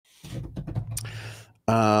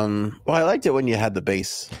Well, I liked it when you had the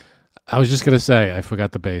bass. I was just gonna say I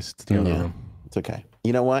forgot the bass. It's the other room. It's okay.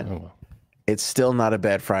 You know what? Oh, well. It's still not a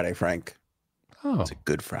bad Friday, Frank. Oh, It's a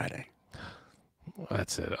good Friday.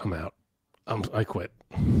 that's it. I'm out. I quit.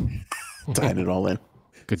 Tied it all in.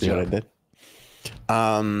 Good See job. what I did?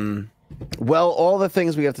 Well, all the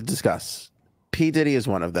things we have to discuss. P. Diddy is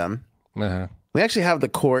one of them. Uh-huh. We actually have the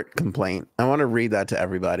court complaint. I want to read that to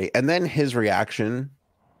everybody. And then his reaction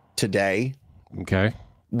today Okay.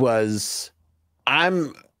 was,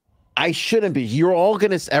 I shouldn't be. You're all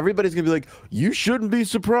going to, everybody's going to be like, you shouldn't be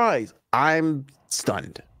surprised. I'm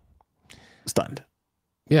stunned. Stunned.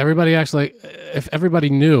 Yeah, everybody acts like if everybody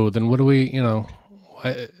knew, then what do we,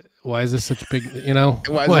 why is this such a big,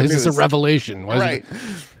 why is this a revelation? Right.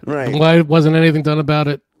 Why wasn't anything done about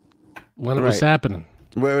it when it was happening?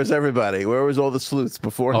 Where was everybody? Where was all the sleuths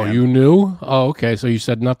beforehand? Oh, you knew? Oh, okay. So you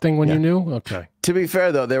said nothing when you knew? Okay. To be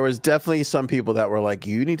fair, though, there was definitely some people that were like,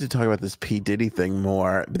 you need to talk about this P. Diddy thing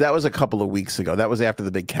more. But that was a couple of weeks ago. That was after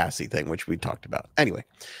the big Cassie thing, which we talked about. Anyway,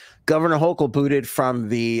 Governor Hochul booted from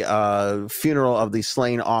the funeral of the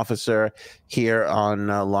slain officer here on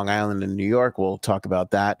Long Island in New York. We'll talk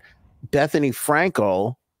about that. Bethenny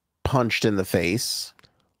Frankel punched in the face.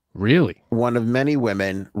 Really? One of many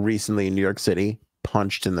women recently in New York City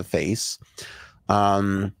punched in the face.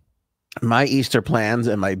 My Easter plans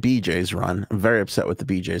and my BJ's run. I'm very upset with the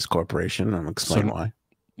BJ's Corporation. I'm explain why.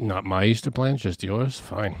 Not my Easter plans, just yours.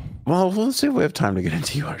 Fine. Well, we'll see if we have time to get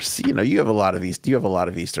into yours. You have a lot of Easter. You have a lot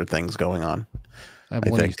of Easter things going on. I have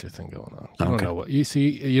one Easter thing going on. You don't know what you see.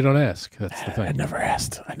 You don't ask. That's the thing. I never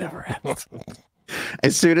asked.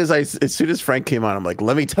 As soon as Frank came on, I'm like,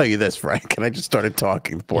 let me tell you this, Frank. And I just started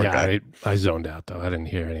talking. The poor guy. I zoned out though. I didn't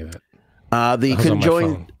hear any of that.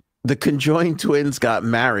 The conjoined twins got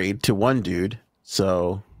married to one dude,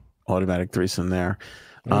 so automatic threesome there.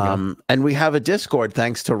 And we have a Discord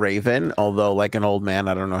thanks to Raven, although like an old man,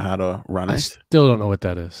 I don't know how to run it. I still don't know what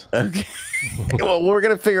that is. Okay. Well, we're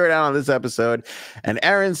going to figure it out on this episode. And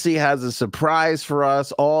Aaron C. has a surprise for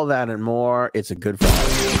us, all that and more. It's a good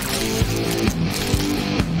Friday.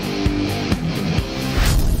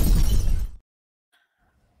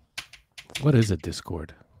 What is a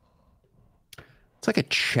Discord? It's like a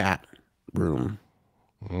chat room.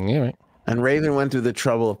 Yeah, right. And Raven went through the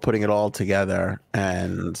trouble of putting it all together.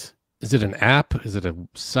 And is it an app? Is it a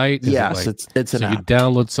site? Yes, it's an app. So you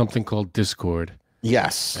download something called Discord.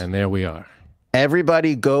 Yes. And there we are.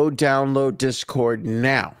 Everybody go download Discord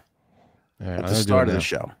now at the start of the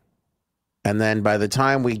show. And then by the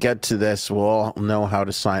time we get to this, we'll all know how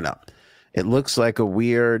to sign up. It looks like a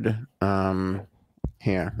weird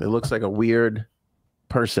here. It looks like a weird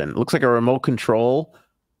person. It looks like a remote control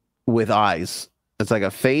with eyes. It's like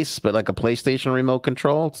a face, but like a PlayStation remote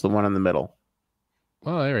control. It's the one in the middle.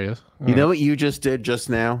 Oh, there he is. You know what you just did just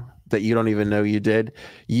now that you don't even know you did?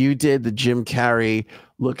 You did the Jim Carrey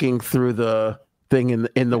looking through the thing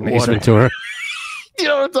in the water. You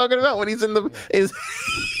know what I'm talking about? When he's in the That's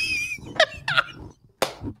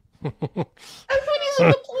when he's in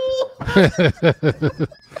the pool.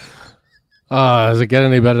 Does it get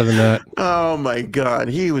any better than that? Oh my God,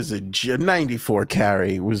 he was a 94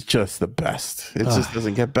 carry was just the best. It just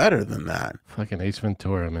doesn't get better than that. Fucking Ace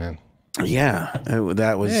Ventura, man. Yeah,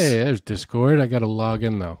 that was. Hey, there's Discord. I got to log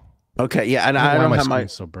in though. Okay, yeah, and I don't have my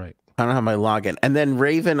so bright. I don't have my login. And then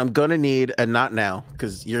Raven, I'm gonna need, and not now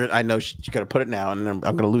because I know you gotta put it now, and I'm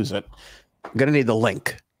gonna lose it. I'm gonna need the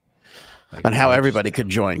link on how everybody could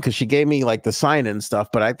join because she gave me like the sign in stuff,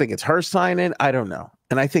 but I think it's her sign in. I don't know.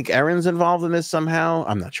 And I think Aaron's involved in this somehow.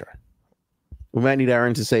 I'm not sure. We might need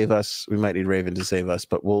Aaron to save us. We might need Raven to save us,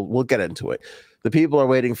 but we'll get into it. The people are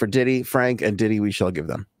waiting for Diddy, Frank, and Diddy. We shall give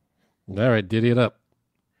them. All right, Diddy it up.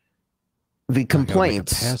 The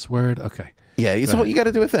complaints. Password. Okay. Yeah, you got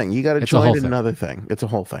to do a thing. You got to join another thing. It's a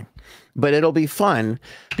whole thing, but it'll be fun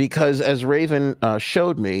because as Raven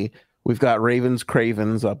showed me, we've got Raven's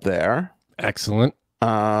Cravens up there. Excellent.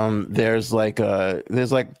 There's like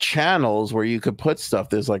channels where you could put stuff.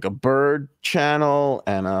 There's like a bird channel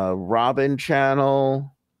and a robin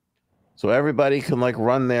channel, so everybody can like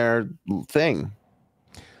run their thing.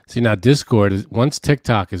 See, now Discord is once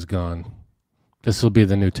TikTok is gone, this will be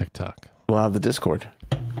the new TikTok. We'll have the Discord.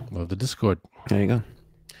 We'll have the Discord. There you go.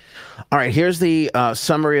 All right, here's the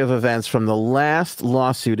summary of events from the last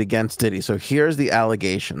lawsuit against Diddy. So here's the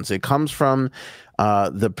allegations. It comes from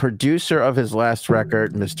the producer of his last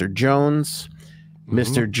record, Mr. Jones.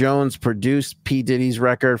 Mr. Jones produced P. Diddy's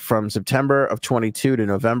record from September of 22 to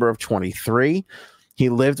November of 23. He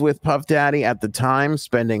lived with Puff Daddy at the time,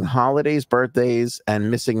 spending holidays, birthdays, and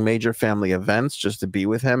missing major family events just to be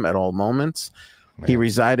with him at all moments. Man. He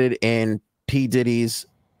resided in P. Diddy's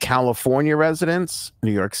California residence,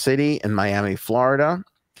 New York City, and Miami, Florida.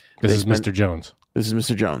 This is Mr. Jones. This is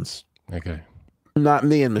Mr. Jones. Okay. Not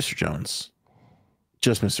me and Mr. Jones.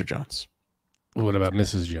 Just Mr. Jones. What about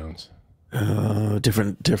Mrs. Jones?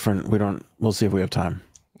 Different. We'll see if we have time.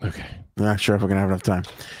 Okay. I'm not sure if we're going to have enough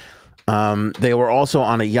time. They were also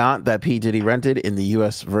on a yacht that P. Diddy rented in the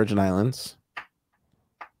U.S. Virgin Islands.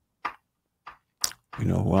 You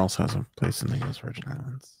know who else has a place in the U.S. Virgin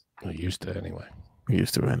Islands? We used to anyway. We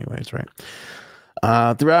used to anyways, right?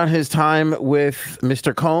 Throughout his time with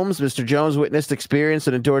Mr. Combs, Mr. Jones witnessed, experienced,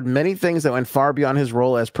 and endured many things that went far beyond his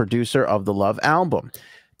role as producer of the Love album.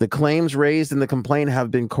 The claims raised in the complaint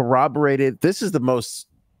have been corroborated. This is the most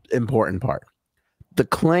important part. The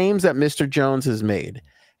claims that Mr. Jones has made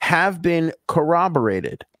have been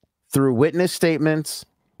corroborated through witness statements,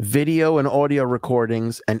 video and audio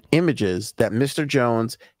recordings, and images that Mr.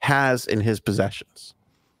 Jones has in his possessions.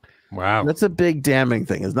 Wow. That's a big damning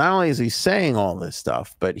thing. Is not only is he saying all this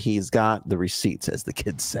stuff, but he's got the receipts, as the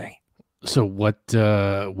kids say. So what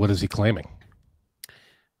is he claiming?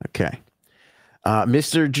 Okay.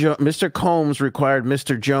 Mr. Combs required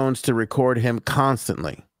Mr. Jones to record him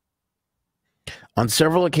constantly. On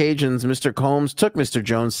several occasions, Mr. Combs took Mr.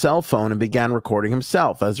 Jones' cell phone and began recording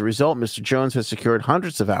himself. As a result, Mr. Jones has secured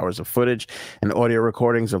hundreds of hours of footage and audio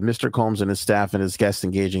recordings of Mr. Combs and his staff and his guests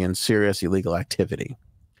engaging in serious illegal activity.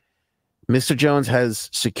 Mr. Jones has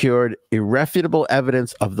secured irrefutable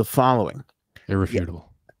evidence of the following. Irrefutable.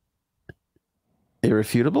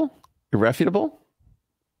 Irrefutable? Irrefutable?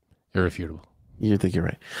 Irrefutable. You think you're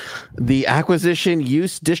right. The acquisition,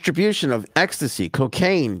 use, distribution of ecstasy,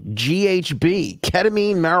 cocaine, GHB,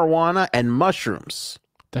 ketamine, marijuana, and mushrooms.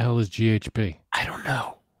 What the hell is GHB? I don't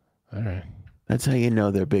know. All right. That's how you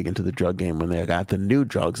know they're big into the drug game, when they got the new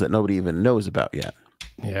drugs that nobody even knows about yet.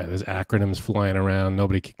 Yeah, there's acronyms flying around.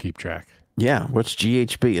 Nobody can keep track. Yeah. What's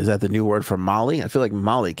GHB? Is that the new word for Molly? I feel like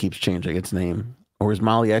Molly keeps changing its name. Or is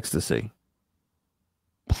Molly ecstasy?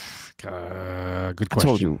 Good question. I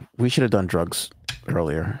told you, we should have done drugs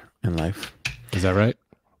earlier in life. Is that right?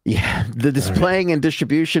 Yeah. The displaying and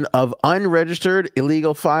distribution of unregistered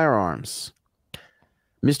illegal firearms.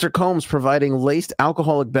 Mr. Combs providing laced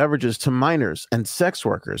alcoholic beverages to minors and sex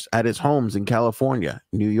workers at his homes in California,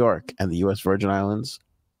 New York, and the U.S. Virgin Islands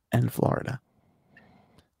and Florida.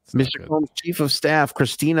 Mr. Combs' chief of staff,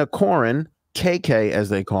 Christina Corin, KK as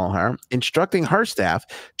they call her, instructing her staff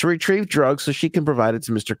to retrieve drugs so she can provide it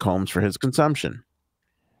to Mr. Combs for his consumption.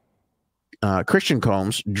 Christian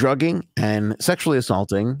Combs drugging and sexually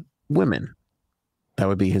assaulting women. That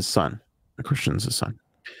would be his son. Christian's his son.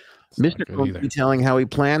 Mr. Combs detailing how he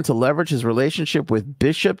planned to leverage his relationship with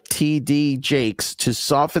Bishop T.D. Jakes to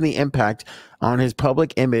soften the impact on his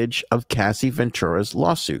public image of Cassie Ventura's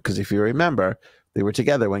lawsuit. Because if you remember, they were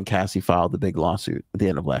together when Cassie filed the big lawsuit at the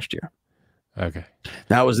end of last year. Okay.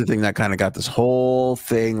 That was the thing that kind of got this whole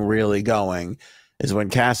thing really going, is when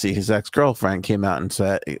Cassie, his ex-girlfriend, came out and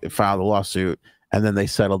filed a lawsuit, and then they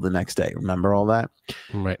settled the next day. Remember all that?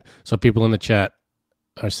 Right. So people in the chat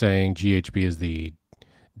are saying GHB is the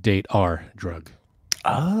date R drug.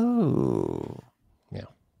 Oh. Yeah.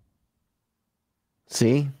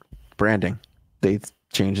 See? Branding. They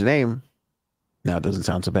changed the name. Now it doesn't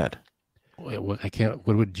sound so bad. I can't.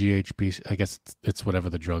 What would GHB? I guess it's whatever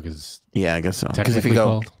the drug is. Yeah, I guess so. Because if you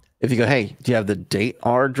go, hey, do you have the date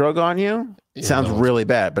R drug on you? It sounds really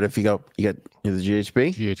bad. But if you go, you get the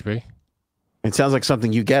GHB. GHB. It sounds like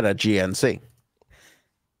something you get at GNC.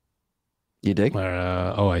 You dig?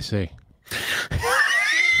 Oh, I see.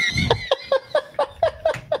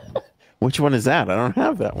 Which one is that? I don't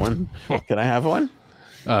have that one. Can I have one?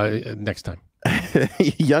 Next time.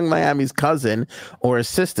 Young Miami's cousin or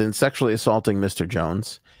assistant sexually assaulting Mr.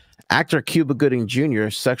 Jones. Actor Cuba Gooding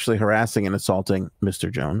Jr. sexually harassing and assaulting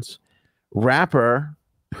Mr. Jones. Rapper,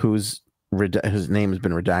 his name has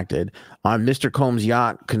been redacted, on Mr. Combs'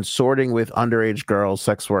 yacht consorting with underage girls,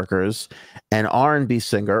 sex workers. An R&B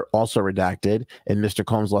singer, also redacted, in Mr.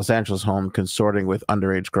 Combs' Los Angeles home consorting with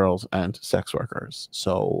underage girls and sex workers.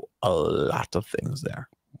 So a lot of things there.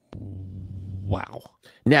 Wow.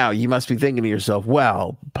 Now, you must be thinking to yourself,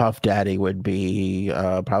 well, Puff Daddy would be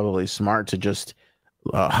probably smart to just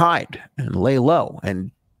hide and lay low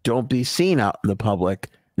and don't be seen out in the public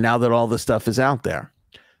now that all the stuff is out there.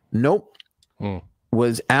 Nope.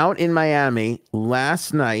 Was out in Miami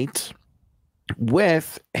last night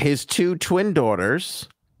with his two twin daughters,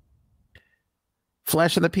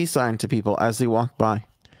 flashing the peace sign to people as they walked by.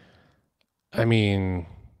 I mean,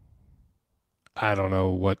 I don't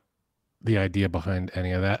know what the idea behind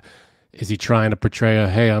any of that. Is he trying to portray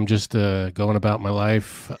hey, I'm just going about my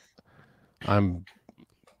life, I'm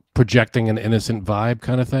projecting an innocent vibe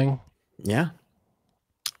kind of thing. Yeah.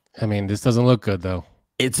 I mean, this doesn't look good, though.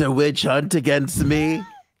 It's a witch hunt against me.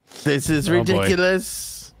 This is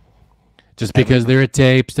ridiculous. Just because there are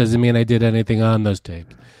tapes doesn't mean I did anything on those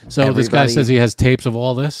tapes. So this guy says he has tapes of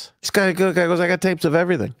all this? This guy goes, I got tapes of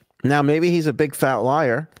everything. Now, maybe he's a big fat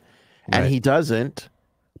liar, and he doesn't.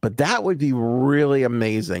 But that would be really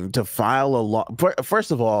amazing to file a law.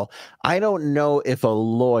 First of all, I don't know if a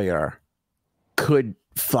lawyer could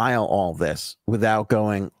file all this without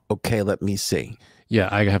going, okay, let me see. Yeah,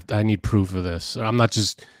 I need proof of this. I'm not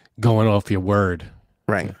just going off your word.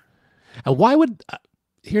 Right. And why would,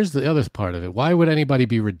 here's the other part of it. Why would anybody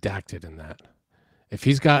be redacted in that? If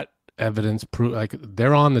he's got evidence, proof, like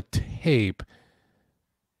they're on the tape,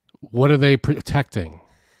 what are they protecting?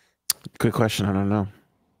 Good question. I don't know.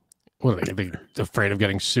 What are they afraid of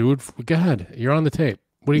getting sued? Go ahead. You're on the tape.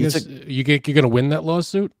 What are you guys, you're going to win that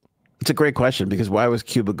lawsuit? It's a great question, because why was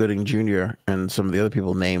Cuba Gooding Jr. and some of the other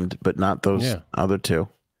people named, but not those other two?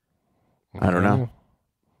 I don't know.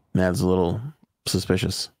 That's a little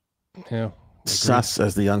suspicious. Yeah. Sus,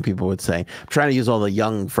 as the young people would say. I'm trying to use all the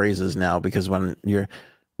young phrases now, because when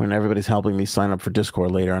everybody's helping me sign up for Discord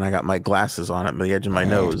later and I got my glasses on at the edge of my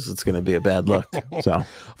nose, it's going to be a bad look. So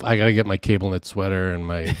I got to get my cable knit sweater and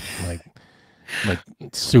my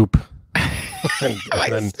soup.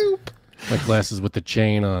 and soup. My glasses with the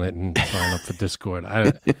chain on it and sign up for Discord.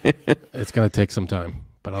 It's going to take some time,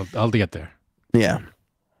 but I'll get there. Yeah.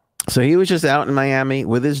 So he was just out in Miami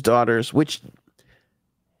with his daughters, which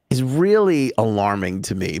is really alarming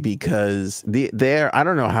to me, because they're, I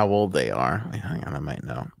don't know how old they are. Hang on, I might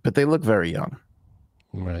know, but they look very young.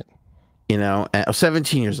 Right. You know,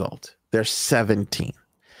 17 years old. They're 17.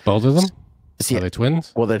 Both of them? Yeah. Are they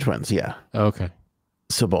twins? Well, they're twins. Yeah. Okay.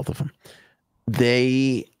 So both of them.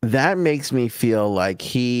 That makes me feel like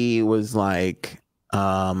he was like,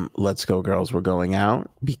 let's go, girls, we're going out,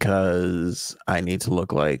 because I need to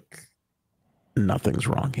look like nothing's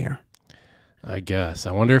wrong here. I guess.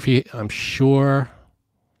 I wonder if I'm sure,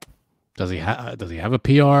 does he have a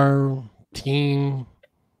PR team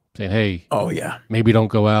saying, hey, oh yeah, maybe don't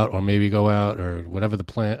go out, or maybe go out, or whatever the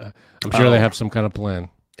plan. I'm sure they have some kind of plan.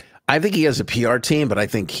 I think he has a PR team, but I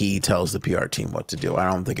think he tells the PR team what to do. I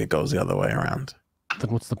don't think it goes the other way around.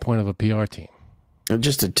 Then what's the point of a PR team?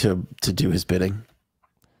 Just to do his bidding.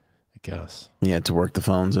 I guess. Yeah, to work the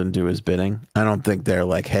phones and do his bidding. I don't think they're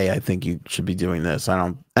like, hey, I think you should be doing this. I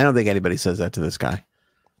don't think anybody says that to this guy.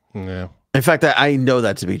 Yeah. In fact, I know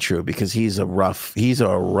that to be true, because he's a rough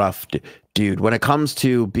dude. When it comes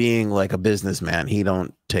to being like a businessman, he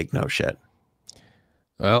don't take no shit.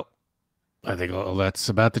 Well, I think that's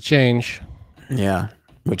about to change. Yeah,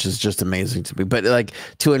 which is just amazing to me. But like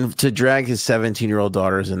to drag his 17-year-old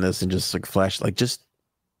daughters in this and just like flash, like, just,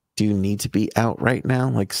 do you need to be out right now?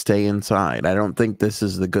 Like, stay inside. I don't think this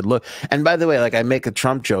is the good look. And by the way, like, I make a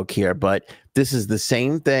Trump joke here, but this is the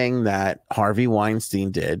same thing that Harvey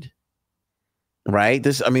Weinstein did. Right?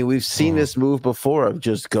 I mean, we've seen this move before of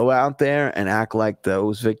just go out there and act like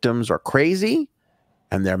those victims are crazy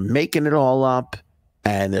and they're making it all up.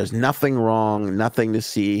 And there's nothing wrong, nothing to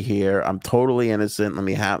see here. I'm totally innocent. Let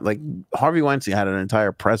me have, like, Harvey Weinstein had an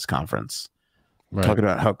entire press conference talking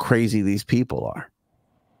about how crazy these people are.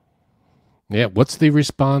 Yeah. What's the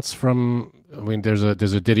response from? I mean, there's a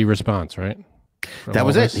Diddy response, right? That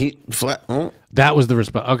was it. That was the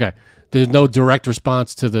response. Okay. There's no direct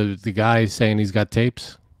response to the guy saying he's got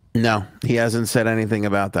tapes. No, he hasn't said anything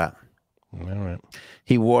about that. All right.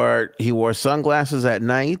 He wore sunglasses at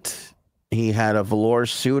night. He had a velour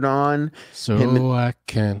suit on. I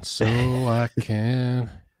can. Him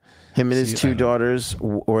and his two daughters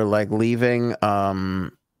were like leaving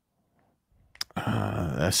some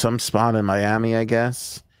spot in Miami, I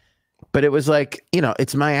guess. But it was like, you know,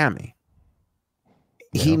 it's Miami.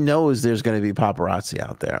 Yeah. He knows there's going to be paparazzi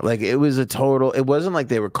out there. Like, it was it wasn't like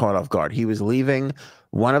they were caught off guard. He was leaving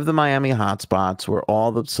one of the Miami hotspots where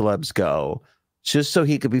all the celebs go, just so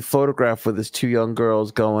he could be photographed with his two young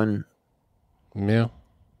girls going. Yeah.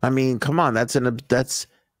 I mean, come on, that's an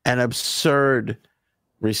absurd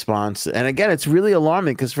response. And again, it's really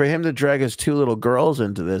alarming, because for him to drag his two little girls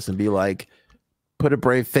into this and be like, put a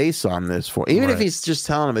brave face on this for, even if he's just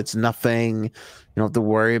telling them it's nothing, you don't have to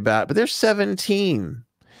worry about, but they're 17.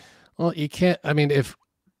 Well, you can't, I mean, if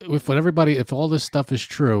all this stuff is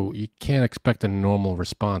true, you can't expect a normal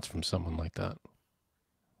response from someone like that.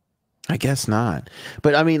 I guess not.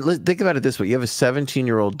 But I mean, think about it this way. You have a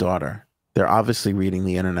 17-year-old daughter. They're obviously reading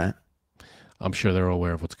the internet. I'm sure they're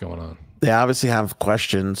aware of what's going on. They obviously have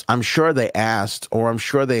questions. I'm sure they asked, or I'm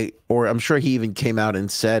sure he even came out and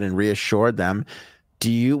said and reassured them,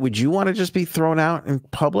 would you want to just be thrown out in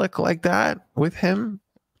public like that with him?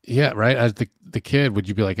 Yeah, right. As the kid, would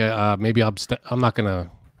you be like, maybe I'm not gonna,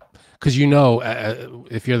 because you know,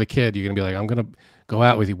 if you're the kid, you're gonna be like, I'm gonna go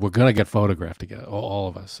out with you. We're gonna get photographed together, all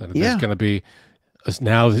of us, and there's gonna be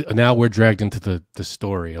now we're dragged into the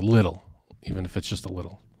story a little, even if it's just a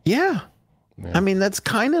little. Yeah. I mean, that's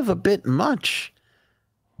kind of a bit much.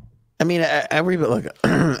 I mean,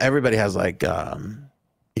 everybody has like,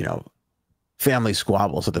 you know, family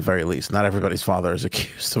squabbles at the very least. Not everybody's father is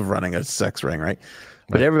accused of running a sex ring, right?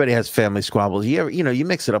 But everybody has family squabbles. You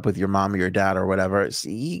mix it up with your mom or your dad or whatever.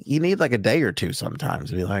 You need like a day or two sometimes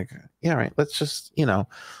to be like, yeah, right. Let's just, yeah,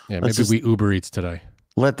 maybe we Uber Eats today.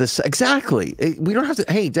 Let this exactly. We don't have to.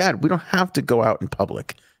 Hey, Dad, we don't have to go out in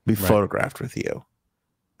public, be photographed with you.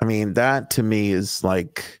 I mean, that to me is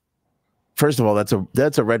like, first of all, that's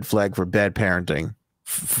a red flag for bad parenting.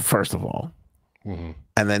 First of all, and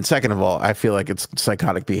then second of all, I feel like it's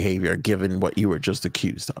psychotic behavior given what you were just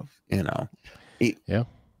accused of. You know. Yeah.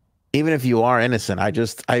 Even if you are innocent,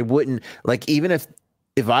 I wouldn't like, even if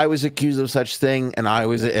I was accused of such thing and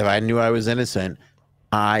if I knew I was innocent,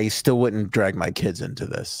 I still wouldn't drag my kids into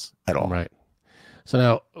this at all. Right. So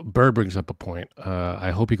now Bird brings up a point. I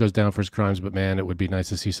hope he goes down for his crimes, but man, it would be nice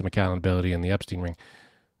to see some accountability in the Epstein ring.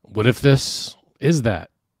 What if this is that?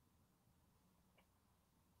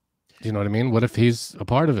 Do you know what I mean? What if he's a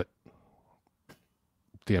part of it?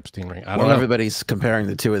 The Epstein ring. I don't know. Everybody's comparing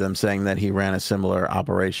the two of them, saying that he ran a similar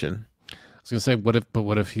operation. I was gonna say, what if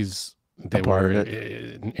they were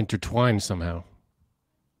intertwined somehow?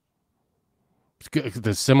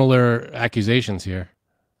 The similar accusations here.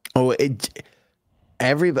 Oh, I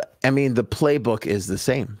mean, the playbook is the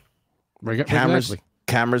same.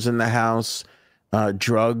 Cameras in the house,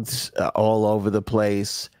 drugs all over the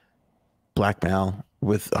place, blackmail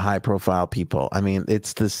with high profile people. I mean,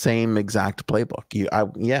 it's the same exact playbook.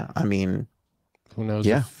 I mean, who knows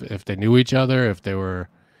if they knew each other, if they were,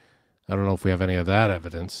 I don't know if we have any of that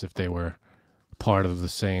evidence, if they were part of the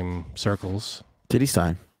same circles. Diddy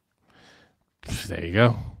sign. There you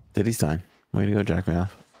go. Diddy sign. Way to go, Jack me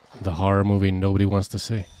off. The horror movie nobody wants to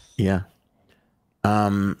see. Yeah.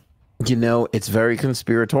 You know, it's very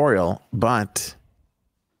conspiratorial, but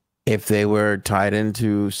if they were tied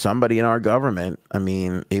into somebody in our government, I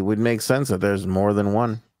mean, it would make sense that there's more than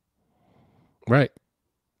one. Right.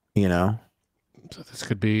 You know? So this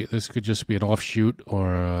could just be an offshoot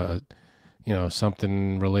or,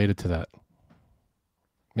 something related to that.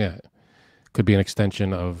 Yeah. Could be an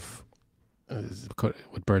extension of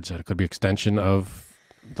what Bird said. It could be extension of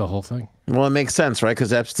the whole thing. Well, it makes sense, right?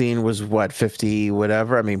 Because Epstein was what, 50,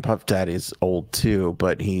 whatever. I mean, Puff Daddy's old too,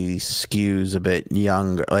 but he skews a bit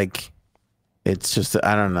younger. Like, it's just,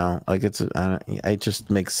 I don't know. Like, it just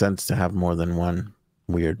makes sense to have more than one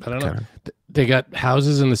weird. I don't know. They got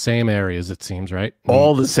houses in the same areas, it seems, right?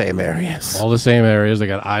 All the same areas. All the same areas. They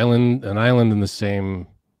got an island in the same,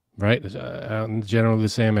 right? Generally the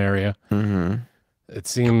same area. Mm-hmm. It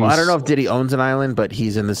seems. Well, I don't know if Diddy owns an island, but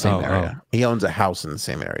he's in the same area. He owns a house in the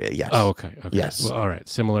same area. Yes. Oh, okay. Yes. Well, all right.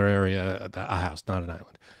 Similar area, a house, not an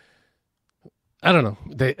island. I don't know.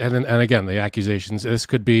 And again, the accusations. This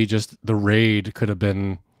could be just the raid. Could have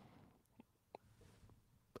been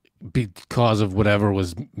because of whatever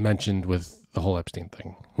was mentioned with the whole Epstein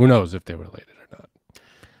thing. Who knows if they're related or not?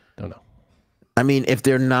 Don't know. I mean, if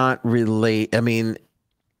they're not related, I mean,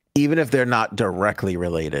 even if they're not directly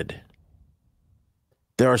related.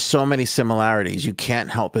 There are so many similarities. You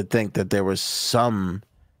can't help but think that there was some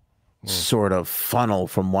sort of funnel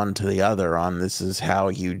from one to the other on this is how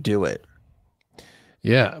you do it.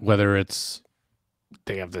 Yeah, whether it's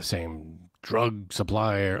they have the same drug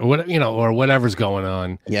supply or what, or whatever's going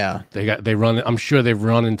on. Yeah. They run. I'm sure they've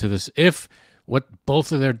run into this. If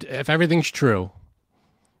everything's true,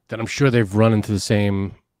 then I'm sure they've run into the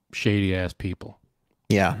same shady ass people.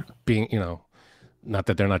 Yeah. Being, not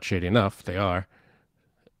that they're not shady enough, they are.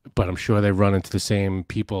 But I'm sure they run into the same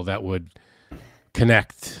people that would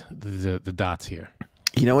connect the dots here.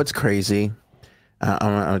 You know what's crazy? I'm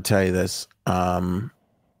going to tell you this in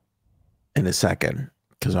a second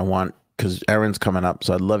because Erin's coming up.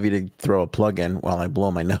 So I'd love you to throw a plug in while I blow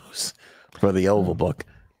my nose for the Oval book.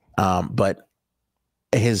 But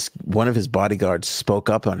one of his bodyguards spoke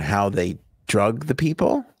up on how they drug the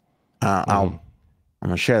people. I'm going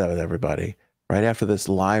to share that with everybody. Right after this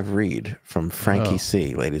live read from Frankie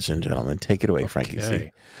C, ladies and gentlemen. Take it away, Frankie C.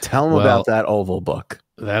 Tell them about that Oval book.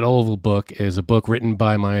 That Oval book is a book written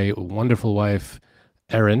by my wonderful wife,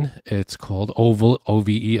 Erin. It's called Oval,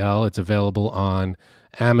 O-V-E-L. It's available on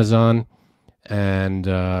Amazon, and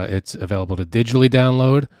it's available to digitally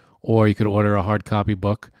download, or you could order a hard copy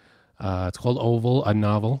book. It's called Oval, a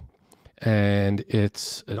novel, and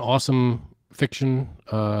it's an awesome fiction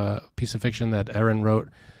piece of fiction that Erin wrote.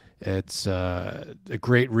 It's a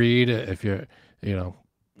great read if you're,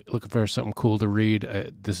 looking for something cool to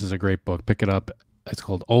read. This is a great book. Pick it up. It's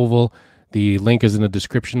called Oval. The link is in the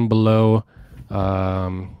description below.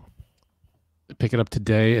 Pick it up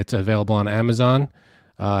today. It's available on Amazon.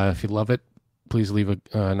 If you love it, please leave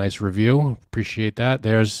a nice review. Appreciate that.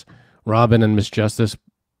 There's Robin and Miss Justice.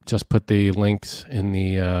 Just put the links in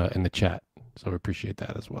the chat, so we appreciate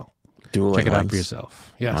that as well. Check it out for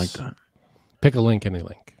yourself. Yes, I like that. Pick a link, any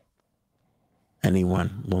link.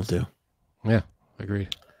 Anyone will do. Yeah,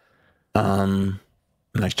 agreed.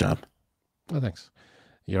 Nice job. Oh, thanks.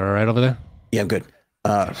 You all right over there? Yeah, I'm good.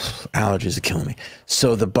 Allergies are killing me.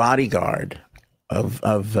 So the bodyguard of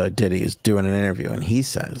Diddy is doing an interview, and he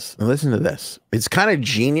says, and listen to this. It's kind of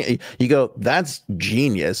genius. You go, that's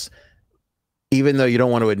genius, even though you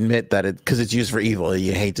don't want to admit that it, because it's used for evil.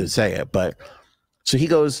 You hate to say it, but so he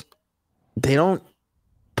goes, they don't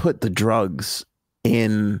put the drugs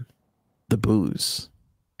in the booze.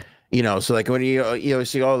 So like when you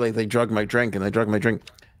see, oh, like they drugged my drink and they drugged my drink,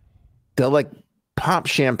 they'll like pop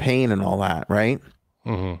champagne and all that, right?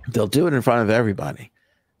 Mm-hmm. They'll do it in front of everybody.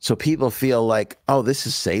 So people feel like, oh, this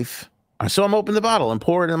is safe. So I'm open the bottle and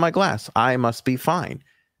pour it in my glass. I must be fine.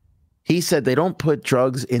 He said they don't put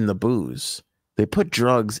drugs in the booze. They put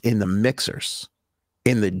drugs in the mixers,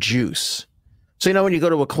 in the juice. So, when you go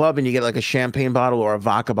to a club and you get like a champagne bottle or a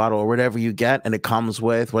vodka bottle or whatever you get, and it comes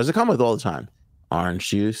with, what does it come with all the time? Orange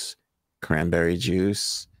juice, cranberry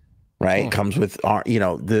juice, right? It comes with,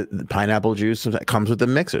 the pineapple juice. It comes with the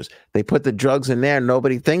mixers. They put the drugs in there.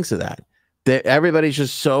 Nobody thinks of that. Everybody's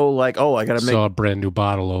just so like, oh, I got to make a brand new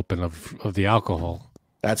bottle open of the alcohol.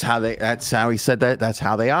 That's how he said that. That's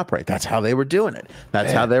how they operate. That's how they were doing it.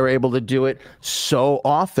 That's how they were able to do it so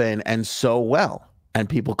often and so well. And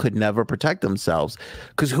people could never protect themselves.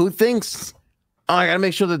 Because who thinks, oh, I got to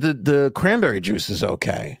make sure that the cranberry juice is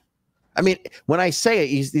okay. I mean, when I say it,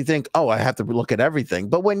 you think, oh, I have to look at everything.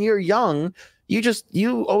 But when you're young,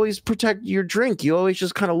 you always protect your drink. You always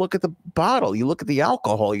just kind of look at the bottle. You look at the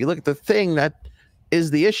alcohol. You look at the thing that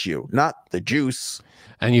is the issue, not the juice.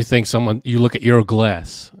 And you think you look at your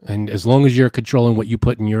glass. And as long as you're controlling what you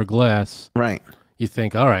put in your glass. Right. You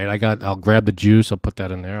think, all right, I'll grab the juice, I'll put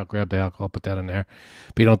that in there. I'll grab the alcohol, put that in there.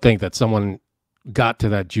 But you don't think that someone got to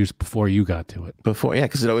that juice before you got to it. Before, yeah,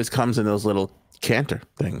 because it always comes in those little canter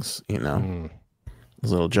things, those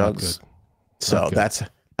little jugs. So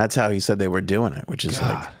that's how he said they were doing it, which is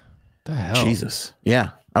like, the hell? Jesus.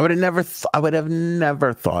 Yeah, I would have never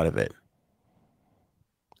thought of it.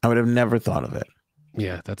 I would have never thought of it.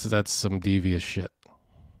 Yeah, that's some devious shit.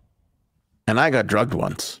 And I got drugged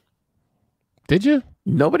once. Did you?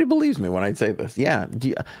 Nobody believes me when I say this. Yeah.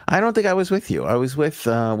 I don't think I was with you. I was with,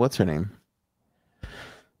 what's her name?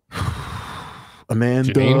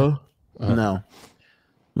 Amanda. No.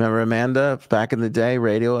 Remember Amanda back in the day?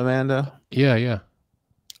 Radio Amanda? Yeah.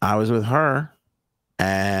 I was with her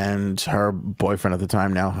and her boyfriend at the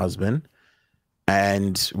time, now husband.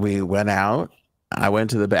 And we went out. I went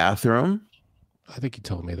to the bathroom. I think you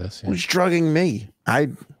told me this. Yeah. He was drugging me. I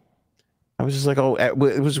was just like, oh, it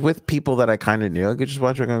was with people that I kind of knew. I could just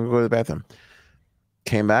watch. I'm going to go to the bathroom.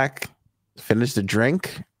 Came back, finished the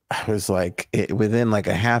drink. I was like, within like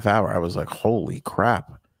a half hour, I was like, holy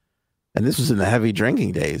crap. And this was in the heavy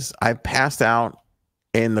drinking days. I passed out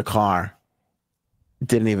in the car.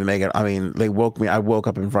 Didn't even make it. I mean, they woke me. I woke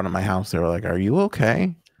up in front of my house. They were like, are you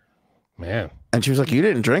okay? Man. And she was like, you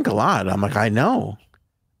didn't drink a lot. I'm like, I know.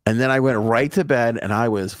 And then I went right to bed and I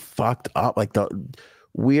was fucked up. Like the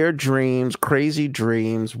weird dreams, crazy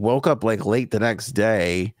dreams, woke up like late the next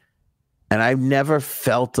day. And I've never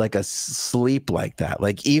felt like a sleep like that.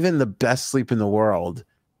 Like even the best sleep in the world,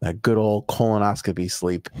 that good old colonoscopy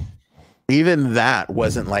sleep, even that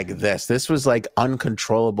wasn't like this. This was like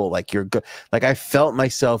uncontrollable. Like you're good. Like I felt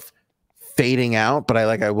myself fading out, but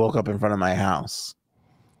I woke up in front of my house.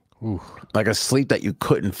 Ooh. Like a sleep that you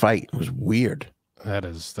couldn't fight. It was weird. That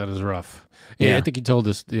is rough. Yeah, I think you told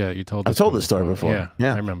this. Yeah, you told. I've told this story before.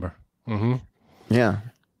 Yeah, I remember. Mm-hmm. Yeah,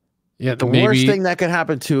 yeah. The worst thing that could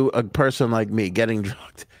happen to a person like me, getting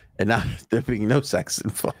drugged and not there being no sex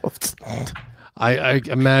involved. I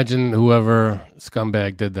imagine whoever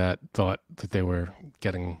scumbag did that thought that they were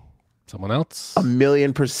getting someone else.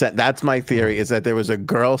 1,000,000%. That's my theory. Is that there was a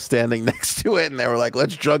girl standing next to it, and they were like,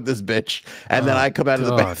 "Let's drug this bitch," and then I come out of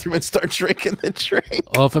the bathroom and start drinking the drink.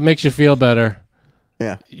 Well, if it makes you feel better.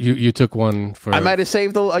 Yeah, you took one for. I might have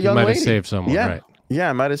saved a young lady. You might have saved someone, yeah. Right? Yeah,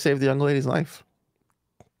 I might have saved the young lady's life.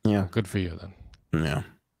 Yeah, good for you then. Yeah.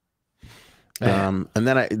 And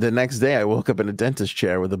then the next day I woke up in a dentist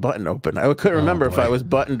chair with a button open. I couldn't remember if I was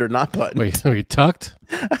buttoned or not buttoned. Wait, were you tucked?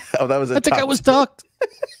 Oh, that was I think I was tucked.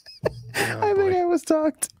 I think I was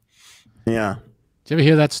tucked. Yeah. Did you ever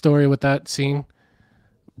hear that story with that scene?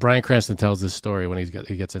 Bryan Cranston tells this story when he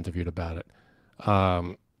gets interviewed about it.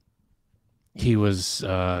 He was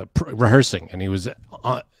rehearsing, and he was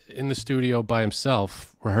in the studio by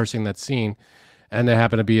himself rehearsing that scene, and there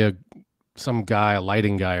happened to be some guy, a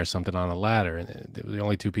lighting guy or something, on a ladder, and there were the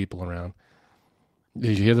only two people around.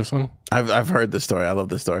 Did you hear this one? I've heard this story. I love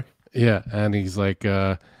this story. Yeah, and he's like,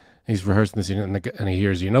 he's rehearsing the scene, and he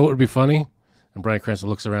hears, you know what would be funny? And Bryan Cranston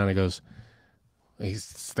looks around and he goes,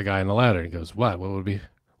 he's the guy on the ladder. He goes, what would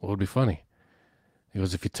be funny? He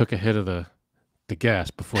goes, if you took a hit of the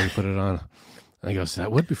gas before you put it on. And he goes,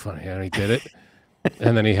 that would be funny. And he did it.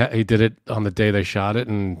 And then he did it on the day they shot it,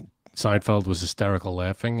 and Seinfeld was hysterical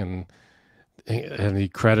laughing, and he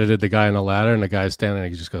credited the guy on the ladder, and the guy standing there,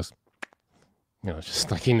 he just goes, just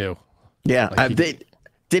like he knew. Yeah. Like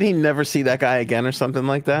did he never see that guy again or something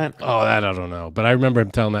like that? Oh, that I don't know. But I remember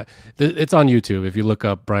him telling that. It's on YouTube. If you look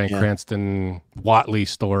up Bryan Cranston Watley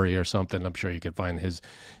story or something, I'm sure you can find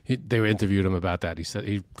they interviewed him about that. He said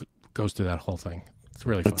he goes through that whole thing. It's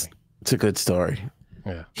really funny. It's a good story.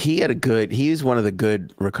 Yeah. He's one of the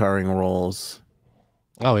good recurring roles.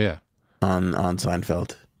 Oh yeah. On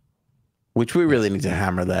Seinfeld. Which we really need to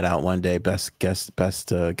hammer that out one day. Best guest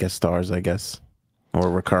stars, I guess. Or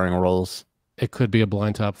recurring roles. It could be a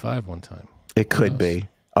blind top 5 one time. It could be.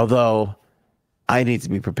 Although I need to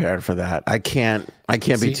be prepared for that. I can't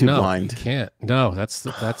be too blind. You can't. No, that's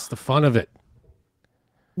the fun of it.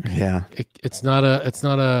 Yeah. It's not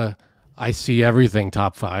a I see everything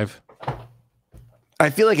top 5. I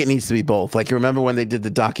feel like it needs to be both. Like, you remember when they did the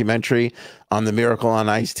documentary on the Miracle on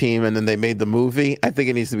Ice team and then they made the movie? I think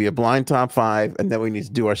it needs to be a blind top 5, and then we need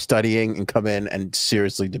to do our studying and come in and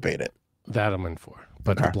seriously debate it. That I'm in for.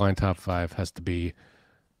 But the blind top 5 has to be,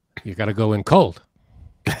 you got to go in cold.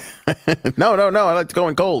 No. I like to go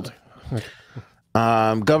in cold.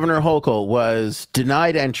 Governor Hochul was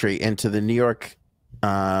denied entry into the New York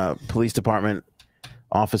Police Department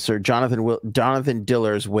officer Jonathan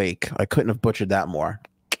Diller's wake. I couldn't have butchered that more.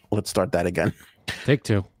 Let's start that again. Take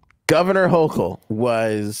 2. Governor Hochul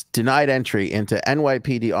was denied entry into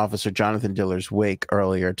NYPD officer Jonathan Diller's wake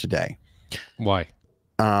earlier today. Why?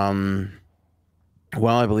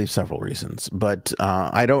 Well, I believe several reasons, but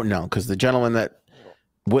I don't know, because the gentleman that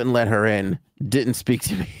wouldn't let her in didn't speak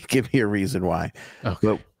to me, give me a reason why. Okay.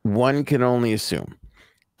 But one can only assume.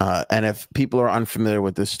 And if people are unfamiliar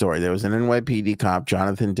with this story, there was an NYPD cop,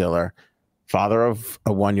 Jonathan Diller, father of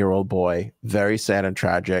a 1-year-old boy, very sad and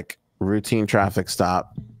tragic, routine traffic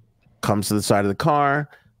stop, comes to the side of the car,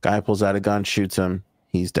 guy pulls out a gun, shoots him,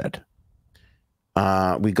 he's dead.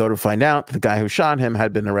 We go to find out the guy who shot him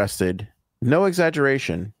had been arrested, no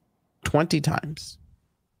exaggeration, 20 times,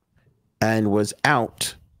 and was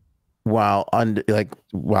out while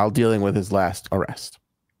dealing with his last arrest.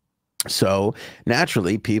 So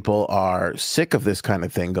naturally, people are sick of this kind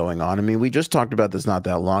of thing going on. I mean, we just talked about this not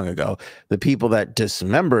that long ago. The people that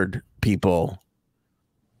dismembered people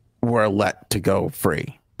were let to go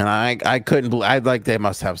free. And I couldn't believe, they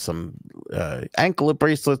must have some anklet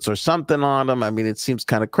bracelets or something on them. I mean, it seems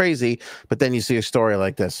kind of crazy. But then you see a story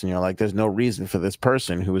like this and you're like, there's no reason for this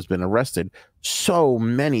person who has been arrested so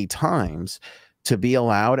many times to be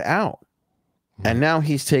allowed out. And now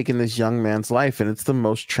he's taken this young man's life, and it's the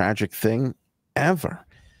most tragic thing ever.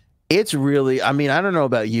 It's really, I mean, I don't know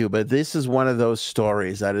about you, but this is one of those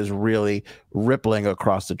stories that is really rippling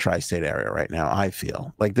across the tri-state area right now, I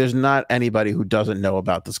feel. Like, there's not anybody who doesn't know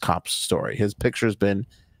about this cop's story. His picture's been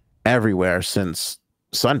everywhere since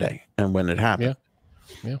Sunday and when it happened.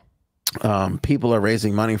 Yeah. People are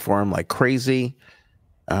raising money for him like crazy.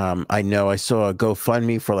 I know I saw a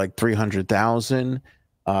GoFundMe for like $300,000.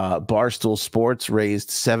 Barstool Sports raised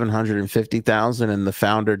 $750,000, and the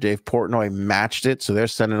founder Dave Portnoy matched it, so they're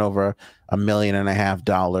sending over $1.5 million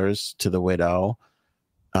to the widow.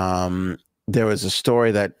 There was a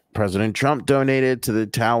story that President Trump donated to the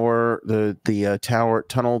tower, the Tower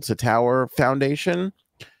Tunnel to Tower Foundation,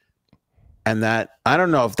 and that, I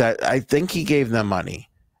don't know if that, I think he gave them money,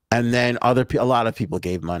 and then a lot of people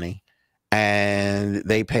gave money, and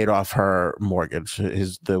they paid off her mortgage,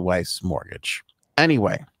 the wife's mortgage.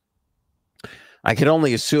 Anyway, I can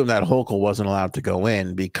only assume that Hochul wasn't allowed to go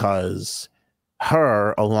in because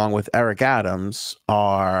her, along with Eric Adams,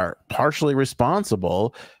 are partially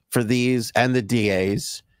responsible for these, and the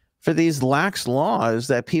DAs, for these lax laws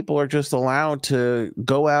that people are just allowed to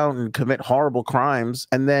go out and commit horrible crimes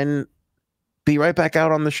and then be right back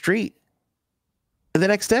out on the street the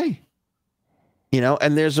next day. You know,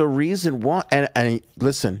 and there's a reason why. And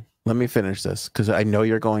listen, let me finish this because I know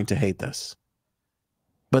you're going to hate this.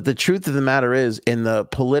 But the truth of the matter is, in the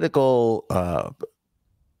political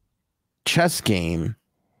chess game,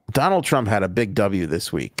 Donald Trump had a big W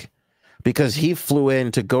this week because he flew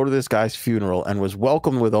in to go to this guy's funeral and was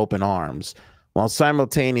welcomed with open arms, while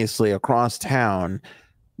simultaneously across town,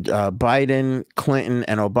 Biden, Clinton,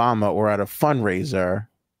 and Obama were at a fundraiser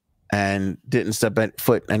and didn't step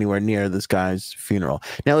foot anywhere near this guy's funeral.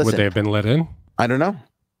 Now, listen, would they have been let in? I don't know.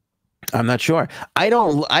 I'm not sure. I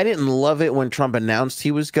didn't love it when Trump announced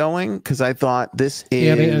he was going because I thought this is.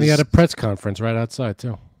 Yeah, and he had a press conference right outside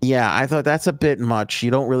too. Yeah, I thought that's a bit much. You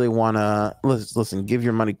don't really want to listen. Give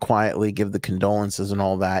your money quietly. Give the condolences and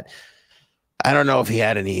all that. I don't know if he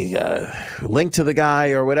had any link to the guy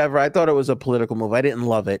or whatever. I thought it was a political move. I didn't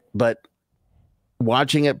love it, but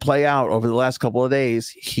watching it play out over the last couple of days,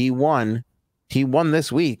 he won. He won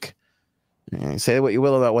this week. Say what you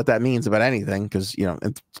will about what that means about anything, because in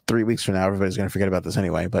 3 weeks from now, everybody's going to forget about this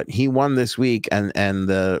anyway. But he won this week, and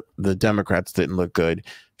the Democrats didn't look good.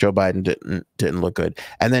 Joe Biden didn't look good,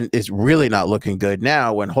 and then it's really not looking good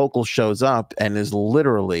now when Hochul shows up and is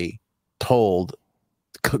literally told,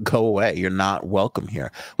 "Go away. You're not welcome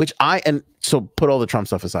here." So put all the Trump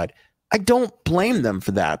stuff aside. I don't blame them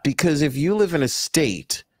for that, because if you live in a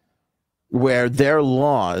state where their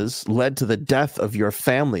laws led to the death of your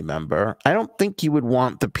family member, I don't think you would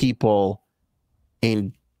want the people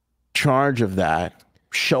in charge of that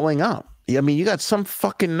showing up. I mean, you got some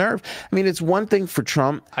fucking nerve. I mean, it's one thing for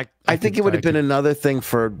Trump. I think it would have been another thing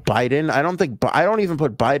for Biden. I don't even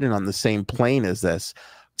put Biden on the same plane as this.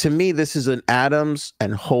 To me, this is an Adams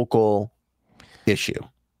and Hochul issue.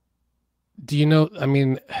 Do you know? I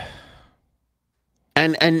mean,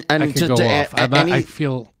 and I could go off. I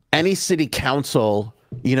feel. Any city council,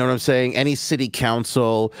 you know what I'm saying? Any city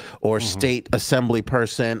council or state assembly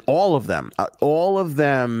person, all of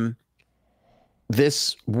them,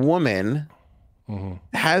 this woman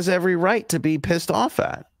has every right to be pissed off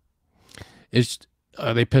at.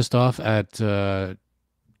 Are they pissed off at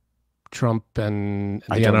Trump and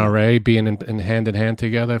the NRA being in hand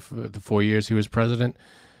together for the 4 years he was president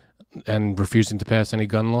and refusing to pass any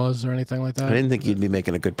gun laws or anything like that? I didn't think you'd be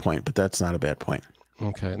making a good point, but that's not a bad point.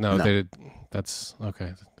 Okay, no. That's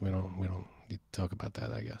okay. We don't need to talk about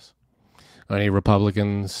that, I guess. Are any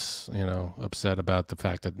Republicans, upset about the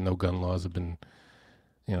fact that no gun laws have been,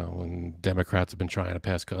 when Democrats have been trying to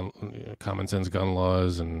pass common sense gun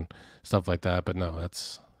laws and stuff like that? But no,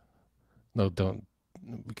 don't.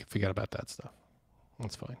 We can forget about that stuff.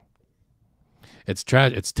 That's fine. It's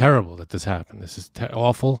tragic. It's terrible that this happened. This is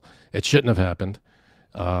awful. It shouldn't have happened.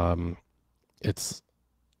 But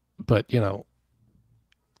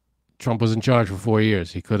Trump was in charge for 4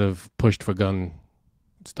 years. He could have pushed for gun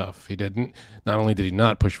stuff. He didn't. Not only did he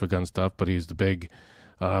not push for gun stuff, but he's the big,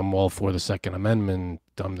 all for the Second Amendment,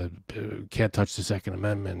 can't touch the Second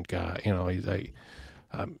Amendment guy. He's like,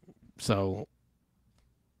 so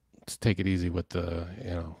let's take it easy with the,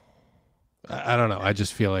 I don't know. I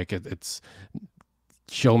just feel like it's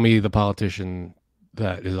show me the politician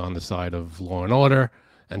that is on the side of law and order,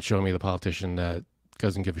 and show me the politician that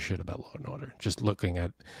doesn't give a shit about law and order. Just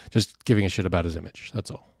giving a shit about his image. That's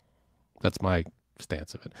all. That's my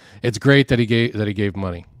stance of it. It's great that he gave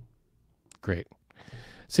money. Great.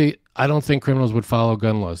 See, I don't think criminals would follow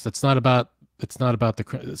gun laws. It's not about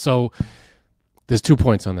so there's 2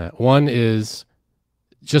 points on that. One is,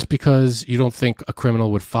 just because you don't think a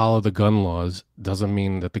criminal would follow the gun laws doesn't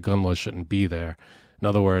mean that the gun laws shouldn't be there. In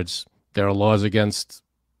other words, there are laws against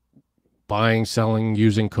buying, selling,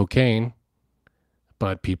 using cocaine,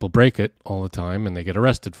 but people break it all the time and they get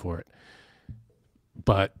arrested for it.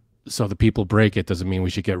 But so the people break it doesn't mean we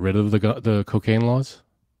should get rid of the cocaine laws,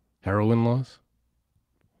 heroin laws.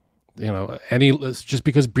 Just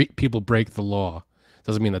because people break the law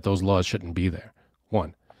doesn't mean that those laws shouldn't be there.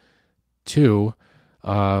 One. Two,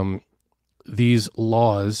 these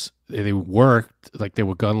laws, they worked like they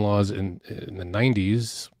were gun laws in the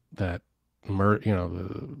 90s that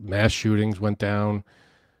the mass shootings went down,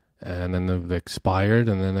 and then they expired,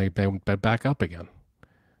 and then they went back up again.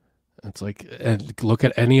 It's like, and look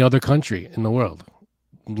at any other country in the world,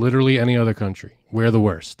 literally any other country. We're the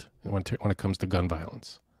worst when it comes to gun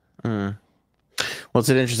violence. Well, it's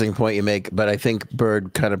an interesting point you make, but I think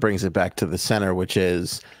Bird kind of brings it back to the center, which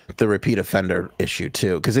is the repeat offender issue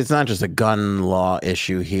too, because it's not just a gun law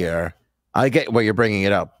issue here. I get where you're bringing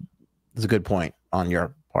it up. It's a good point on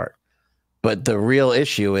your part, but the real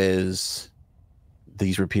issue is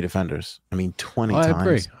these repeat offenders. I mean, 20 times. I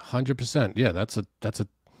agree, 100%. Yeah, that's a.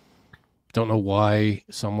 Don't know why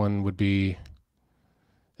someone would be.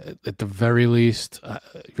 At the very least,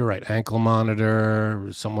 you're right. Ankle monitor,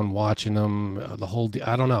 someone watching them, the whole.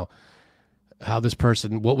 I don't know how this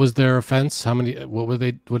person. What was their offense? How many? What were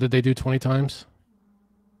they? What did they do 20 times?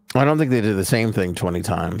 I don't think they did the same thing 20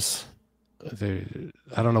 times.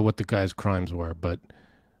 I don't know what the guy's crimes were, but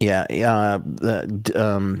Yeah, yeah.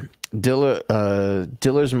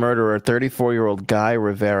 Diller's murderer, 34-year-old Guy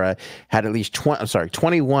Rivera, had at least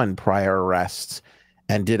 21 prior arrests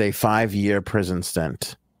and did a 5-year prison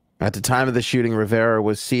stint. At the time of the shooting, Rivera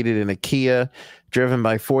was seated in a Kia driven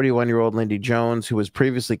by 41-year-old Lindy Jones, who was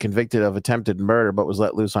previously convicted of attempted murder but was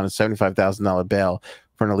let loose on a $75,000 bail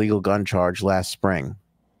for an illegal gun charge last spring.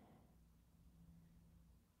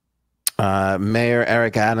 Mayor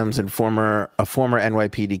Eric Adams and a former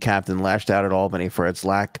NYPD captain lashed out at Albany for its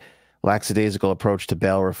lackadaisical approach to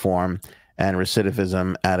bail reform and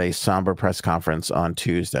recidivism at a somber press conference on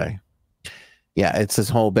Tuesday. Yeah, it's this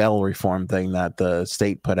whole bail reform thing that the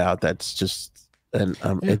state put out. That's just,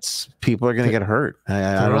 it's people are going to get hurt. There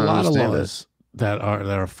are a lot of laws that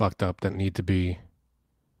are fucked up that need to be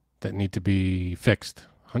fixed.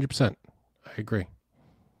 100%, I agree.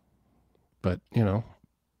 But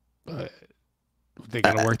they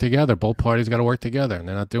got to work together. Both parties got to work together, and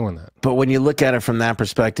they're not doing that. But when you look at it from that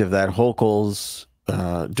perspective, that Hochul's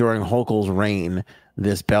during Hochul's reign,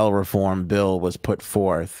 this bail reform bill was put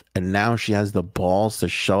forth, and now she has the balls to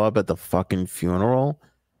show up at the fucking funeral.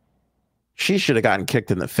 She should have gotten kicked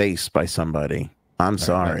in the face by somebody. I'm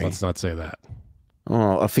sorry. Let's not say that.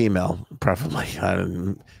 Oh, a female, preferably.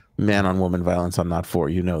 Man on woman violence, I'm not for.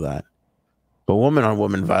 You know that. But woman on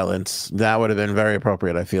woman violence, that would have been very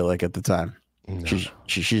appropriate, I feel like, at the time. No.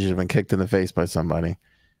 She should have been kicked in the face by somebody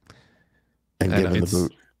and given the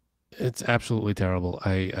boot. It's absolutely terrible.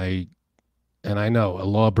 I know a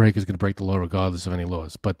lawbreaker is going to break the law regardless of any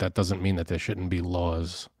laws, but that doesn't mean that there shouldn't be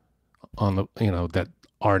laws on the that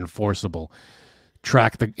are enforceable.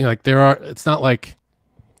 Track the like there are. It's not like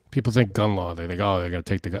people think gun law. They think, oh, they're going to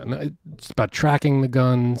take the gun. No, it's about tracking the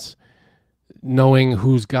guns, knowing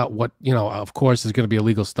who's got what. Of course, there's going to be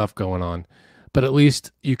illegal stuff going on, but at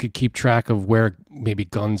least you could keep track of where maybe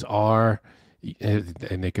guns are,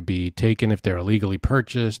 and they could be taken if they're illegally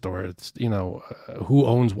purchased, or it's who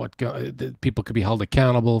owns what gun. People could be held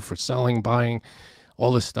accountable for selling, buying,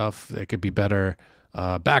 all this stuff. There could be better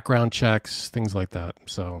background checks, things like that.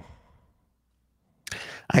 So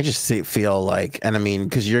I just feel like, and I mean,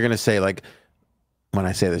 because you're going to say, like, when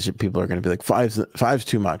I say this, people are going to be like, five's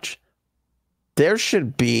too much. There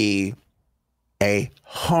should be a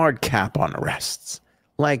hard cap on arrests.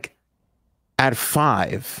 Like, at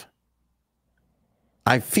 5,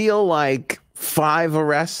 I feel like 5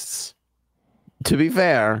 arrests, to be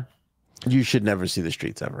fair, you should never see the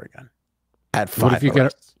streets ever again. At 5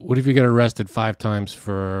 what if you get arrested 5 times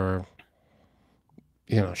for,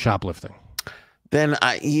 shoplifting? Then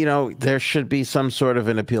there should be some sort of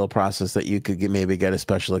an appeal process that you could maybe get a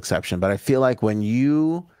special exception. But I feel like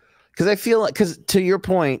because to your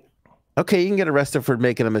point, okay, you can get arrested for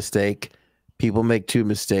making a mistake. People make 2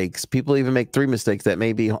 mistakes. People even make 3 mistakes that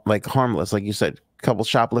may be like harmless. Like you said, a couple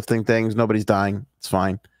shoplifting things, nobody's dying. It's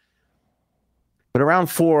fine. But around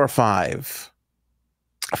 4 or 5,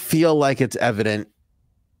 I feel like it's evident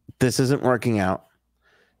this isn't working out.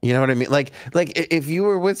 You know what I mean? Like if you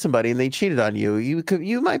were with somebody and they cheated on you,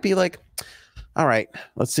 you might be like, all right,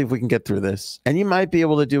 let's see if we can get through this. And you might be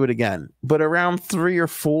able to do it again. But around 3 or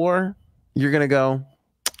 4, you're going to go,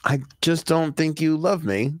 I just don't think you love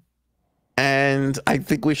me. And I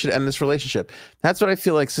think we should end this relationship. That's what I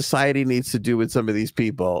feel like society needs to do with some of these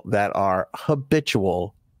people that are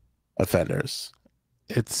habitual offenders.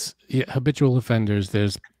 It's habitual offenders.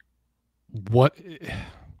 There's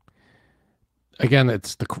again,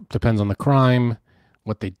 depends on the crime,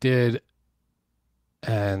 what they did,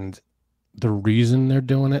 and the reason they're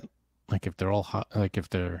doing it. Like if they're all hot, like if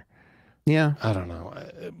they're, yeah, I don't know,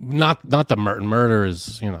 not the murder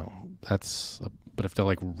is, but if they're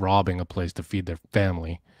like robbing a place to feed their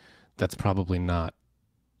family, that's probably not,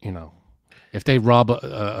 if they rob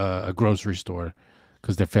a grocery store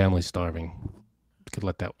because their family's starving, could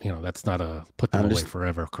let that, that's not a put them away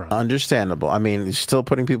forever crime. Understandable. I mean, you're still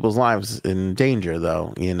putting people's lives in danger,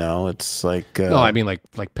 though. It's like no, I mean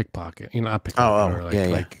like pickpocket. Not pickpocket.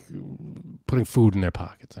 Like putting food in their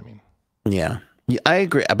pockets. I mean, yeah, I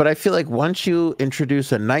agree. But I feel like once you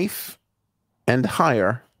introduce a knife and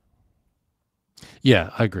hire,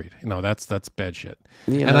 yeah, I agreed. That's bad shit.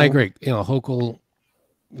 And I agree.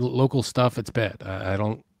 Local stuff, it's bad.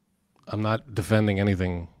 I'm not defending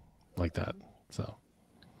anything like that. So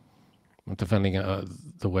I'm defending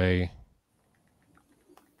the way,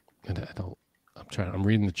 and I'm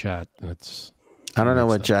reading the chat, and it's. I don't know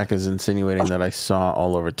what Jack is insinuating that I saw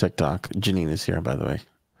all over TikTok. Janine is here, by the way.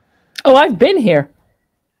 Oh, I've been here.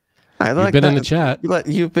 You've been in the chat.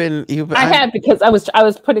 You've been. I have, because I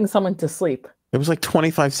was putting someone to sleep. It was like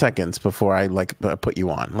 25 seconds before I put you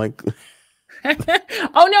on. Like.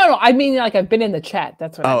 Oh no, I mean, like, I've been in the chat.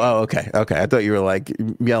 That's what. Oh, okay. I thought you were like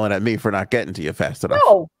yelling at me for not getting to you fast enough.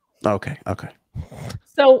 No. Okay.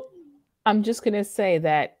 So I'm just gonna say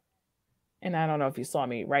that, and I don't know if you saw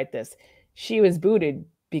me write this. She was booted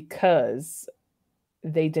because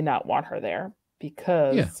they did not want her there,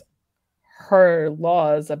 because her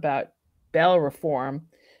laws about bail reform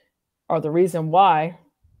are the reason why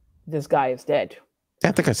this guy is dead.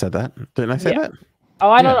 I think I said that. Didn't I say that?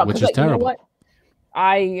 Oh, I don't know. Which is terrible. You know what?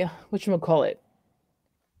 Whatchamacallit?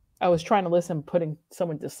 I was trying to listen, putting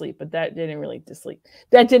someone to sleep, but that didn't really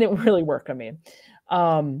work. I mean,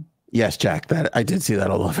 yes, Jack, that I did see that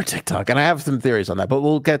all over TikTok, and I have some theories on that, but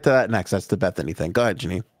we'll get to that next. That's the Bethenny thing. Go ahead,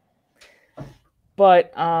 Janine.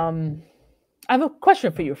 But I have a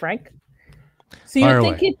question for you, Frank. So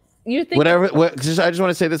you think whatever? I just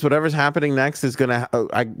want to say this: whatever's happening next is gonna.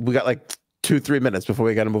 We got like 2-3 minutes before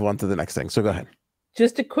we got to move on to the next thing. So go ahead.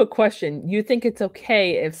 Just a quick question: you think it's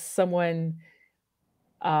okay if someone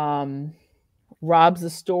robs a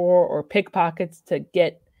store or pickpockets to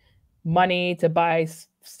get money to buy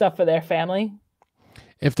stuff for their family?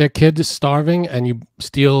 If their kid is starving and you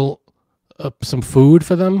steal some food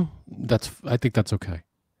for them, I think that's okay.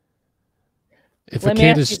 If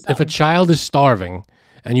a child is starving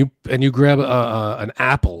and you grab an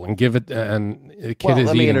apple and give it, and the kid is eating,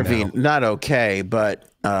 let me intervene. Not okay, but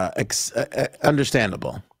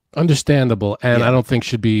understandable. Understandable, and I don't think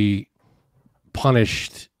should be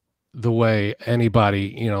punished the way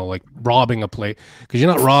anybody, like robbing a place, because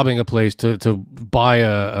you're not robbing a place to buy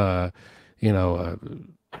a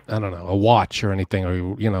I don't know, a watch or anything,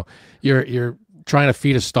 or you're trying to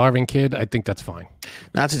feed a starving kid. I think that's fine.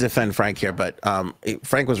 Not to defend Frank here, but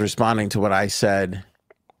Frank was responding to what I said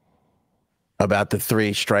about the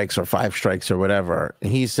 3 strikes or 5 strikes or whatever.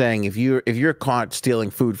 And he's saying if you're caught stealing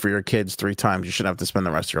food for your kids 3 times, you shouldn't have to spend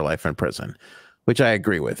the rest of your life in prison, which I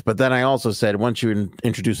agree with. But then I also said once you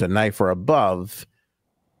introduce a knife or above,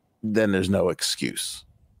 then there's no excuse.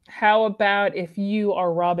 How about if you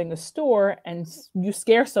are robbing a store and you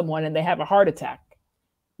scare someone and they have a heart attack?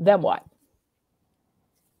 Then what?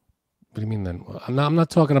 What do you mean then? I'm not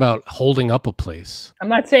talking about holding up a place. I'm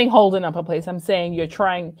not saying holding up a place. I'm saying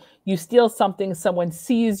you steal something, someone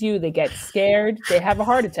sees you, they get scared, they have a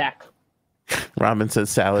heart attack. Robin says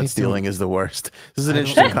salad stealing is the worst. This is an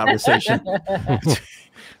interesting conversation.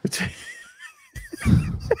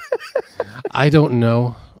 I don't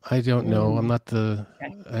know. I'm not the.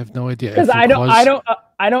 I have no idea. Because I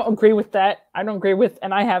don't agree with that. I don't agree with,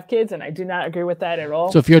 and I have kids, and I do not agree with that at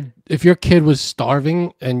all. So if your kid was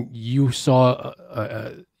starving and you saw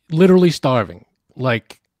literally starving,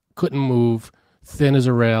 like couldn't move, thin as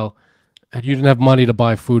a rail, and you didn't have money to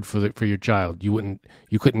buy food for your child, you wouldn't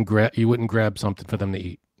grab something for them to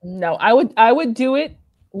eat. No, I would do it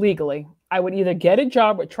legally. I would either get a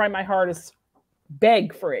job or try my hardest,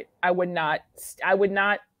 beg for it. I would not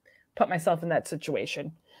put myself in that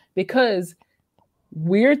situation, because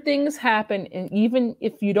weird things happen, and even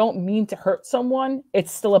if you don't mean to hurt someone, it's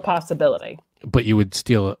still a possibility. But you would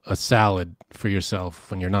steal a salad for yourself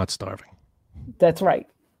when you're not starving. That's right.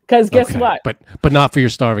 Because guess what? But not for your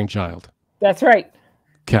starving child. That's right.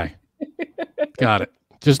 Okay. Got it.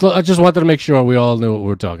 I just wanted to make sure we all knew what we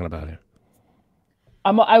were talking about here.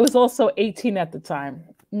 I was also 18 at the time.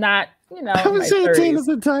 Not, I was 18 at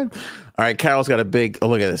the time. All right, Carol's got a big. Oh,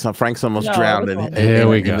 look at this. Frank's almost drowned in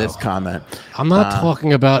this comment. I'm not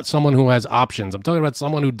talking about someone who has options. I'm talking about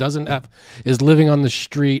someone who is living on the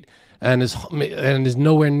street and is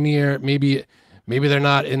nowhere near. Maybe they're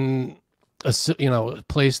not in a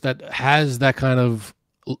place that has that kind of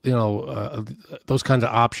those kinds of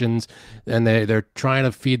options, and they're trying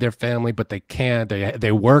to feed their family, but they can't.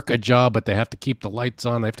 They work a job, but they have to keep the lights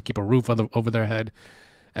on. They have to keep a roof over their head.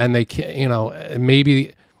 And they can't,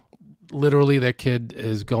 maybe literally their kid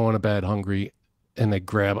is going to bed hungry and they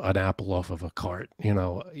grab an apple off of a cart,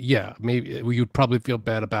 yeah, maybe you'd probably feel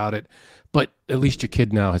bad about it, but at least your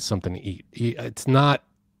kid now has something to eat. It's not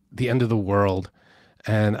the end of the world.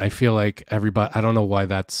 And I feel like everybody, I don't know why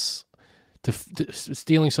that's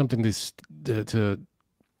stealing something to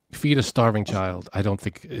feed a starving child. I don't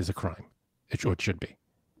think is a crime. It should be.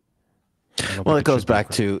 Well, it goes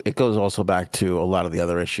also back to a lot of the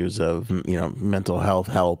other issues of mental health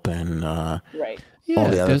help and right. all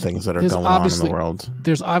the other things that are going on in the world.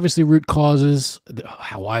 There's obviously root causes.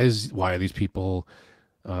 Why are these people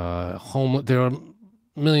homeless?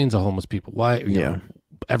 millions of homeless people. Why? You know,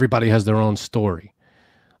 everybody has their own story.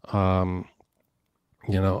 You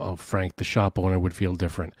know, Frank, the shop owner, would feel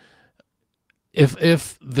different.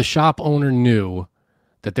 If the shop owner knew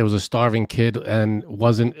that there was a starving kid and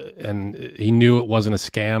he knew it wasn't a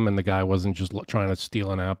scam and the guy wasn't just trying to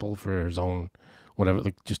steal an apple for his own whatever,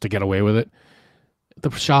 like, just to get away with it,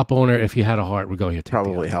 the shop owner, if he had a heart, would go, here,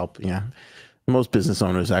 probably help. Yeah, most business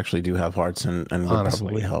owners actually do have hearts and would honestly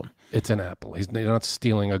probably help. It's an apple. They're not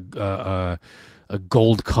stealing a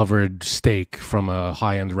gold covered steak from a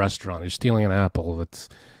high end restaurant. You're stealing an apple that's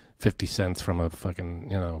 50 cents from a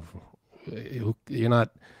fucking, you know, you're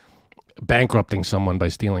not bankrupting someone by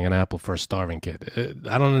stealing an apple for a starving kid.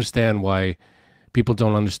 I don't understand why people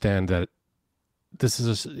don't understand that this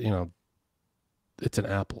is you know, it's an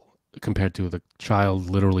apple compared to the child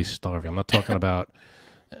literally starving. I'm not talking about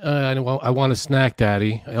I want a snack,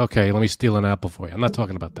 Daddy. Okay, let me steal an apple for you. I'm not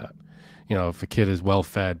talking about that. You know, if a kid is well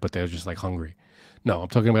fed but they're just like hungry. No, I'm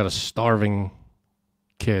talking about a starving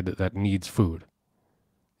kid that needs food.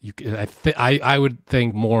 I would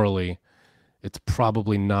think morally, it's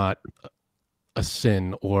probably not a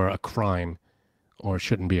sin or a crime, or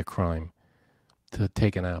shouldn't be a crime, to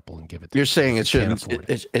take an apple and give it to You're saying it shouldn't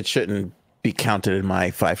it. It shouldn't be counted in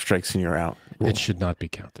my 5 strikes and you're out rule. It should not be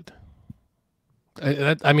counted.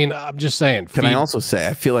 I mean, I'm just saying. Can I also say,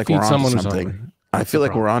 I feel like we're onto something. Hungry. I feel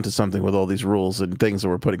like we're onto something with all these rules and things that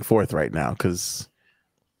we're putting forth right now, because,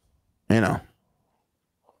 you know,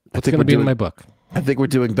 it's going to be in my book. I think we're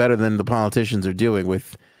doing better than the politicians are doing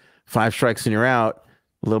with 5 strikes and you're out.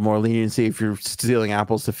 A little more leniency if you're stealing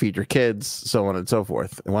apples to feed your kids, so on and so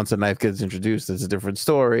forth. And once a knife gets introduced, it's a different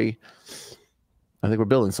story. I think we're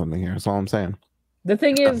building something here. That's all I'm saying. The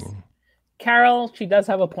thing is, Carol, she does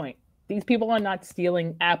have a point. These people are not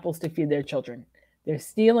stealing apples to feed their children. They're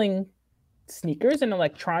stealing sneakers and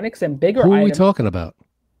electronics and bigger items. Who are we talking about?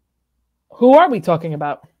 Who are we talking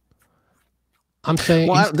about? I'm saying,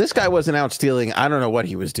 well, this guy wasn't out stealing. I don't know what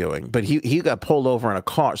he was doing, but he got pulled over in a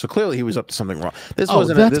car, so clearly he was up to something wrong. This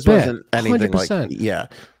wasn't anything 100%. like, yeah.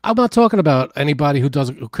 I'm not talking about anybody who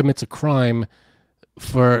commits a crime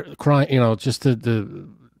for crime, you know, just to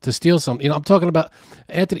steal something. You know, I'm talking about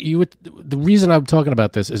Anthony. The reason I'm talking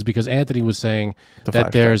about this is because Anthony was saying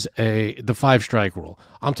that there's the 5 strike rule.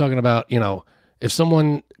 I'm talking about, you know, if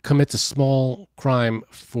someone commits a small crime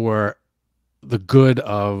for the good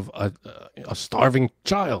of a starving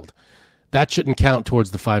child, that shouldn't count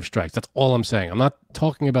towards the 5 strikes. That's all I'm saying. I'm not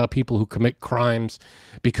talking about people who commit crimes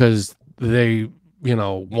because they, you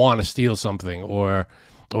know, want to steal something or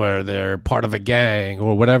they're part of a gang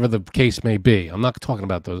or whatever the case may be. I'm not talking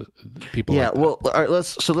about those people. Yeah, like well, all right,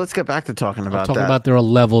 let's get back to talking about that. About there are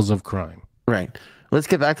levels of crime. Right. Let's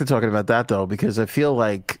get back to talking about that though, because I feel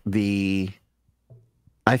like this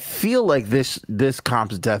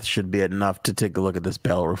comp's death should be enough to take a look at this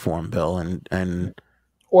bail reform bill and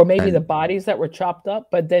or maybe the bodies that were chopped up,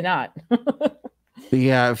 but they're not.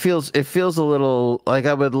 Yeah, it feels a little like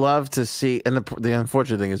I would love to see, and the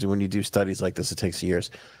unfortunate thing is when you do studies like this, it takes years.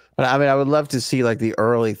 But I mean, I would love to see like the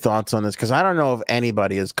early thoughts on this, because I don't know if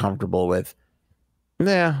anybody is comfortable with,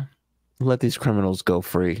 yeah, let these criminals go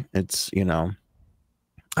free. It's, you know,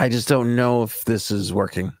 I just don't know if this is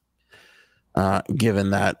working.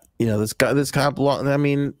 Given that, you know, this cop, I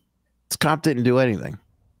mean, this cop didn't do anything.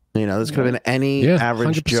 You know, this could have been any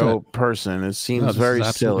average 100%. Joe person. It seems very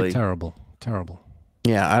silly. Terrible.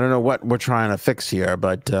 Yeah, I don't know what we're trying to fix here,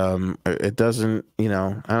 but it doesn't, you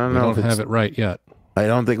know, I don't know if we don't have it right yet. I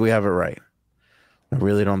don't think we have it right. I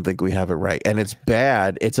really don't think we have it right. And it's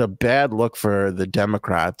bad. It's a bad look for the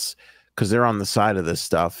Democrats because they're on the side of this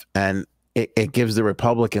stuff. And it gives the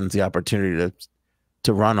Republicans the opportunity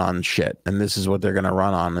to run on shit. And this is what they're going to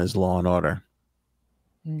run on, is law and order.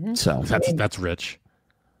 Mm-hmm. So that's rich.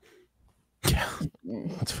 Yeah,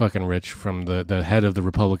 that's fucking rich from the head of the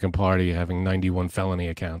Republican Party having 91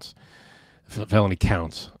 felony counts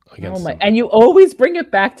against them. And you always bring it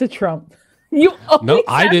back to Trump. No,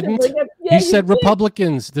 I didn't. He said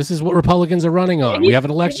Republicans. This is what Republicans are running on. We have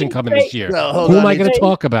an election coming this year. Who am I going to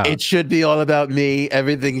talk about? It should be all about me.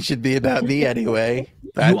 Everything should be about me anyway.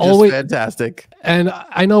 That's just fantastic. And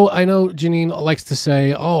I know Janine likes to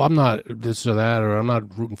say, oh, I'm not this or that, or I'm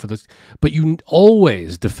not rooting for this. But you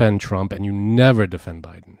always defend Trump and you never defend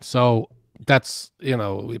Biden. So that's, you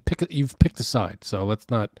know, you've picked a side. So let's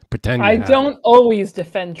not pretend. I don't always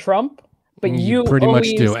defend Trump. But you pretty much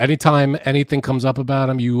do. Anytime anything comes up about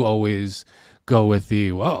him, you always go with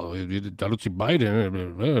the, well, I don't see Biden.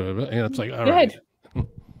 And it's like, all right.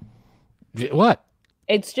 What?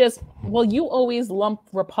 It's just, well, you always lump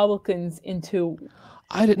Republicans into.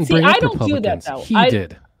 I didn't bring up Republicans. I don't do that, though. He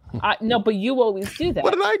did. No, but you always do that.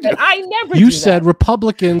 What did I do? And I never. You do said that.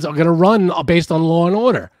 Republicans are going to run based on law and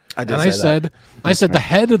order. I did and say I said the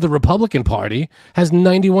head of the Republican Party has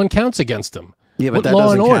 91 counts against him. Yeah, but what that law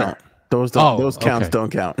doesn't and order? count. Those counts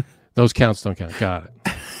don't count. Those counts don't count. Got it.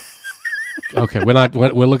 Okay,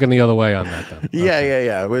 we're looking the other way on that then.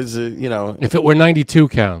 Yeah. It was if it were 92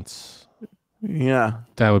 counts, yeah,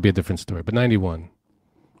 that would be a different story. But 91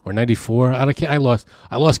 or 94, I lost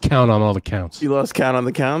count on all the counts. You lost count on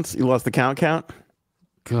the counts. You lost the count.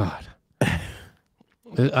 God,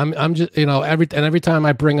 I'm just every time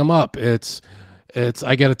I bring them up, it's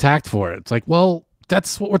I get attacked for it. It's like, well,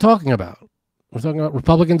 that's what we're talking about. We're talking about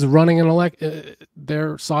Republicans running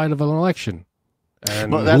their side of an election.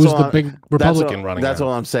 And who's the big Republican running? That's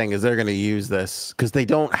all I'm saying is they're going to use this because they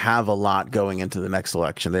don't have a lot going into the next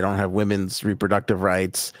election. They don't have women's reproductive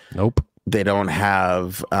rights. Nope. They don't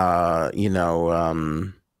have,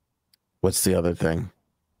 what's the other thing?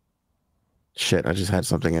 Shit, I just had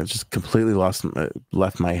something and just completely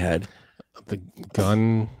left my head. The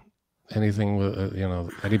gun, anything with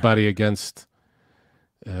anybody against,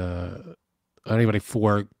 anybody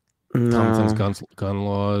for. Thompson's gun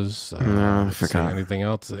laws. No, I forgot. Anything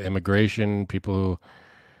else? Immigration, people who.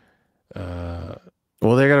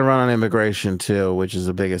 Well, they're going to run on immigration too, which is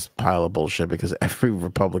the biggest pile of bullshit because every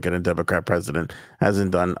Republican and Democrat president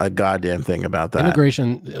hasn't done a goddamn thing about that.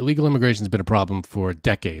 Illegal immigration has been a problem for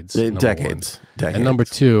decades. Decades. And number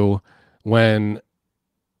two, when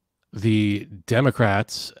the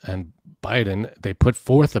Democrats and Biden, they put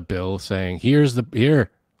forth a bill saying,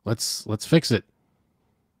 let's fix it.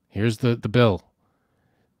 Here's the bill.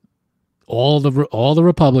 All the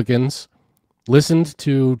Republicans listened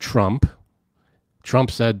to Trump.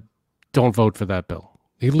 Trump said, "Don't vote for that bill."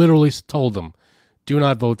 He literally told them, "Do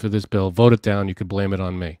not vote for this bill. Vote it down. You could blame it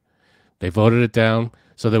on me." They voted it down,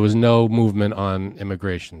 so there was no movement on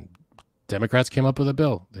immigration. Democrats came up with a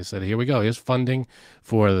bill. They said, "Here we go. Here's funding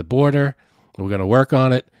for the border. We're going to work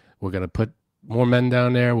on it. We're going to put more men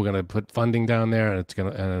down there. We're going to put funding down there, and it's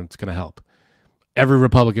going to help." Every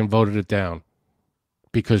Republican voted it down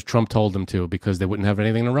because Trump told them to, because they wouldn't have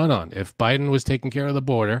anything to run on. If Biden was taking care of the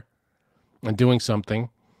border and doing something,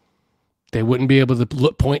 they wouldn't be able to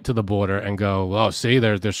point to the border and go, "Oh, see,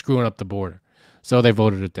 they're screwing up the border." So they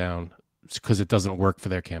voted it down because it doesn't work for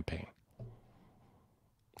their campaign.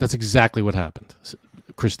 That's exactly what happened.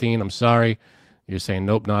 Christine, I'm sorry. You're saying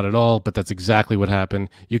nope, not at all, but that's exactly what happened.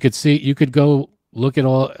 You could go look at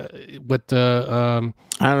all what I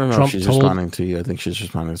don't know Trump if she's responding to you. I think she's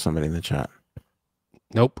responding to somebody in the chat.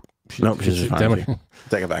 Nope. She's responding to you.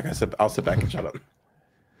 Take it back. I'll sit back and shut up.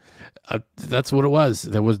 That's what it was.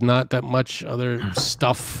 There was not that much other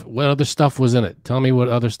stuff. What other stuff was in it? Tell me what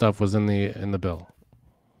other stuff was in the bill.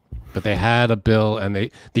 But they had a bill,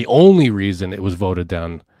 and the only reason it was voted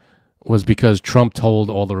down was because Trump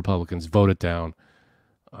told all the Republicans, vote it down,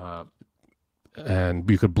 and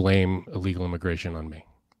you could blame illegal immigration on me.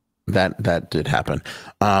 That did happen.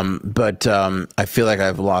 But I feel like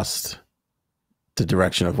I've lost the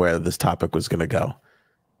direction of where this topic was going to go,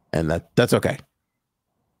 and that's okay.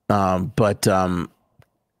 But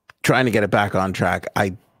trying to get it back on track,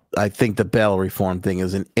 I think the bail reform thing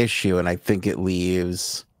is an issue, and I think it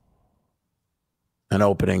leaves an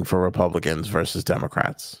opening for Republicans versus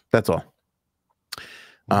Democrats. That's all.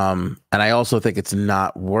 And I also think it's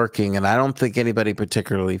not working, and I don't think anybody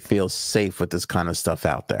particularly feels safe with this kind of stuff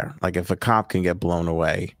out there. Like if a cop can get blown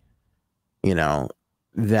away,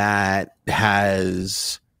 that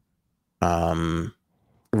has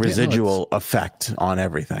residual effect on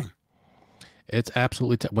everything. It's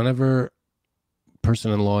absolutely whenever a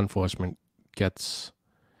person in law enforcement gets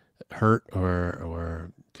hurt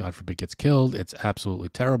or God forbid gets killed, it's absolutely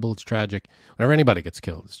terrible. It's tragic. Whenever anybody gets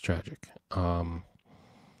killed, it's tragic. I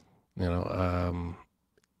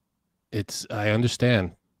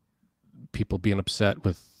understand people being upset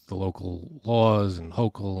with the local laws and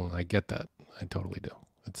Hochul, and I get that. I totally do.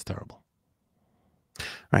 It's terrible. All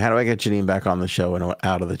right, how do I get Janine back on the show and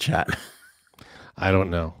out of the chat? I don't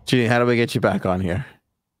know. Janine, how do we get you back on here?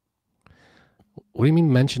 What do you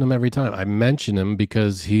mean mention him every time? I mention him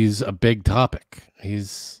because he's a big topic.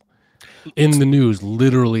 He's in the news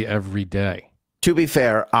literally every day. To be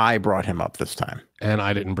fair, I brought him up this time. And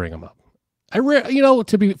I didn't bring him up.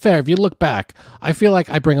 To be fair, if you look back, I feel like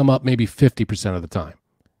I bring him up maybe 50% of the time.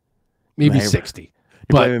 Maybe 60. You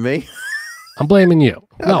blaming me? I'm blaming you.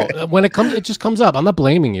 Okay. No, when it comes, it just comes up. I'm not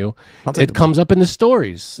blaming you. It comes up in the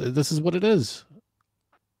stories. This is what it is.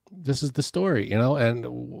 This is the story, and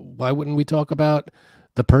why wouldn't we talk about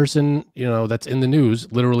the person, that's in the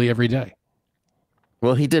news literally every day?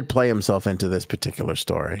 Well, he did play himself into this particular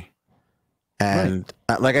story. And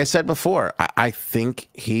like I said before, I think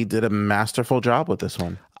he did a masterful job with this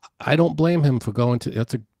one. I don't blame him for going to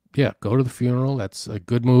go to the funeral. That's a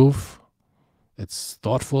good move. It's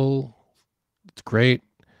thoughtful. It's great.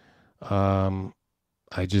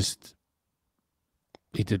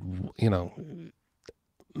 He did,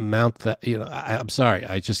 mount that, I'm sorry.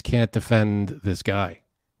 I just can't defend this guy.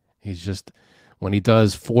 He's just, when he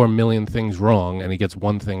does 4 million things wrong and he gets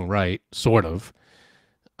one thing right, sort of,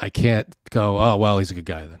 I can't go, oh, well, he's a good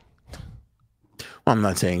guy then. Well, I'm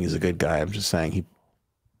not saying he's a good guy. I'm just saying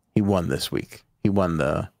he won this week. He won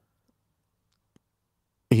the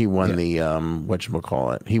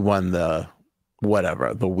whatchamacallit. He won the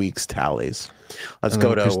whatever, the week's tallies. Let's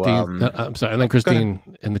go to Christine. I'm sorry. And then Christine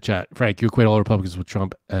in the chat, Frank, you equate all Republicans with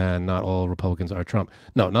Trump and not all Republicans are Trump.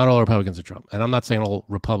 No, not all Republicans are Trump. And I'm not saying all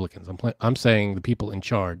Republicans. I'm saying the people in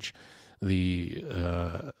charge, the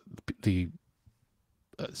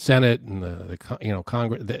Senate and the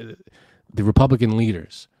Congress, the Republican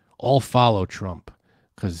leaders all follow Trump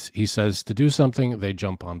because he says to do something, they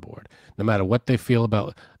jump on board, no matter what they feel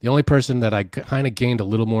about. The only person that I kind of gained a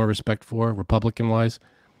little more respect for, Republican-wise,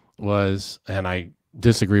 and I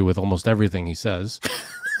disagree with almost everything he says,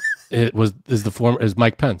 is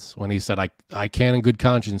Mike Pence when he said, I can in good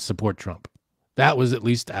conscience support Trump. That was at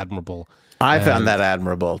least admirable. I found that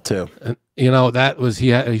admirable too. And, that was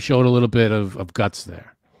he showed a little bit of guts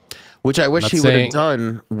there, which I wish he would have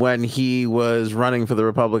done when he was running for the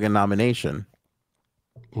Republican nomination.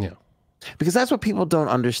 Yeah, because that's what people don't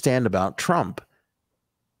understand about Trump.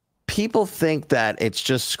 People think that it's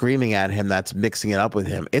just screaming at him that's mixing it up with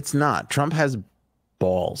him. It's not. Trump has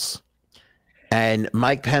balls, and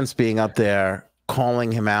Mike Pence being up there calling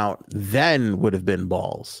him out then would have been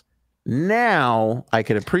balls. Now I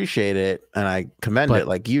could appreciate it and I commend it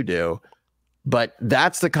like you do, but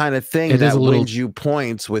that's the kind of thing that wins you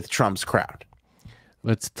points with Trump's crowd.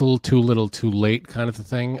 It's still too little, too late, kind of a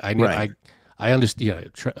thing. I understand.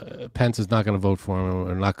 Yeah, Pence is not going to vote for him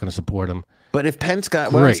or not going to support him. But if Pence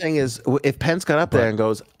got, what I'm saying is, if Pence got up there and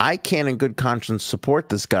goes, I can't in good conscience support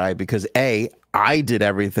this guy because A, I did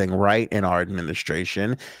everything right in our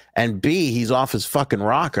administration, and B, he's off his fucking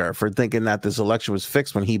rocker for thinking that this election was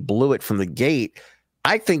fixed when he blew it from the gate.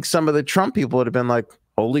 I think some of the Trump people would have been like,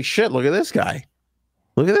 holy shit, look at this guy.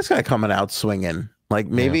 Look at this guy coming out swinging. Like,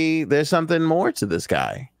 maybe there's something more to this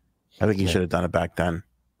guy. I think he should have done it back then.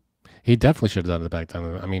 He definitely should have done it back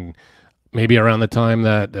then. I mean, maybe around the time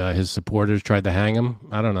that his supporters tried to hang him.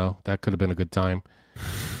 I don't know. That could have been a good time.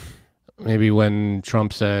 Maybe when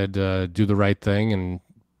Trump said, do the right thing, and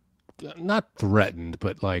not threatened,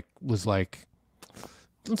 but was like,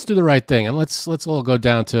 let's do the right thing. And let's all go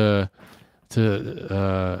down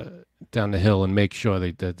down the hill and make sure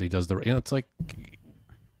that he does the right. It's like,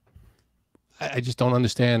 I just don't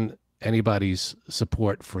understand anybody's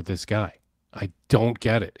support for this guy. I don't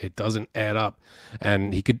get it. It doesn't add up.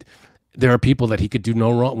 And there are people that he could do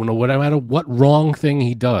no wrong, no matter what wrong thing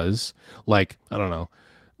he does, like, I don't know,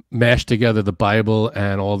 mash together the Bible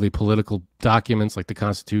and all the political documents like the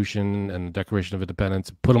Constitution and the Declaration of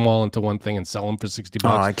Independence, put them all into one thing and sell them for $60. Oh,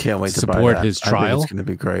 I can't wait to support his trial. I think it's going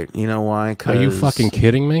to be great. You know why? Are you fucking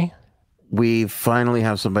kidding me? We finally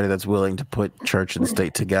have somebody that's willing to put church and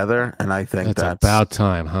state together, and I think that's about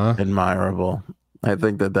time, huh? Admirable. I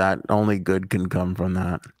think that only good can come from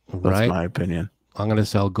that. That's my opinion. I'm going to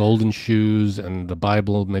sell golden shoes and the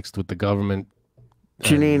Bible mixed with the government.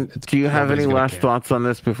 Janine, do you have any last thoughts on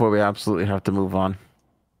this before we absolutely have to move on?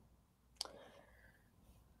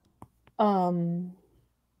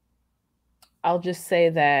 I'll just say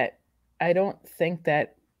that I don't think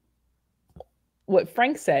that what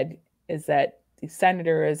Frank said is that the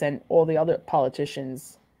senators and all the other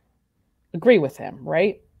politicians agree with him,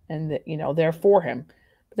 right? And that, they're for him.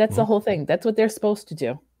 But that's the whole thing. That's what they're supposed to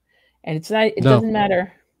do. And it's not, it doesn't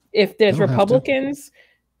matter if there's Republicans,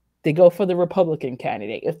 they go for the Republican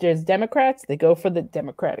candidate. If there's Democrats, they go for the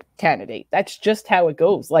Democratic candidate. That's just how it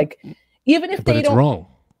goes. Like, even if they don't, wrong.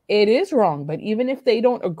 It is wrong. But even if they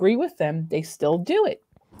don't agree with them, they still do it.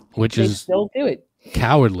 They still do it.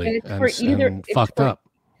 Cowardly and fucked up.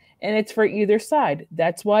 And it's for either side.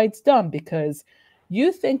 That's why it's dumb, because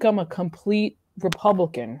you think I'm a complete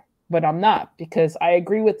Republican, but I'm not, because I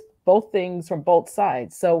agree with both things from both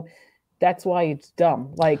sides. So that's why it's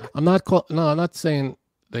dumb. Like, I'm not saying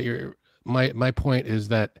that you're. My point is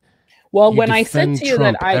that. Well, when I said to you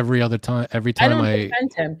Trump that every time I don't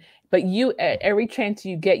defend him, but you at every chance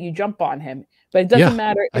you get, you jump on him. But it doesn't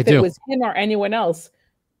matter if it was him or anyone else.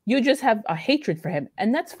 You just have a hatred for him,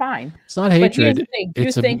 and that's fine. It's not hatred. But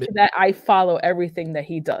here's the thing. You think that I follow everything that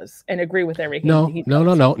he does and agree with everything he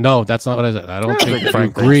does. No. That's not what I said. I don't think if you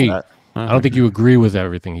agree. I don't think you agree with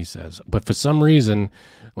everything he says, but for some reason,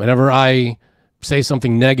 whenever I say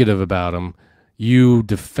something negative about him, you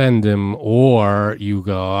defend him, or you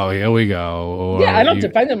go, "Oh, here we go." Or yeah, I don't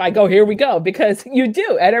defend him. I go, "Here we go," because you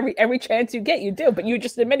do at every chance you get, you do. But you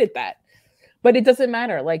just admitted that. But it doesn't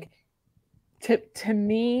matter. Like to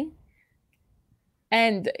me,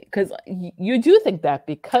 and because you do think that,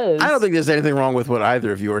 because I don't think there's anything wrong with what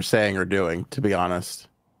either of you are saying or doing, to be honest.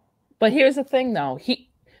 But here's the thing, though.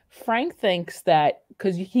 Frank thinks that,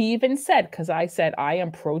 because he even said, because I said I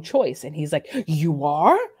am pro-choice, and he's like, "You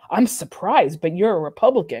are? I'm surprised, but you're a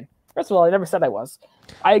Republican." First of all, I never said I was.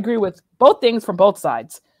 I agree with both things from both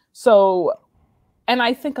sides. So, and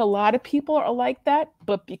I think a lot of people are like that,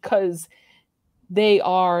 but because they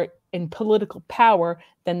are in political power,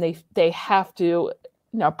 then they have to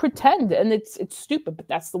pretend, and it's stupid, but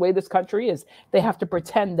that's the way this country is. They have to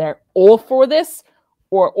pretend they're all for this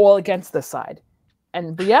or all against this side. And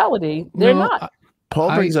in reality, they're not.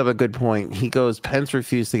 Paul brings up a good point. He goes, Pence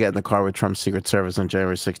refused to get in the car with Trump's Secret Service on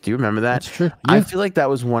January 6th. Do you remember that? That's true. Yeah. I feel like that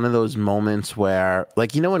was one of those moments where,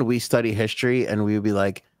 like, when we study history and we would be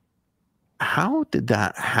like, how did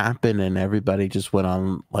that happen? And everybody just went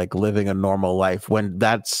on like living a normal life, when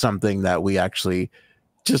that's something that we actually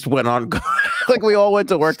just went on. Like we all went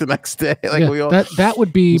to work the next day. Like we all, that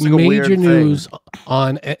would be like major news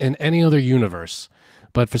in any other universe.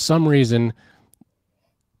 But for some reason,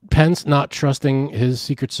 Pence not trusting his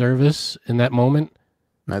Secret Service in that moment.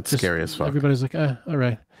 That's scary as fuck. Everybody's like, all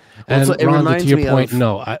right. And well, Rhonda, to your point,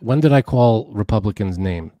 no. When did I call Republicans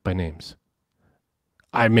by names?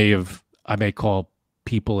 I may call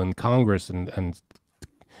people in Congress and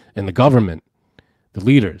in the government, the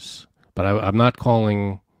leaders, but I'm not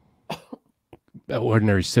calling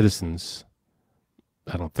ordinary citizens.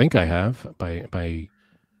 I don't think I have by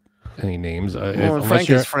any names. Well, Frank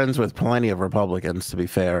is friends with plenty of Republicans, to be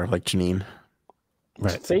fair, like Janine.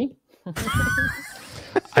 Right. See?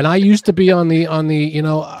 And I used to be on the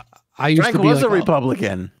I used Frank to be was like, a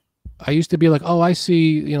Republican. I used to be like, I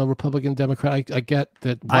see, Republican, Democrat. I get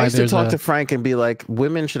that. I used to talk to Frank and be like,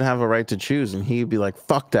 women should have a right to choose, and he'd be like,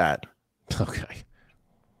 fuck that. Okay.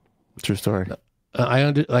 True story.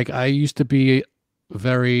 I used to be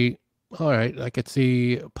very, all right, I could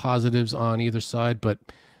see positives on either side, but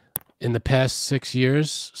in the past 6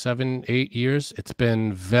 years, 7, 8 years, it's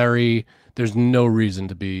been there's no reason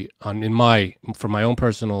to be for my own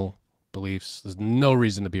personal beliefs, there's no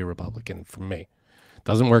reason to be a Republican for me.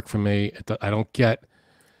 Doesn't work for me. I don't get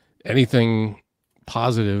anything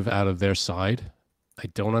positive out of their side. I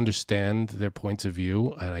don't understand their points of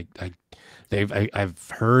view, and I've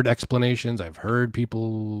heard explanations. I've heard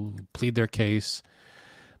people plead their case,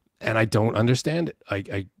 and I don't understand it.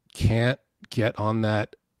 I can't get on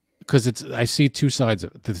that, because I see two sides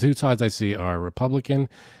of it. The two sides I see are Republican,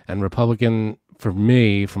 and Republican, for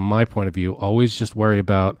me, from my point of view, always just worry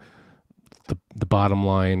about the bottom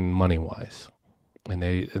line money wise. And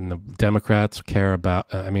the Democrats care about,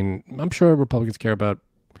 I'm sure Republicans care about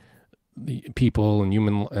the people and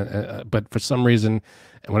human, but for some reason,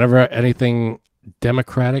 whenever anything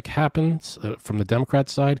Democratic happens from the Democrat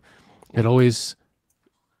side, it always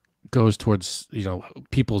goes towards,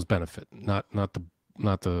 people's benefit, not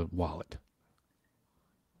the wallet.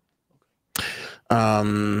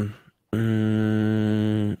 Okay.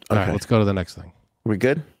 All right, let's go to the next thing. We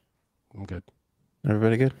good? I'm good.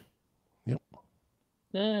 Everybody good?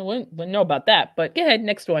 We wouldn't know about that, but go ahead.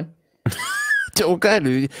 Next one. Go ahead.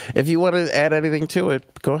 If you want to add anything to it,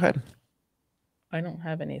 go ahead. I don't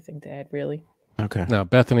have anything to add, really. Okay. Now,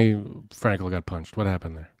 Bethenny Frankel got punched. What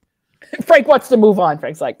happened there? Frank wants to move on.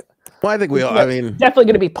 Frank's like, well, I think definitely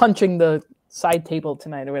going to be punching the side table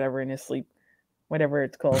tonight or whatever in his sleep, whatever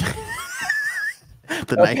it's called.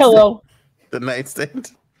 The pillow. The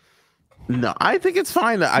nightstand. No, I think it's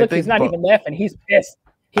fine. Look, I think he's not even laughing. He's pissed.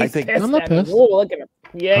 He's pissed. I'm not pissed. Oh, look at him.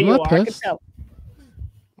 Yeah, I'm you not are. I pissed. can tell.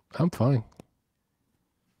 I'm fine.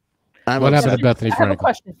 What happened to Bethenny Frankel? I have a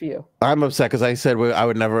question for you. I'm upset because I said I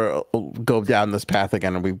would never go down this path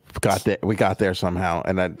again, and we got there somehow,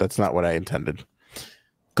 and that's not what I intended.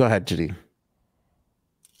 Go ahead, Judy.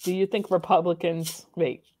 Do you think Republicans?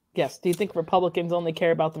 Wait, yes. Do you think Republicans only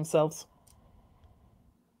care about themselves?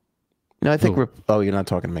 No, I think you're not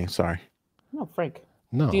talking to me. Sorry. No, Frank.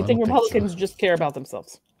 No. Do you think Republicans just care about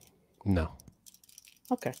themselves? No.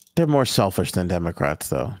 Okay. They're more selfish than Democrats,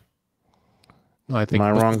 though. No, I think. Am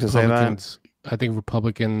I wrong to say that? I think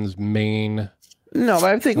Republicans' main. No,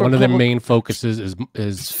 but I think one of their main focuses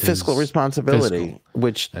is fiscal responsibility,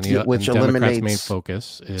 which Democrats' eliminates main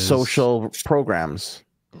focus is social programs.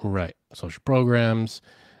 Right, social programs,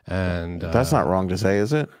 and that's not wrong to say,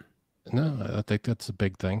 is it? No, I think that's a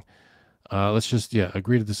big thing. Let's just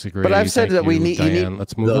agree to disagree. But I've said that we need, Diane. you need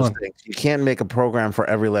let's move those on. things. You can't make a program for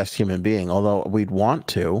every last human being, although we'd want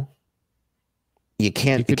to. You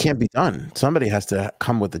can't. It can't be done. Somebody has to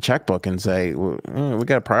come with the checkbook and say, we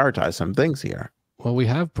got to prioritize some things here. Well, we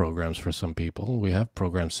have programs for some people. We have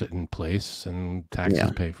programs sit in place, and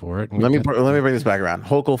taxes pay for it. Let me bring this back around.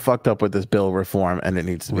 Hochul fucked up with this bill reform, and it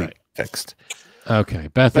needs to be fixed. Okay,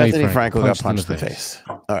 Bethenny Frankel got punched in the face.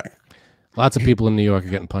 All right. Lots of people in New York are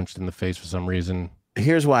getting punched in the face for some reason.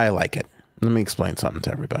 Here's why I like it. Let me explain something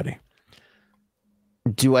to everybody.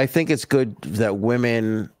 Do I think it's good that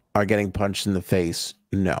women are getting punched in the face?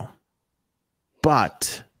 No.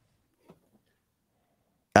 But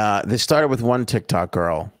this started with one TikTok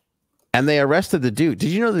girl, and they arrested the dude.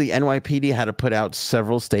 Did you know that the NYPD had to put out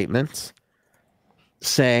several statements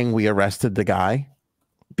saying we arrested the guy?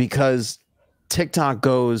 Because TikTok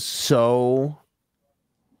goes so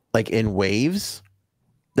like in waves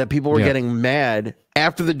that people were getting mad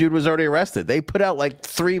after the dude was already arrested. They put out like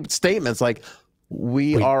 3 statements like,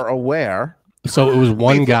 we are aware. So it was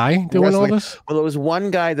one guy doing all this? Well, it was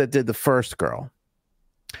one guy that did the first girl.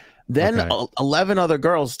 Then 11 other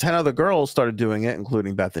girls, 10 other girls started doing it,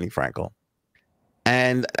 including Bethenny Frankel.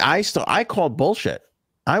 And I called bullshit.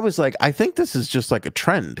 I was like, I think this is just like a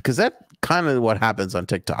trend, because that kind of what happens on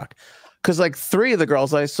TikTok. Because like 3 of the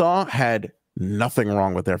girls I saw had nothing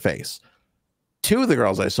wrong with their face. 2 of the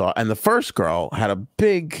girls I saw, and the first girl had a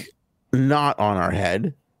big knot on her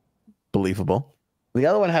head. Believable. The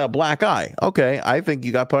other one had a black eye. Okay, I think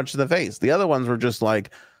you got punched in the face. The other ones were just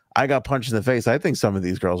like, I got punched in the face. I think some of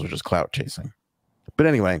these girls were just clout chasing. But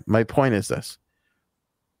anyway, my point is this.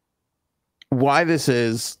 Why this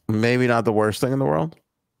is maybe not the worst thing in the world.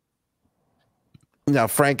 Now,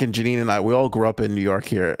 Frank and Janine and I, we all grew up in New York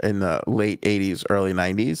here in the late 80s, early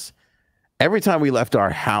 90s. Every time we left our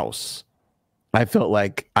house, I felt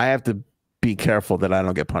like I have to be careful that I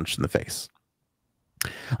don't get punched in the face.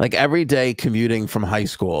 Like every day commuting from high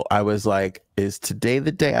school, I was like, is today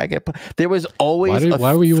the day I get punched? There was always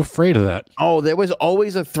why were you afraid of that? Oh, there was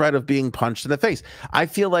always a threat of being punched in the face. I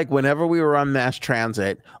feel like whenever we were on mass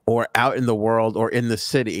transit or out in the world or in the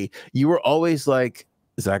city, you were always like,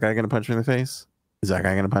 is that guy going to punch me in the face? Is that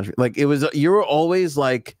guy going to punch me? Like you were always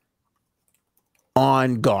like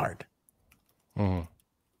on guard. Mm.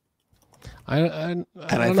 I think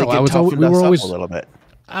we were always a little bit.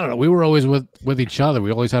 I don't know. We were always with each other. We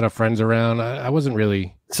always had our friends around. I wasn't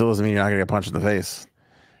really. Still doesn't mean you're not gonna get punched in the face.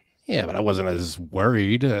 Yeah, but I wasn't as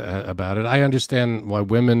worried about it. I understand why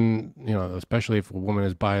women, especially if a woman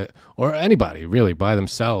is or anybody really by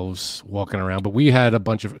themselves walking around. But we had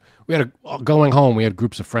going home. We had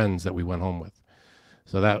groups of friends that we went home with,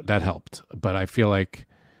 so that helped. But I feel like,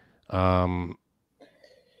 when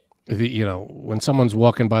someone's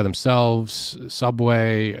walking by themselves,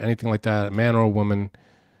 subway, anything like that, a man or a woman,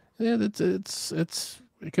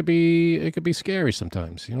 it could be scary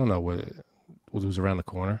sometimes. You don't know who's around the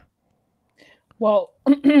corner. Well,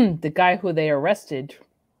 the guy who they arrested,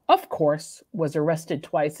 of course, was arrested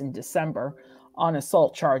twice in December on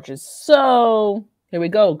assault charges. So here we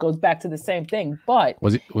go. It goes back to the same thing. But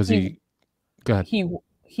was he? Go ahead.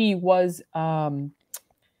 He was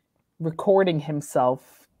recording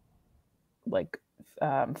himself, like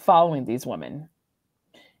following these women.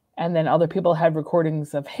 And then other people had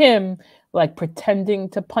recordings of him like pretending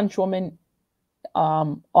to punch women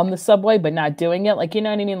on the subway, but not doing it. Like, you know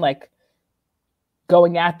what I mean? Like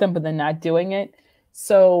going at them, but then not doing it.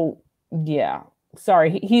 So yeah,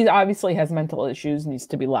 sorry. He obviously has mental issues, needs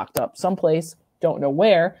to be locked up someplace. Don't know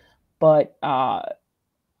where, but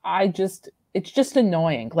it's just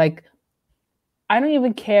annoying. Like, I don't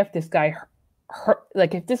even care if this guy hurt,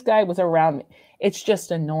 like if this guy was around me. It's just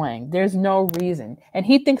annoying. There's no reason. And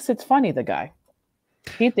he thinks it's funny, the guy.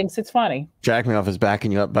 He thinks it's funny. Jack Me Off is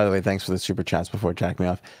backing you up. By the way, thanks for the super chats before Jack Me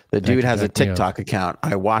Off. The dude has a TikTok account.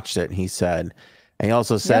 I watched it. He said, and he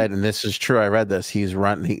also said, and this is true, I read this,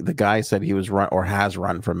 the guy said he was run or has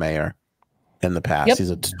run for mayor in the past. He's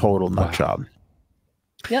a total nut job.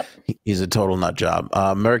 Yep. He's a total nut job.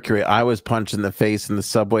 Mercury, I was punched in the face in the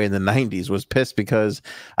subway in the 90s, was pissed because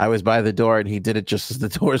I was by the door and he did it just as the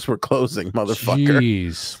doors were closing, motherfucker.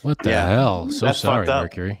 Jeez, what the hell? So sorry,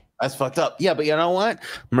 Mercury. That's fucked up. Yeah, but you know what?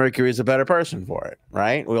 Mercury is a better person for it,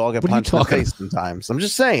 right? We all get punched in the face sometimes. I'm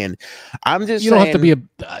just saying. You don't have to be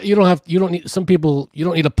you don't need some people, you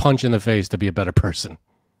don't need a punch in the face to be a better person.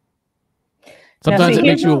 Sometimes it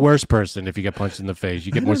makes you a worse person if you get punched in the face.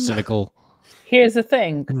 You get more cynical. Here's the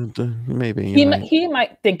thing. Maybe he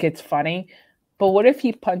might think it's funny, but what if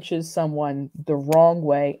he punches someone the wrong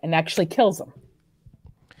way and actually kills them?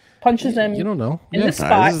 punches him. You don't know. In the All spot.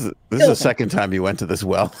 right, this is the second time you went to this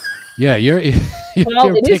well. Yeah, you're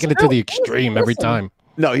Well, it is taking it to true. the extreme every Listen. time.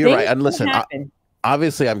 No, you're right. And listen, happen.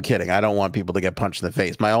 obviously I'm kidding. I don't want people to get punched in the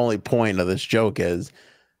face. My only point of this joke is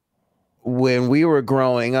when we were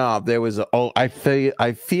growing up, there was I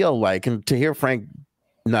feel like, and to hear Frank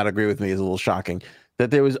not agree with me is a little shocking,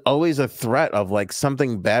 that there was always a threat of like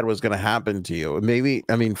something bad was going to happen to you. Maybe,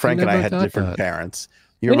 I mean, Frank and I had different parents.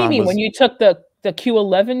 What do you mean when you took the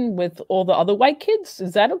Q11 with all the other white kids?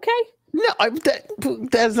 Is that okay? No, that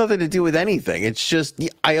has nothing to do with anything. It's just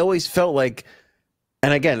I always felt like,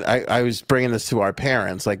 and again, I was bringing this to our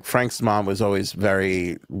parents. Like Frank's mom was always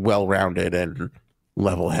very well-rounded and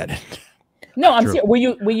level-headed. No, I'm serious. Were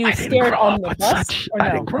you scared on the bus? Or no? I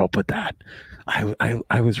didn't grow up with that.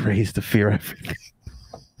 I was raised to fear everything.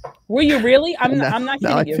 Were you really? I'm not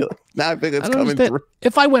kidding you. Now I think it's coming through.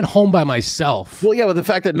 If I went home by myself. Well, yeah, but the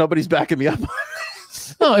fact that nobody's backing me up.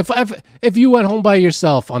 No, if you went home by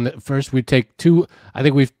yourself on the first, we'd take two. I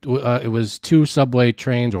think it was 2 subway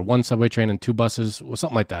trains or 1 subway train and 2 buses or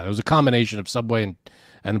something like that. It was a combination of subway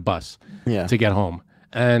and bus to get home.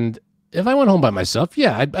 And if I went home by myself,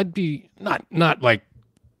 yeah, I'd be not like,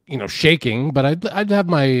 shaking, but I'd have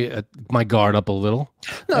my guard up a little.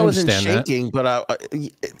 No, I wasn't shaking, but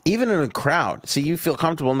even in a crowd. See, you feel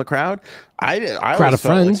comfortable in the crowd. I crowd of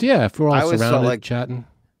friends, like, if we're all surrounded, like chatting.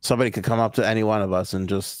 Somebody could come up to any one of us and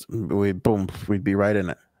just we'd be right in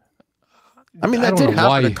it. I mean, that did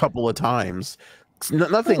happen a couple of times.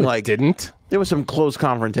 Nothing like didn't. There were some close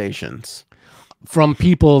confrontations from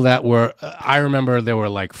people that were. I remember there were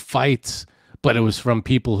like fights, but it was from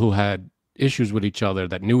people who had issues with each other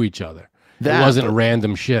that knew each other. It wasn't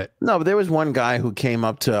random shit. No, but there was one guy who came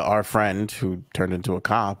up to our friend who turned into a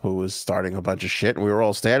cop who was starting a bunch of shit, and we were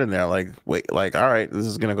all standing there like, wait, like, all right, this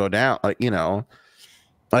is gonna go down, like,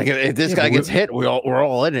 like if this guy gets hit, we're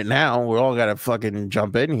all in it now. We all gotta fucking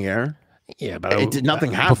jump in here. Yeah, but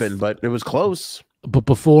nothing happened, but it was close. But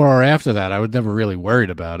before or after that, I was never really worried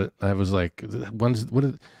about it. I was like, what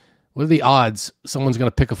are the odds someone's gonna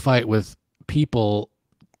pick a fight with people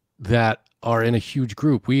that are in a huge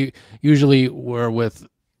group? We usually were with,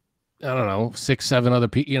 I don't know, 6, 7 other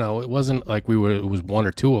people. It wasn't like it was 1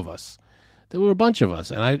 or 2 of us. There were a bunch of us,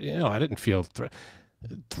 and I didn't feel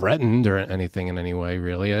threatened or anything in any way,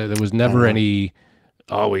 really. There was never any,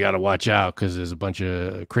 we got to watch out because there's a bunch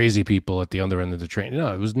of crazy people at the other end of the train.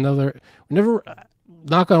 No, it was never,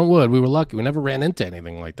 knock on wood, we were lucky. We never ran into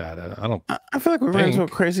anything like that. I feel like we ran into a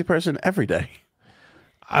crazy person every day.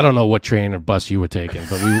 I don't know what train or bus you were taking,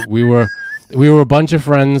 but we were a bunch of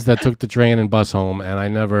friends that took the train and bus home, and I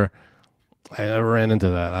never ran into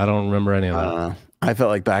that. I don't remember any of that. I felt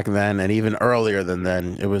like back then, and even earlier than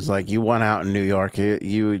then, it was like you went out in New York,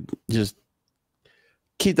 you would just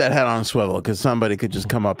keep that head on a swivel because somebody could just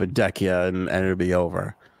come up and deck you, and it'd be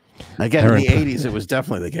over. Again, in the 80s, it was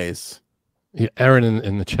definitely the case. Yeah, Aaron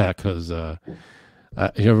in the chat, because you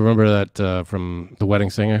ever remember that from The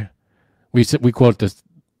Wedding Singer? We quote this.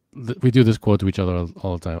 We do this quote to each other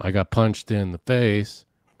all the time. I got punched in the face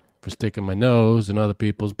for sticking my nose in other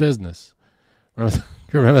people's business. You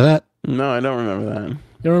remember that? No, I don't remember that. You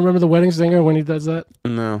don't remember The Wedding Singer when he does that?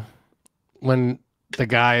 No. When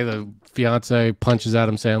the fiance, punches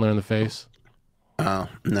Adam Sandler in the face? Oh,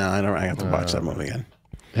 no, I don't. I have to watch that movie again.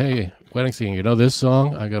 Hey, Wedding Singer, you know this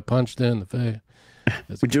song? I got punched in the face.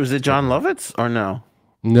 Was it John Lovitz or no?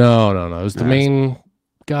 No. It was the main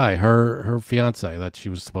guy, her fiance that she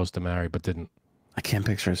was supposed to marry but didn't. I can't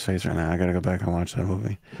picture his face right now. I gotta go back and watch that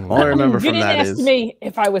movie. All I remember from that is... You didn't ask me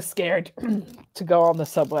if I was scared to go on the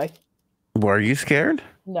subway. Were you scared?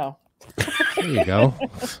 No. There you go.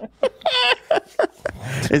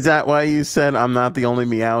 Is that why you said I'm not the only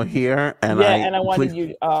meow here? And I wanted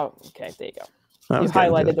you... okay, there you go. You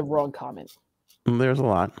highlighted the wrong comment. There's a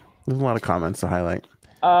lot. There's a lot of comments to highlight.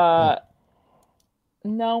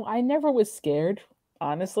 No, I never was scared,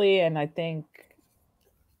 honestly, and I think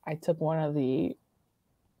I took one of the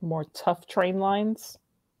more tough train lines,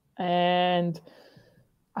 and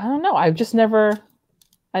I don't know. I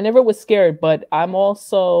never was scared, but I'm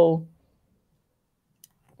also,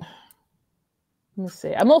 let me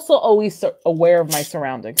see. I'm also always aware of my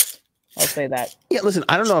surroundings. I'll say that. Yeah, listen,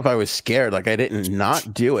 I don't know if I was scared. Like, I didn't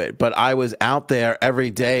not do it, but I was out there every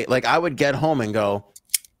day. Like, I would get home and go,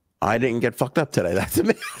 I didn't get fucked up today. That's a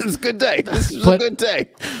good day. This is a good day.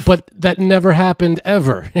 But that never happened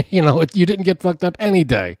ever. You didn't get fucked up any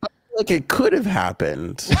day. Like, it could have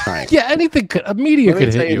happened. Right. Yeah, anything could. A media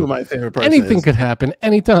could hit you. Who my favorite person Anything is. could happen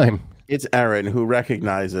anytime. It's Erin who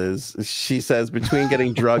recognizes. She says, between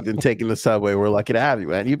getting drugged and taking the subway, we're lucky to have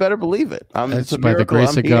you, and you better believe it. It's by the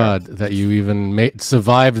grace of God that you even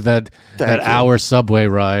survived that hour subway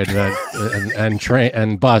ride and train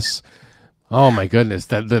and bus. Oh my goodness,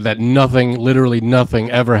 that nothing, literally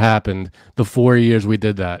nothing ever happened the 4 years we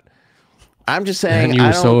did that. I'm just saying, and you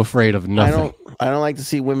were so afraid of nothing. I don't like to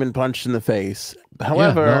see women punched in the face.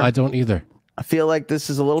 However, no, I don't either. I feel like this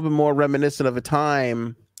is a little bit more reminiscent of a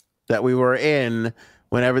time that we were in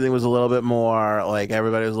when everything was a little bit more like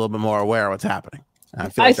everybody was a little bit more aware of what's happening.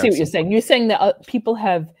 I see what you're saying. You're saying that people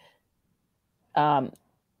have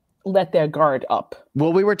let their guard up.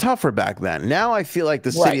 Well, we were tougher back then. Now I feel like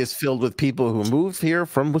the city is filled with people who moved here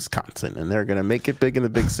from Wisconsin and they're going to make it big in the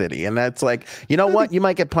big city. And that's like, you know what? You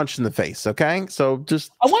might get punched in the face. Okay. So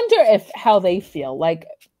just, I wonder how they feel like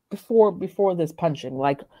before this punching,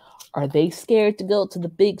 like, are they scared to go to the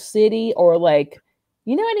big city or like,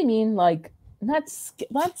 you know what I mean? Like not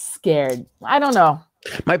scared. I don't know.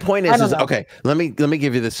 My point is okay, let me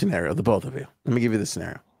give you this scenario, the both of you. Let me give you this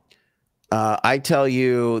scenario. I tell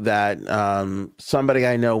you that somebody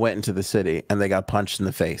I know went into the city and they got punched in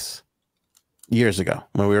the face years ago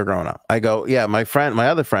when we were growing up. I go, yeah, my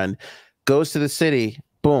other friend goes to the city,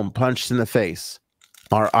 boom, punched in the face.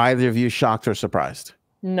 Are either of you shocked or surprised?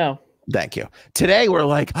 No. Thank you. Today we're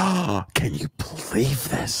like, oh, can you believe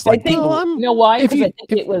this? Like, I think, you know why? Because I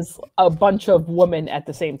think it was a bunch of women at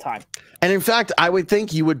the same time. And in fact, I would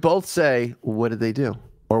think you would both say, what did they do?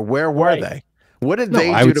 Or where were they? What did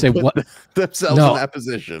they do to put themselves in that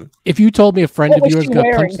position? If you told me a friend of yours got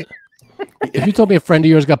punched, if you told me a friend of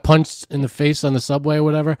yours got punched in the face on the subway or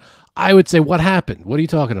whatever, I would say, what happened? What are you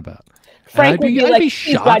talking about? Frank, I'd be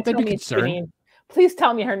shocked. I'd be concerned. Please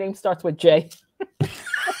tell me her name starts with J.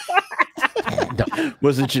 No.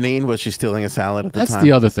 Was it Janine? Was she stealing a salad at the time? That's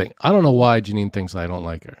the other thing. I don't know why Janine thinks I don't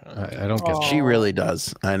like her. I don't get it. She really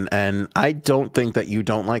does. And I don't think that you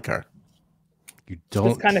don't like her. You don't.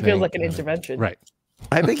 This kind of feels like an intervention. Right.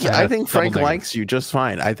 I think Frank likes you just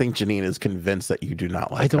fine. I think Janine is convinced that you do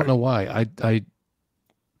not like her. I don't know why.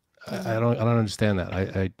 I don't understand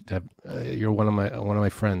that. You're one of my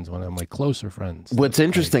friends, one of my closer friends. What's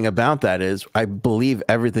interesting about that is I believe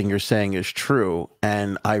everything you're saying is true,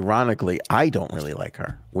 and ironically, I don't really like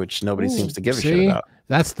her, which nobody seems to give a shit about.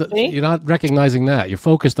 That's you're not recognizing that. You're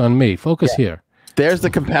focused on me. Focus here. There's the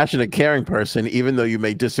compassionate, caring person, even though you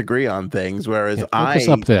may disagree on things, whereas I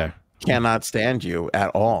up there. Cannot stand you at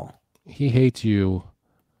all. He hates you.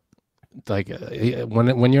 Like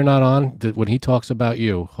when you're not on, when he talks about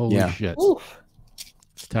you, holy shit. Oof.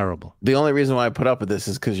 It's terrible. The only reason why I put up with this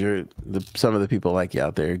is because some of the people like you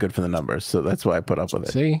out there. You're good for the numbers, so that's why I put up with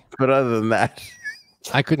it. See? But other than that,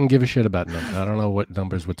 I couldn't give a shit about numbers. I don't know what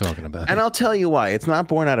numbers we're talking about. And I'll tell you why. It's not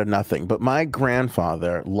born out of nothing. But my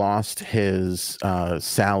grandfather lost his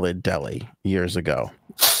salad deli years ago.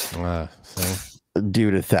 See?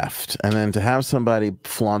 Due to theft. And then to have somebody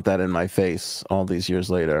flaunt that in my face all these years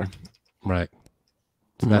later. Right.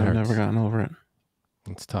 I've never gotten over it.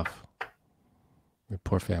 It's tough. Your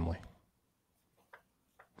poor family.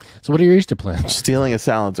 So what are your Easter plans? Stealing a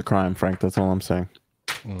salad's a crime, Frank. That's all I'm saying.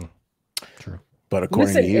 True. But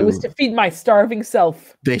according to you, it was to feed my starving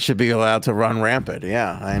self. They should be allowed to run rampant.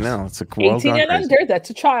 Yeah, I know. It's a world 18 gone and crazy. under,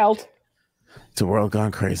 that's a child. It's a world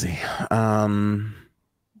gone crazy.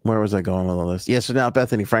 Where was I going with all this? Yeah, so now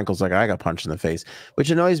Bethenny Frankel's like, I got punched in the face,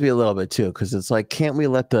 which annoys me a little bit too, because it's like, can't we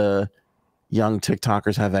let the young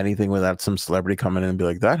TikTokers have anything without some celebrity coming in and be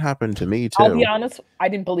like, that happened to me too? I'll be honest, I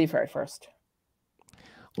didn't believe her at first.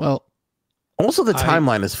 Well, also the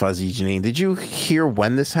timeline is fuzzy, Janine. Did you hear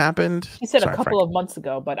when this happened? She said a couple of months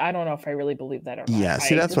ago, but I don't know if I really believe that or not. Yeah,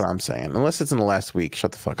 see, that's what I'm saying. Unless it's in the last week,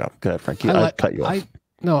 shut the fuck up. Go ahead, Frank. I cut you off.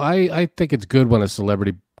 I think it's good when a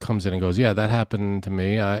celebrity comes in and goes, yeah, that happened to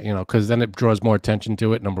me, because then it draws more attention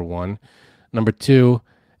to it, number one. Number two,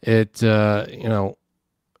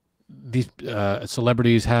 these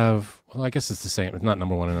celebrities have, well, I guess it's the same. It's not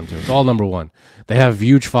number one and number two. It's all number one. They have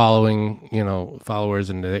huge following, followers,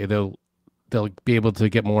 and they'll be able to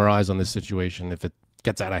get more eyes on this situation if it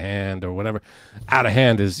gets out of hand or whatever. Out of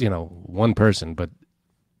hand is, one person, but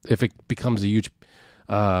if it becomes a huge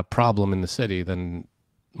problem in the city, then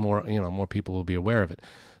more people will be aware of it.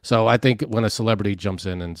 So I think when a celebrity jumps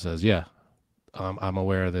in and says, yeah, I'm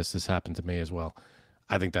aware of this happened to me as well,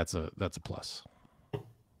 I think that's a plus.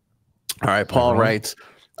 All right, Paul writes,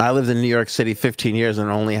 I lived in New York City 15 years and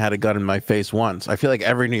only had a gun in my face once. I feel like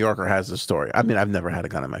every New Yorker has this story. I mean, I've never had a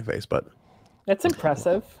gun in my face, but that's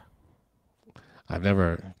impressive. I've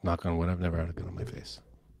never, knock on wood, I've never had a gun in my face.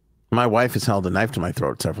 My wife has held a knife to my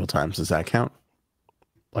throat several times. Does that count?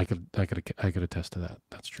 I could attest to that.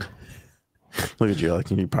 That's true. Look at you, like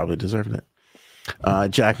you probably deserved it.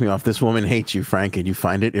 Jack me off. This woman hates you, Frank, and you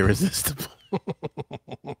find it irresistible.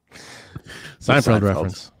 Seinfeld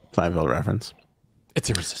reference. Seinfeld reference. It's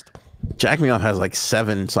irresistible. Jack me off has like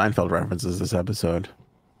 7 Seinfeld references this episode.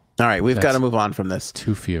 All right, we've got to move on from this.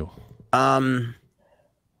 Too few. I'm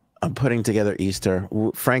putting together Easter.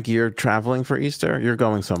 Frank, you're traveling for Easter? You're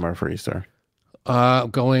going somewhere for Easter?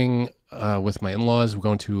 Going with my in-laws. We're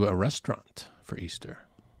going to a restaurant for Easter.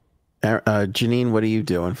 Janine, what are you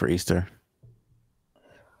doing for Easter?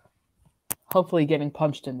 Hopefully getting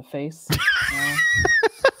punched in the face.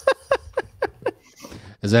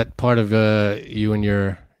 Is that part of you and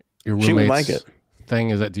your roommate's she would like it. thing?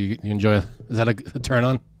 Is that, do you enjoy it? Is that a turn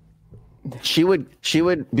on? She would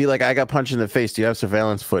be like, I got punched in the face. Do you have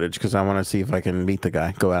surveillance footage? Because I want to see if I can meet the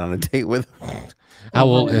guy, go out on a date with him. How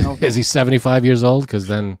old is he? 75 years old? Because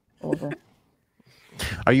then. Over.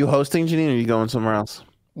 Are you hosting, Janine, or are you going somewhere else?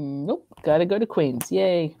 Nope. Gotta go to Queens.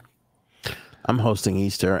 Yay. I'm hosting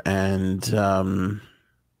Easter, and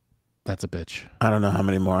that's a bitch. I don't know how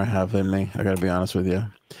many more I have in me. I got to be honest with you.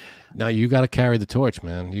 No, you got to carry the torch,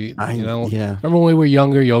 man. You know, yeah. Remember when we were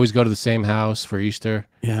younger, you always go to the same house for Easter?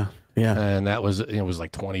 Yeah. Yeah. And that was, it was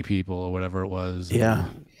like 20 people or whatever it was. Yeah.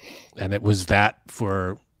 And it was that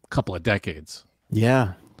for a couple of decades.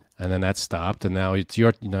 Yeah. And then that stopped, and now it's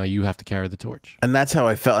your, you have to carry the torch. And that's how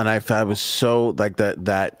I felt. And I was so like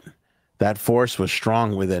that force was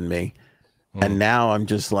strong within me. And now I'm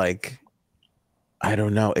just like, I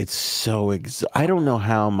don't know. It's so I don't know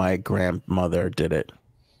how my grandmother did it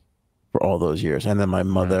for all those years. And then my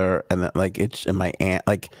mother, and then and my aunt,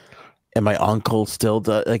 and my uncle still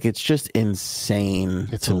does. Like, it's just insane to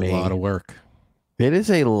me. It's a lot of work. It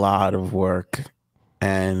is a lot of work.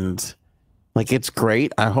 And like, it's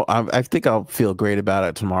great. I think I'll feel great about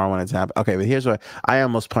it tomorrow when it's happened. Okay, but here's what I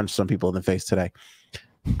almost punched some people in the face today.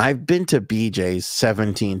 I've been to BJ's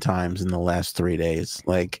 17 times in the last 3 days.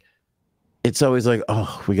 Like, it's always like,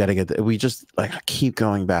 oh, we got to get that. We just like keep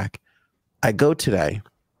going back. I go today,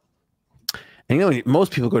 and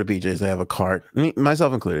most people go to BJ's. They have a cart,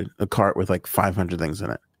 myself included, a cart with like 500 things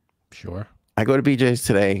in it. Sure. I go to BJ's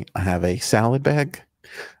today. I have a salad bag.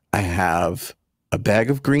 I have a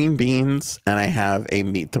bag of green beans, and I have a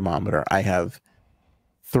meat thermometer. I have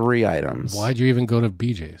 3 items. Why'd you even go to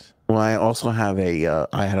BJ's? Well, I also have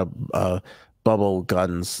I had a bubble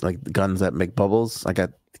guns, like guns that make bubbles. I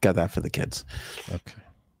got that for the kids. Okay.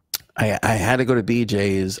 I had to go to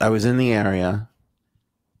BJ's. I was in the area.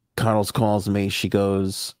 Cuddles calls me. She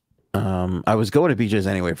goes, I was going to BJ's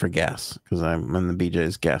anyway for gas because I'm in the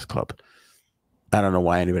BJ's gas club. I don't know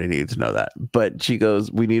why anybody needed to know that. But she goes,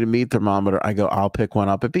 we need a meat thermometer. I go, I'll pick one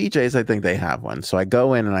up at BJ's. I think they have one. So I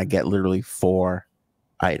go in and I get literally 4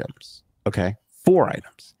 items. Okay. 4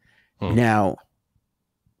 items. Now,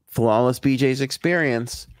 flawless BJ's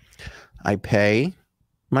experience, I pay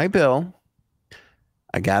my bill,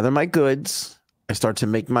 I gather my goods, I start to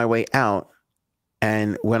make my way out,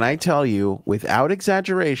 and when I tell you, without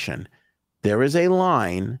exaggeration, there is a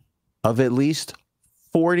line of at least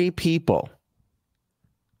 40 people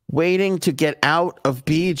waiting to get out of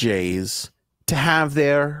BJ's to have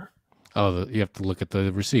their... Oh, you have to look at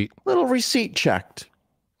the receipt. Little receipt checked.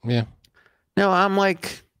 Yeah. No, I'm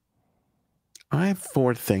like... I have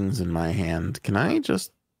 4 things in my hand. Can I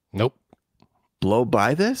just blow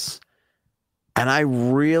by this? And I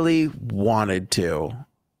really wanted to.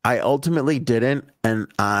 I ultimately didn't, and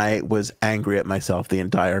I was angry at myself the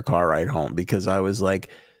entire car ride home because I was like,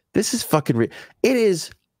 this is fucking it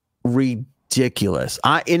is ridiculous.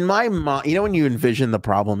 In my mind, when you envision the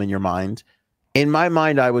problem in your mind, in my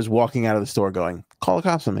mind, I was walking out of the store going, call the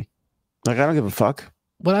cops on me. Like, I don't give a fuck.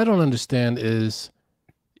 What I don't understand is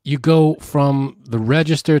you go from the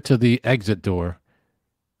register to the exit door.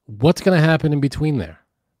 What's going to happen in between there?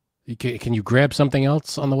 Can you grab something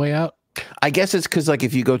else on the way out? I guess it's because, like,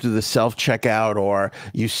 if you go through the self-checkout or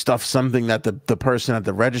you stuff something that the person at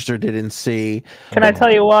the register didn't see. Can I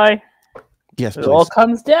tell you why? Yes, please. It all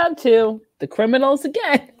comes down to the criminals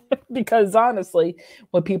again. Because honestly,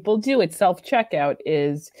 what people do at self-checkout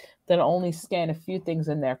is they'll only scan a few things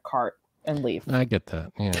in their cart and leave. I get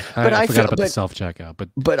that. Yeah, but I forgot about the self-checkout.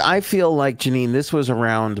 But I feel like, Janine, this was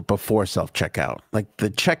around before self-checkout. Like,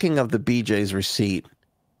 the checking of the BJ's receipt,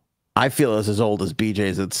 I feel is as old as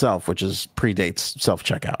BJ's itself, which predates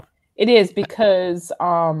self-checkout. It is because,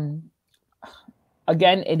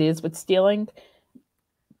 again, it is with stealing.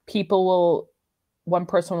 One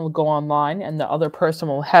person will go online and the other person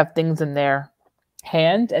will have things in their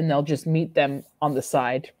hand and they'll just meet them on the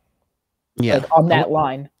side. Yeah. Like on that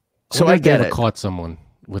line. So I get it. Caught someone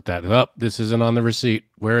with that. Oh, this isn't on the receipt.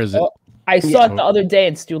 Where is it? Oh, I saw it the other day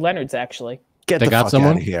in Stu Leonard's, actually. Get They the got fuck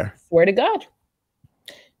someone? out of here. Swear to God.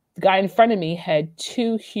 The guy in front of me had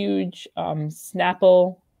 2 huge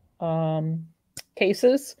Snapple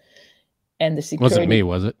cases, and the security... Wasn't me,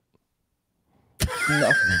 was it?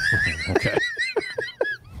 No. Okay.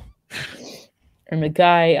 And the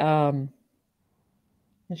guy,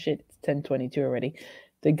 shit, it's 10:22 already.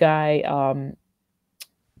 The guy,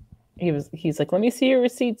 he's like, let me see your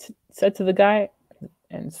receipts, said to the guy.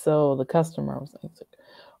 And so the customer was like,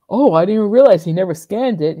 oh, I didn't even realize he never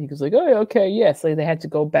scanned it. He was like, oh, okay, yes. So they had to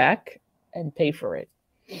go back and pay for it.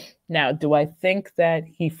 Now, do I think that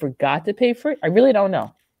he forgot to pay for it? I really don't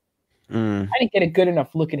know. I didn't get a good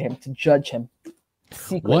enough look at him to judge him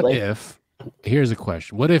secretly. What if, here's a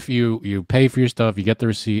question. What if you pay for your stuff, you get the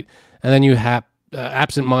receipt, and then you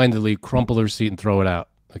absentmindedly crumple the receipt and throw it out?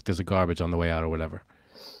 Like there's a garbage on the way out or whatever.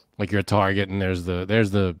 Like you're at Target and there's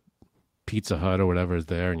the Pizza Hut or whatever is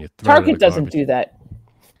there, and you throw Target it in the doesn't garbage. do that.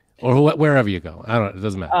 Or wherever you go. I don't know. It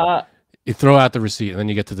doesn't matter. You throw out the receipt and then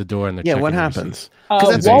you get to the door and they're checking what the happens?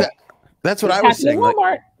 receipt. That's what I was saying. In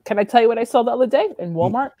Walmart. Can I tell you what I saw the other day in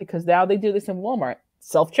Walmart? Because now they do this in Walmart.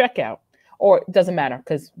 Self-checkout. Or it doesn't matter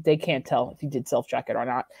because they can't tell if you did self-checkout or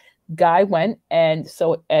not. Guy went, and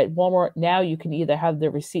so at Walmart now you can either have the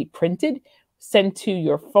receipt printed, sent to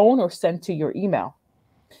your phone, or sent to your email.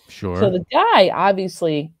 Sure. So the guy,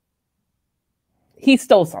 obviously, he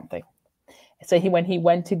stole something. So when he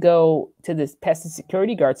went to go to this past the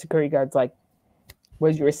security guard's like,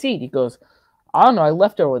 where's your receipt? He goes, I don't know, I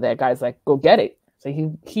left it over there. Guy's like, go get it. So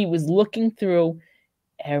he was looking through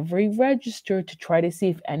every register to try to see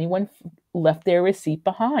if anyone left their receipt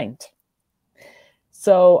behind.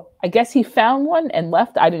 So I guess he found one and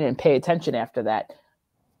left. I didn't pay attention after that.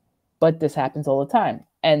 But this happens all the time.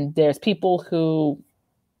 And there's people who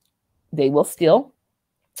they will steal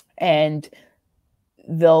and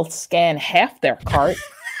they'll scan half their cart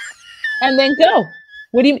and then go.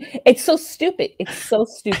 What do you mean? It's so stupid. It's so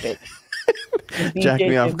stupid. Jack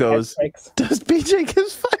me off goes, does BJ give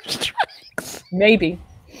 5 strikes? Maybe.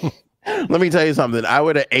 Let me tell you something. I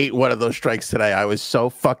would have ate one of those strikes today. I was so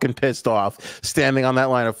fucking pissed off standing on that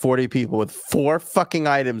line of 40 people with 4 fucking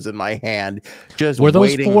items in my hand. Just were those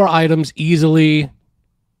waiting. 4 items easily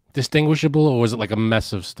distinguishable, or was it like a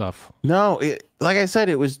mess of stuff? No, like I said,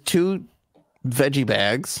 it was 2 veggie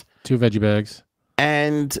bags. 2 veggie bags.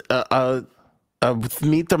 And a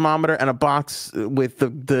meat thermometer and a box with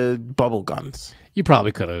the bubble guns. You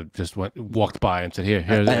probably could have just walked by and said,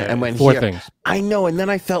 here's and went 4 here. things. I know, and then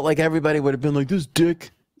I felt like everybody would have been like, this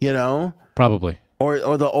dick, you know? Probably.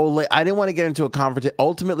 Or the old lady. I didn't want to get into a confrontation.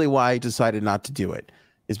 Ultimately, why I decided not to do it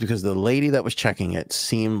is because the lady that was checking it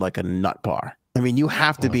seemed like a nut bar. I mean, you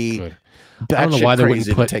have to be batshit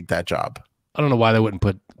crazy to take that job. I don't know why they wouldn't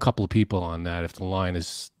put a couple of people on that if the line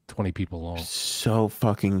is 20 people long. So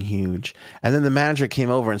fucking huge. And then the manager came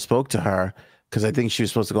over and spoke to her because I think she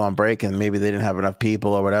was supposed to go on break and maybe they didn't have enough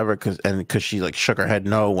people or whatever. Because she like shook her head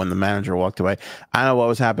no when the manager walked away. I don't know what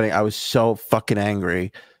was happening. I was so fucking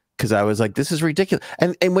angry because I was like, this is ridiculous.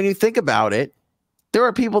 And when you think about it, there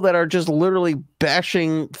are people that are just literally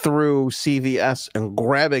bashing through CVS and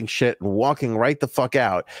grabbing shit and walking right the fuck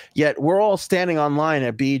out. Yet we're all standing online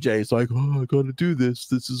at BJ's like, oh, I gotta do this.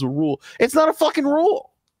 This is a rule. It's not a fucking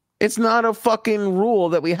rule. It's not a fucking rule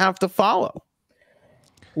that we have to follow.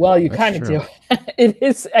 Well, you kind of do. It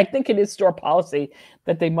is. I think it is store policy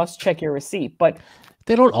that they must check your receipt, but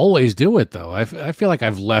they don't always do it though. I feel like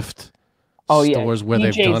I've left stores where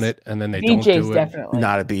BJ's, they've done it and then they don't do it. Definitely.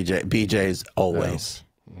 Not a BJ. BJ's always.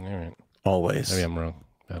 Oh. All right. Always. Maybe I'm wrong.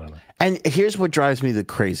 I don't know. And here's what drives me the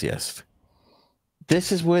craziest.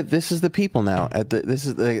 This is the people now at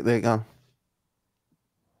they go.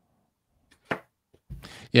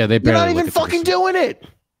 Yeah, they barely. They're not even fucking doing it.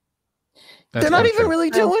 They're not even really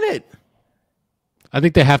doing it. I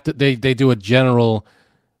think they have to. They do a general.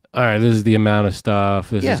 All right, this is the amount of stuff.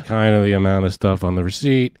 This is kind of the amount of stuff on the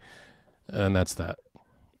receipt, and that's that.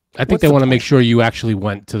 I think they want to make sure you actually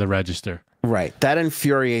went to the register. Right. That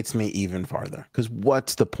infuriates me even farther. Because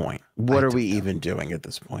what's the point? What are we even doing at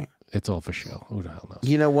this point? It's all for show. Who the hell knows?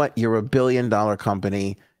 You know what? You're a $1 billion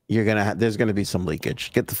company. You're gonna there's gonna be some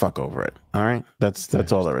leakage. Get the fuck over it. All right.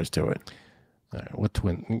 That's all there is to it. All right. What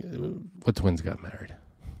twins got married?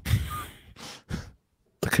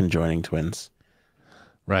 The conjoining twins.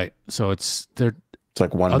 Right. So it's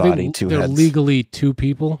like one body, 2 heads. They're legally 2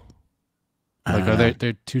 people. Like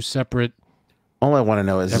they're 2 separate. All I want to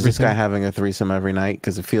know is this guy having a threesome every night?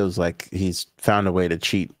 Because it feels like he's found a way to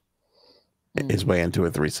cheat his way into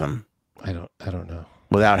a threesome. I don't know.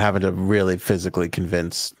 without having to really physically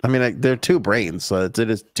convince. I mean, they're two brains, so it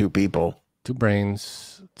is two people. Two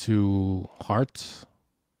brains, two hearts.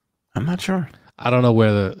 I'm not sure. I don't know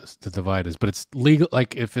where the divide is, but it's legal.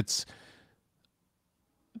 Like if it's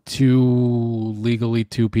legally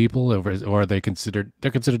two people, or are they considered?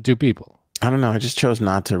 They're considered two people. I don't know. I just chose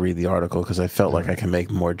not to read the article because I felt like I can make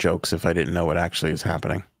more jokes if I didn't know what actually is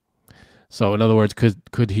happening. So in other words,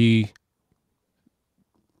 could he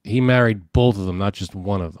married both of them, not just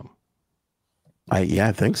one of them? Yeah,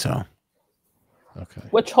 I think so. Okay.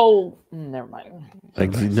 Which hole? Never mind.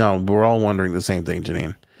 Like, no, we're all wondering the same thing,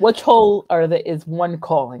 Janine. Which hole is one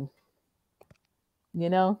calling? You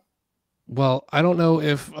know? Well, I don't know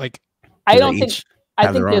if like. I think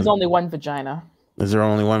there's only one vagina. Is there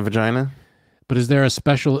only one vagina? But is there a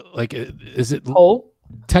special, like, is it hole?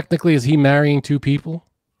 Technically, is he marrying two people?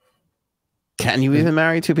 Can you even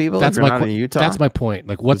marry two people? That's if you're not in Utah? That's my point.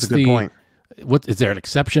 Like, what's the point? What is there an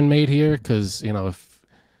exception made here? Because you know, if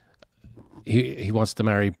he wants to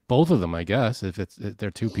marry both of them, I guess if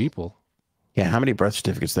they're two people. Yeah, how many birth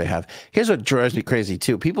certificates they have? Here's what drives me crazy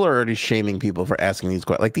too. People are already shaming people for asking these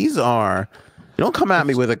questions. Like these are. You don't come at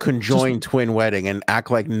me with a conjoined twin wedding and act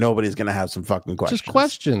like nobody's gonna have some fucking questions. Just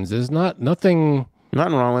questions. There's nothing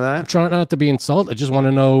wrong with that. I'm trying not to be insulted. I just want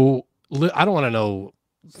to know. I don't want to know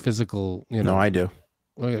physical. You know. No, I do.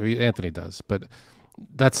 Anthony does, but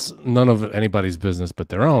that's none of anybody's business but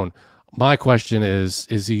their own. My question is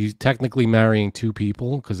he technically marrying two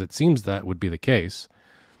people? Because it seems that would be the case.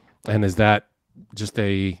 And is that just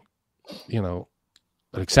an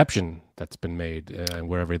exception that's been made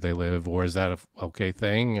wherever they live, or is that a okay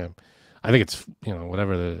thing? I think it's,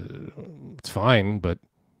 whatever, it's fine, but.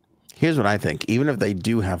 Here's what I think. Even if they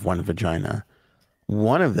do have one vagina,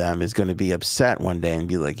 one of them is going to be upset one day and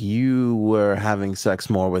be like, you were having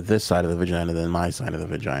sex more with this side of the vagina than my side of the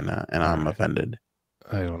vagina, and I'm offended.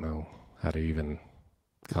 I don't know how to even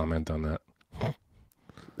comment on that.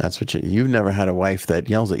 That's what you've never had a wife that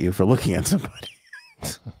yells at you for looking at somebody.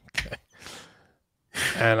 Okay.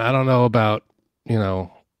 And I don't know about,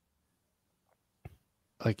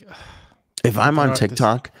 like if I'm on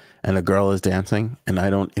TikTok and a girl is dancing and I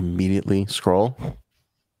don't immediately scroll.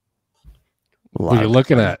 What are you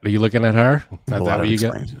looking at? Are you looking at her? Is that what you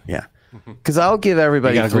get? Yeah. Because I'll give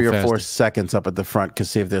everybody 3 or 4 seconds up at the front to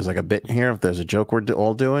see if there's like a bit here, if there's a joke we're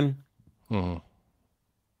all doing. Mm-hmm.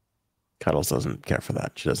 Cuddles doesn't care for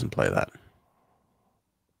that. She doesn't play that.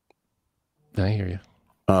 I hear you.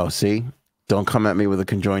 Oh, see? Don't come at me with a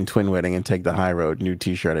conjoined twin wedding and take the high road. New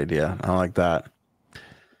t-shirt idea. I like that.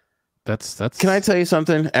 That's. Can I tell you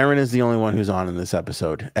something? Erin is the only one who's on in this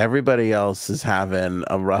episode. Everybody else is having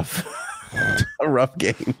a rough, a rough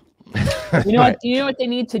game. You know what? Do you know what they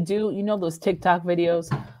need to do? You know those TikTok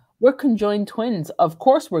videos? We're conjoined twins. Of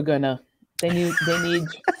course we're gonna. They need.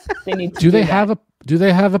 Do they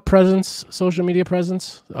have a presence? Social media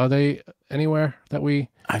presence? Are they anywhere that we?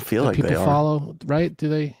 I feel like people they are. Follow. Right? Do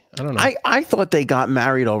they? I don't know. I thought they got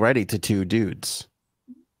married already to 2 dudes.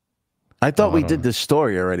 I thought we did this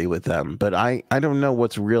story already with them, but I don't know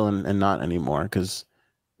what's real and not anymore because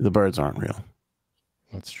the birds aren't real.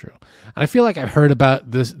 That's true. I feel like I've heard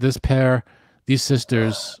about this pair, these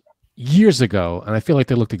sisters, years ago, and I feel like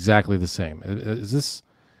they looked exactly the same. Is this?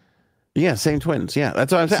 Yeah, same twins. Yeah,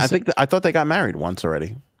 that's what I'm saying. I thought they got married once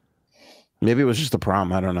already. Maybe it was just a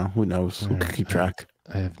prom. I don't know. Who knows? Who could keep track?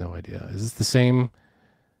 I have no idea. Is this the same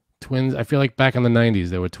twins? I feel like back in the 90s,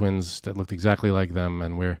 there were twins that looked exactly like them,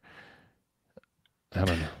 and I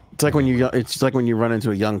don't know. It's like when you run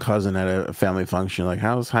into a young cousin at a family function, like,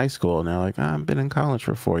 how's high school? And they're like, I've been in college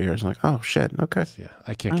for 4 years. I'm like, oh shit, okay. Yeah,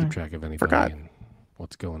 I can't keep track of anybody and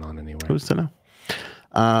what's going on anywhere. Who's to know?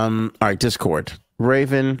 All right, Discord.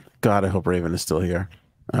 Raven. God, I hope Raven is still here.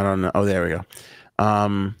 I don't know. Oh, there we go.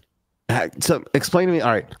 So explain to me.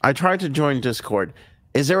 All right, I tried to join Discord.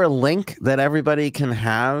 Is there a link that everybody can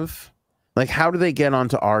have? Like, how do they get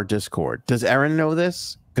onto our Discord? Does Erin know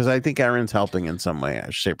this? Because I think Erin's helping in some way,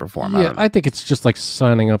 shape, or form. Yeah, I think it's just like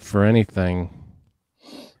signing up for anything.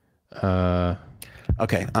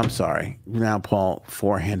 Okay, I'm sorry. Now, Paul,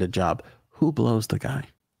 4-handed job. Who blows the guy?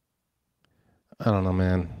 I don't know,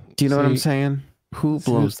 man. Do you know what I'm saying? Who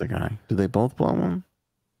blows the guy? Do they both blow him?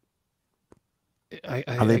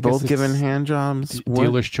 Are they both given hand jobs?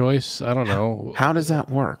 Dealer's choice? I don't know. How does that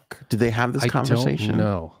work? Do they have this conversation?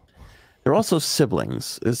 No. They're also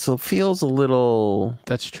siblings. It feels a little...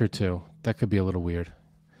 That's true, too. That could be a little weird.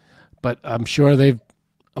 But I'm sure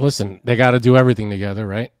listen, they got to do everything together,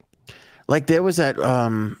 right? Like there was that...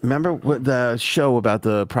 remember the show about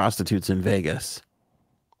the prostitutes in Vegas?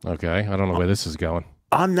 Okay, I don't know where this is going.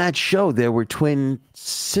 On that show, there were twin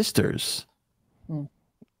sisters.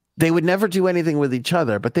 they would never do anything with each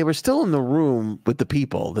other, but they were still in the room with the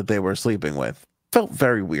people that they were sleeping with. Felt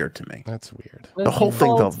very weird to me. That's weird. The whole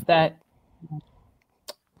thing felt that.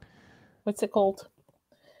 What's it called?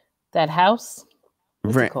 That house?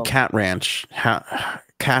 Cat Ranch,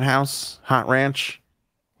 Cat House, Hot Ranch.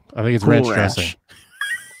 I think it's Ranch Dressing.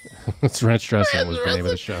 It's Ranch Dressing was the name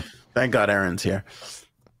of the show. Thank God Aaron's here.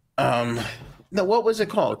 No, what was it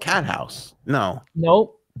called? Cat House? No.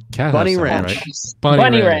 Nope. Cat Bunny House, Ranch. Right?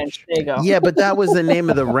 Bunny Ranch. There you go. Yeah, but that was the name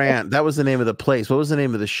of the ranch. That was the name of the place. What was the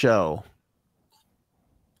name of the show?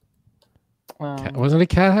 Wasn't it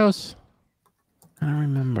Cat House? I don't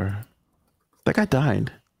remember. That guy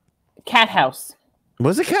died. Cat House.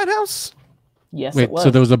 Was it Cat House? Yes, Wait, it was.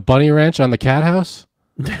 so there was a bunny ranch on the Cat House?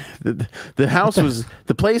 the house was,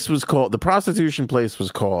 the place was called, the prostitution place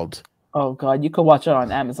was called. Oh, God. You could watch it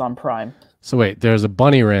on Amazon Prime. So wait, there's a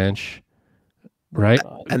bunny ranch, right?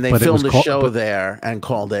 And they filmed a show there and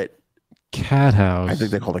called it Cat House. I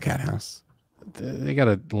think they called it Cat House. They got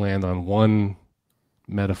to land on one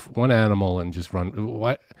animal and just run.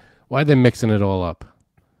 Why are they mixing it all up?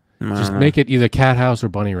 Just make it either Cat House or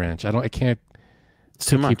Bunny Ranch. I can't. It's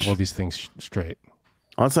too much. Keep all these things straight.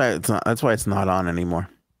 That's why it's not on anymore.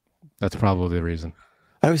 That's probably the reason.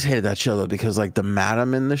 I always hated that show though, because like the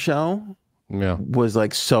madam in the show was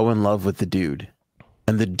like so in love with the dude,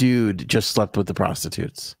 and the dude just slept with the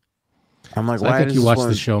prostitutes. I'm like, why? I think you watched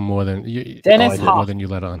the show more than you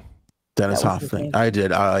let on. Dennis Hoffman. I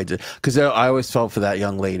did because I always felt for that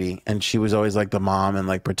young lady, and she was always like the mom and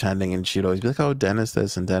like pretending, and she'd always be like, "Oh, Dennis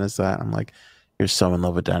this and Dennis that." I'm like, you're so in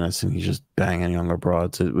love with Dennis, and he's just banging younger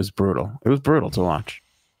broads. It was brutal. It was brutal to watch.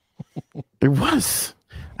 It was.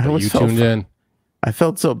 You tuned in. I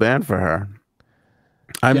felt so bad for her.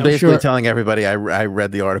 I'm basically telling everybody I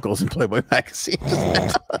read the articles in Playboy magazine.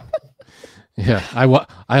 Yeah, I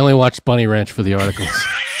only watched Bunny Ranch for the articles.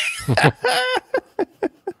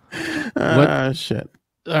 Shit.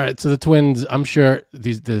 All right, so the twins, I'm sure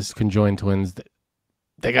this conjoined twins,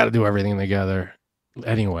 they got to do everything together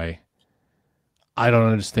anyway. I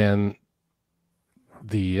don't understand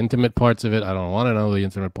the intimate parts of it. I don't want to know the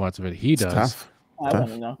intimate parts of it. He does. Tough. I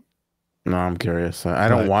want to know. No, I'm curious. I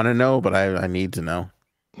don't want to know, but I need to know.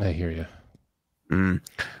 I hear you.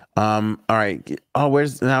 All right. Oh,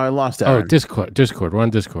 now I lost Aaron. Oh, Discord. We're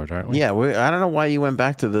on Discord, aren't we? Yeah. I don't know why you went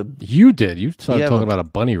back to the. You did. You started talking about a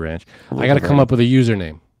bunny ranch. I got to come up with a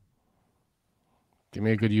username. Give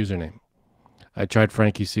me a good username. I tried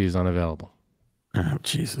Frankie C is unavailable. Oh,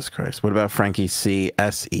 Jesus Christ. What about Frankie C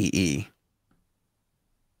SEE?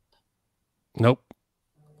 Nope.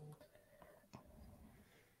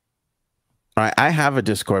 All right. I have a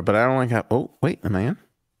Discord, but I don't like how. Oh, wait. Am I in?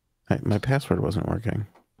 My password wasn't working.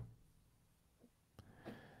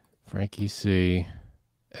 Frankie C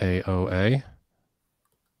AOA.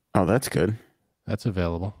 Oh, that's good. That's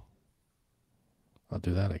available. I'll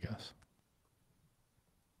do that, I guess.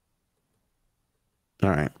 All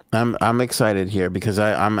right. I'm excited here because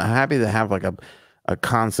I'm happy to have like a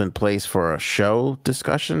constant place for a show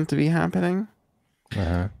discussion to be happening.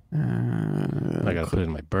 I gotta put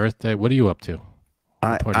in my birthday. What are you up to?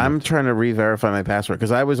 I'm trying to re-verify my password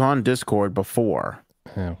because I was on Discord before.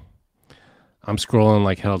 Yeah. I'm scrolling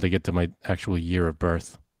like hell to get to my actual year of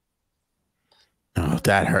birth. Oh,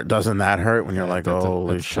 that hurt. Doesn't that hurt when you're like,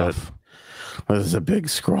 holy shit. This is a big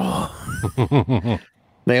scroll.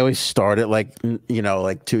 They always start at like,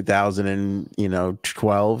 like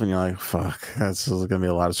 2012, and you're like, fuck, that's going to be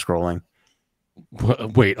a lot of scrolling.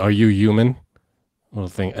 Wait, are you human? Little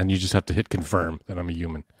thing, and you just have to hit confirm that I'm a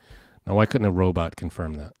human. Now, why couldn't a robot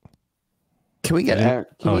confirm that? Can we get Aaron?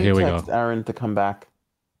 Here we go. Aaron to come back?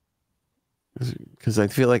 Because I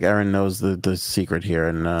feel like Aaron knows the secret here.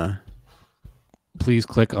 And please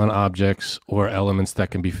click on objects or elements that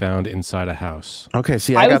can be found inside a house. Okay,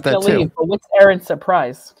 see, I got that too. But what's Aaron's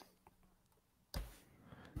surprise?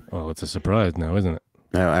 Well, it's a surprise now, isn't it?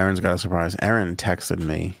 No, Aaron's got a surprise. Aaron texted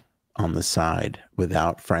me on the side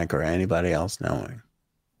without Frank or anybody else knowing.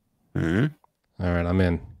 All right, I'm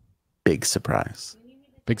in. Big surprise.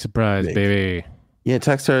 Big surprise, baby. Yeah,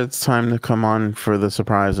 text her. It's time to come on for the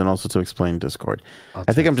surprise and also to explain Discord.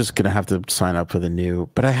 I think I'm just going to have to sign up for the new,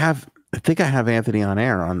 but I think I have Anthony on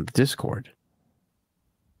air on Discord.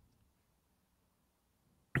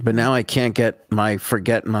 But now I can't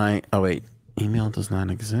forget my, oh wait, email does not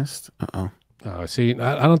exist. Uh-oh. Oh, see,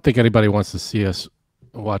 I don't think anybody wants to see us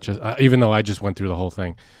watch us, even though I just went through the whole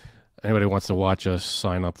thing. Anybody wants to watch us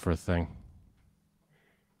sign up for a thing.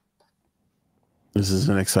 This is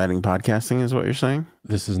an exciting podcasting, is what you're saying?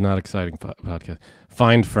 This is not exciting podcast.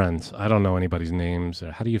 Find friends. I don't know anybody's names.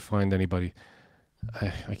 How do you find anybody?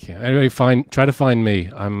 I can't. Anybody try to find me.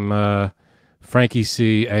 I'm Frankie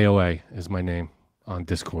C AOA is my name on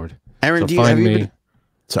Discord. Aaron, so find me.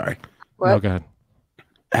 Sorry. What? No, go ahead.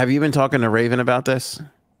 Have you been talking to Raven about this?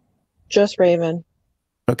 Just Raven.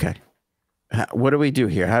 Okay. What do we do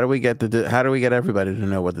here? How do we get everybody to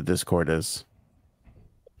know what the Discord is?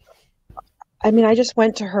 I mean, I just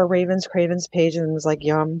went to her Raven's Cravens page and was like,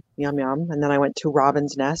 yum, yum, yum. And then I went to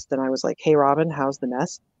Robin's Nest and I was like, hey, Robin, how's the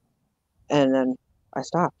nest? And then I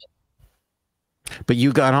stopped. But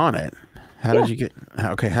you got on it. How did you get?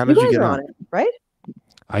 Okay, how did You you guys get are on on it, right?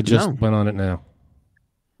 I just went on it now.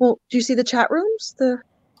 Well, do you see the chat rooms? The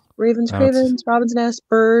Raven's No, Cravens, Robin's Nest,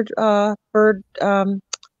 Bird, help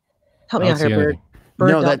me out here, Bird.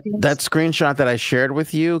 Bird No, that Dolphins? screenshot that I shared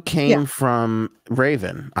with you came from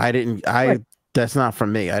Raven. That's not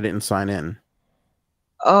from me. I didn't sign in.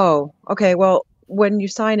 Oh, okay. Well, when you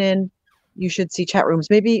sign in, you should see chat rooms.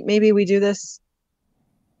 Maybe we do this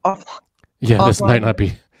off. Yeah, this might not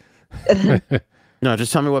be. No,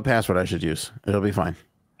 just tell me what password I should use. It'll be fine.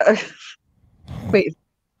 Wait,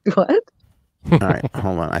 what? All right,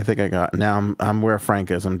 hold on. I think I got. Now I'm where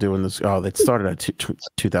Frank is. I'm doing this. Oh, it started at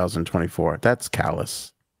 2024. That's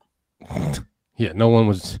callous. Yeah, no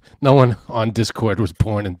one on Discord was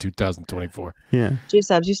born in 2024. Yeah.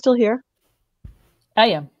 J-Sabs, you still here? I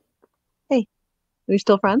am. Are we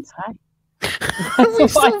still friends? Hi. Are we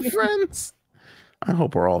still friends? I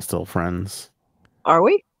hope we're all still friends. Are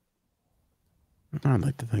we? I'd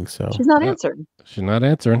like to think so. She's not answering. She's not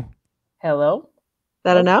answering. Hello?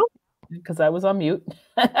 That a no? Because I was on mute.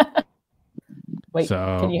 Wait,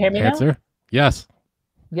 So, can you hear me answer? now? Yes.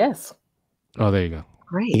 Yes. Oh, there you go.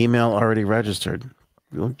 Great. Email already registered.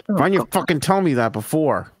 Why don't you fucking tell me that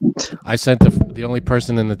before? I sent the only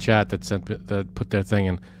person in the chat that put their thing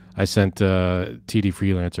in. I sent TD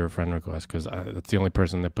Freelancer a friend request because that's the only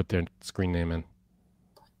person that put their screen name in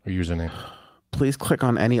or username. Please click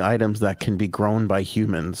on any items that can be grown by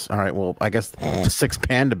humans. All right. Well, I guess the 6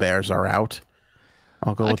 panda bears are out.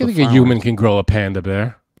 I'll go. I with think the a human can grow a panda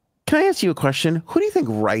bear. Can I ask you a question? Who do you think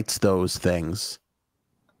writes those things?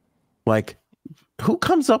 Like, who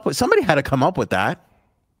comes up with? Somebody had to come up with that.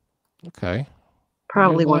 Okay.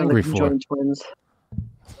 Probably What one are of you the angry conjoined twins.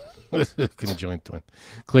 Conjoined twin.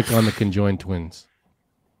 Click on the conjoined twins.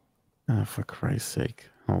 Oh, for Christ's sake.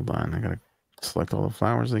 Hold on. I got to select all the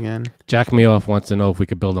flowers again. Jack Me Off wants to know if we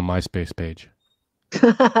could build a MySpace page.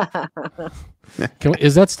 Can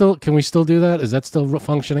we still do that? Is that still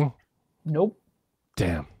functioning? Nope.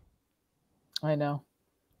 Damn. I know.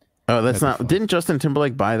 Oh, that's That'd be not. Didn't Justin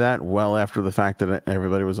Timberlake buy that well after the fact that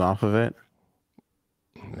everybody was off of it?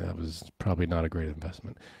 That was probably not a great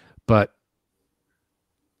investment. But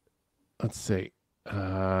let's see.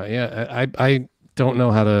 Yeah, I don't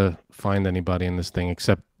know how to find anybody in this thing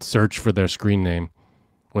except search for their screen name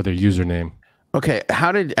or their username. Okay,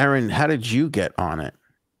 how did you get on it?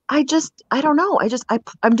 I don't know.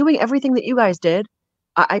 I'm doing everything that you guys did.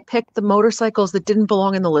 I picked the motorcycles that didn't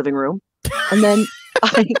belong in the living room. And then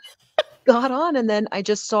I got on and then I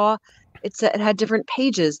just saw it had different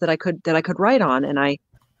pages that I could write on. And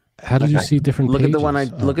how did you see different look pages?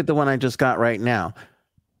 Look at the one I just got right now.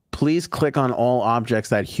 Please click on all objects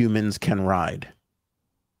that humans can ride.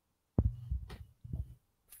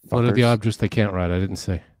 What are the objects they can't ride? I didn't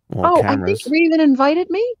say. Well, cameras. I think Raven invited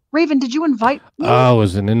me. Raven, did you invite me? Oh, it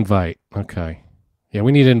was an invite. Okay. Yeah,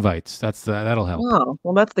 we need invites. That'll help. Oh,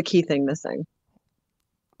 well, that's the key thing missing.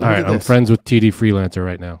 All right, I'm friends with TD Freelancer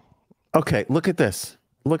right now. Okay, look at this.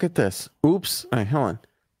 Look at this. Oops. All right, hold on.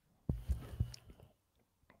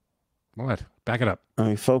 What? Back it up. Let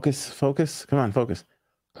me focus. Come on, focus.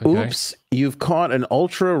 Okay. Oops, you've caught an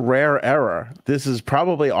ultra rare error. This is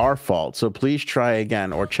probably our fault, so please try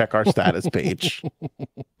again or check our status page.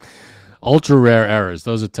 Ultra rare errors.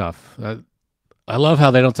 Those are tough. I love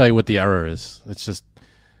how they don't tell you what the error is. It's just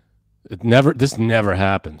this never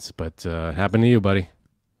happens, but it happened to you, buddy.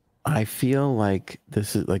 I feel like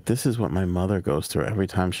this is what my mother goes through every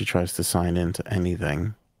time she tries to sign into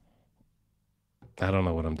anything. I don't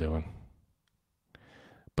know what I'm doing.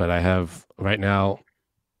 But I have right now,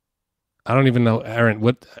 I don't even know, Aaron,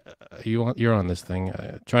 what you're on this thing.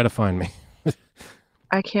 Try to find me.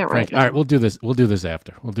 I can't Frank, write. All right, we'll do this. We'll do this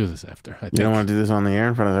after. I think. You don't want to do this on the air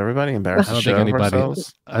in front of everybody? Embarrass I don't think anybody.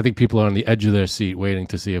 I think people are on the edge of their seat waiting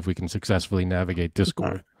to see if we can successfully navigate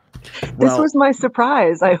Discord. This was my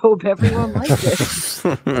surprise. I hope everyone liked it.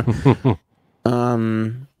 All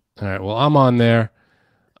right. Well, I'm on there.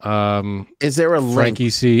 Is there a link? Frankie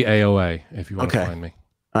C AOA if you want to find me.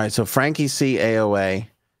 All right. So Frankie C AOA.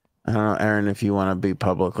 I don't know, Aaron, if you want to be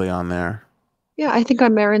publicly on there. Yeah, I think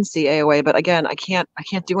I'm Marin C AOA, but again, I can't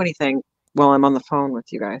do anything. while I'm on the phone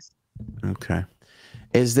with you guys. Okay.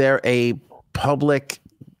 Is there a public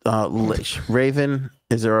Raven?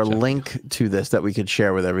 Is there a link to this that we could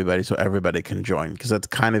share with everybody so everybody can join? Because that's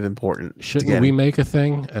kind of important. Shouldn't we make a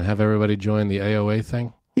thing and have everybody join the AOA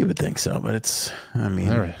thing? You would think so, but it's. I mean,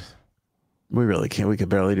 all right. We really can't. We could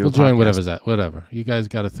barely do. We'll join whatever's that. Whatever. You guys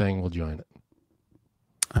got a thing. We'll join it.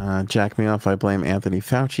 Jack me off. I blame Anthony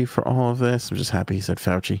Fauci for all of this. I'm just happy he said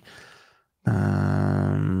Fauci.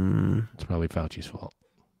 It's probably Fauci's fault.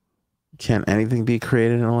 Can anything be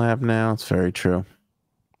created in a lab now? It's very true.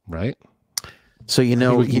 Right? So you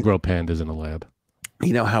know we can grow pandas in a lab.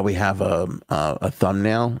 You know how we have a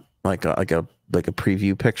thumbnail, like a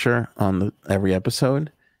preview picture on every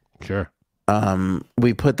episode? Sure.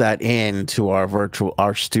 We put that into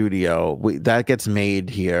our studio. That gets made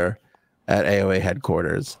here at AOA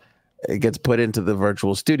headquarters. It gets put into the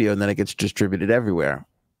virtual studio and then it gets distributed everywhere.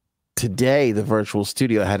 Today, the virtual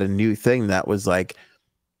studio had a new thing that was like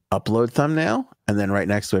upload thumbnail, and then right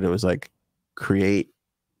next to it, it was like create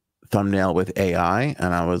thumbnail with AI.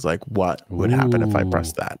 And I was like, what would happen if I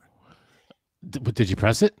pressed that? Did you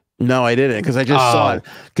press it? No, I didn't, because I just saw it.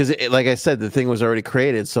 Because, like I said, the thing was already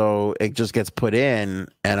created, so it just gets put in,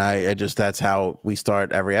 and I just that's how we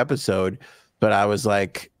start every episode. But I was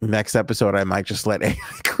like, next episode, I might just let AI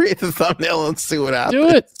create the thumbnail and see what happens. Do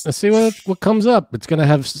it. Let's see what comes up. It's gonna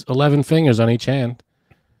have 11 fingers on each hand,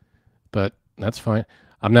 but that's fine.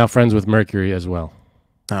 I'm now friends with Mercury as well.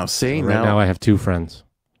 Oh, see, right now I have 2 friends.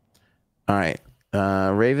 All right.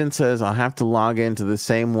 Raven says, I'll have to log into the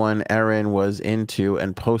same one Erin was into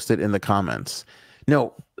and post it in the comments.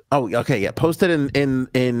 No. Oh, okay. Yeah. Post it in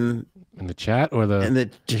the chat or in the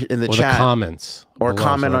chat, the comments, or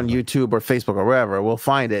comment on YouTube or Facebook or wherever. We'll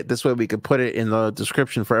find it. This way we could put it in the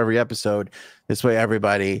description for every episode. This way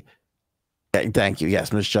everybody. Thank you.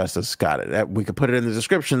 Yes, Miss Justice got it. We could put it in the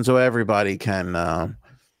description so everybody can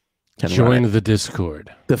join the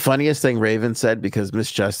Discord. The funniest thing Raven said, because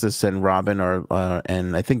Miss Justice and Robin are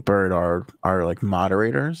and I think Bird are like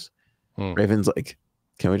moderators. Raven's like,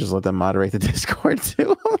 can we just let them moderate the Discord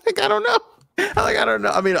too? I'm like, I don't know. I don't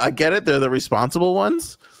know. I mean, I get it. They're the responsible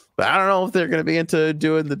ones, but I don't know if they're going to be into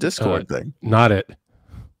doing the Discord thing. Not it.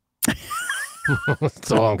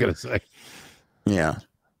 That's all I'm going to say. Yeah.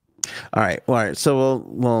 All right. So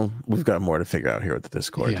we've got more to figure out here with the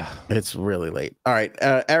Discord. Yeah. It's really late. All right.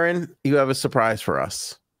 Erin, you have a surprise for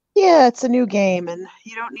us. Yeah, it's a new game, and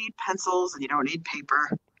you don't need pencils and you don't need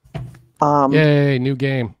paper. Yay, new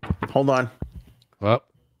game. Hold on. Well,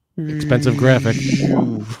 expensive graphic.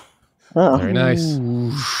 Oh. Very nice.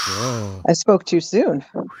 I spoke too soon.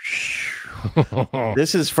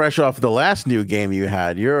 This is fresh off the last new game you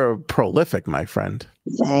had. You're prolific, my friend.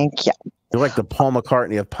 Thank you. You're like the Paul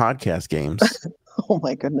McCartney of podcast games. Oh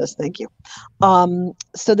my goodness, thank you.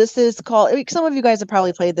 So this is called, some of you guys have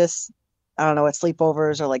probably played this, I don't know, at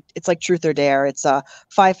sleepovers, or like it's like Truth or Dare. It's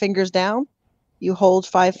 5 fingers down. You hold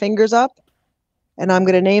 5 fingers up, and I'm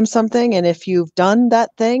going to name something, and if you've done that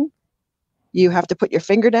thing, you have to put your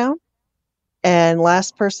finger down, and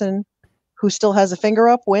last person who still has a finger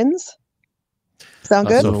up wins. Sound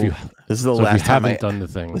good? So this is the last time I done the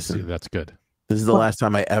thing. Listen, that's good. This is the last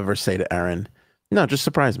time I ever say to Erin, no, just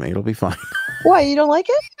surprise me. It'll be fine. Why, you don't like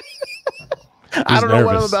it? I don't know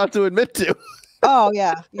what I'm about to admit to. Oh,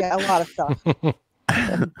 yeah. Yeah, a lot of stuff.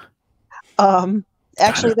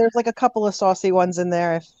 Actually, there's like a couple of saucy ones in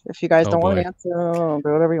there. If you guys don't want to answer, do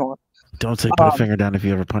whatever you want. Don't say put a finger down if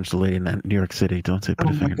you ever punched a lady in New York City. Don't say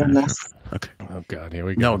put a finger down. Okay. Oh, God. Here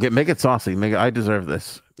we go. No, make it saucy. I deserve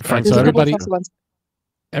this. Right, so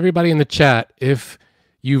everybody in the chat, if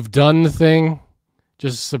you've done the thing,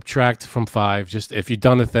 just subtract from 5. Just if you've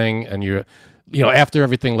done the thing and you're, after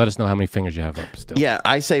everything, let us know how many fingers you have up still. Yeah,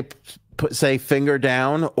 I say say finger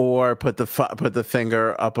down, or put the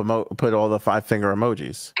finger up, put all the 5 finger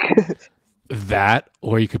emojis. That,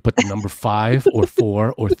 or you could put the number 5 or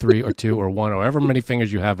 4 or 3 or 2 or 1 or however many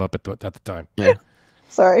fingers you have up at the time. Yeah.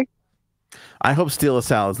 Sorry. I hope Steal a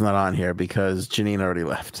Salad's not on here because Janine already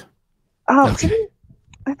left. Oh, okay.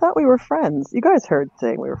 I thought we were friends. You guys heard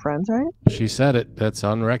saying we were friends, right? She said it. That's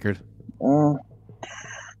on record. All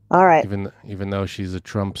right. Even though she's a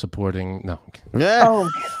Trump supporting, no. Yeah.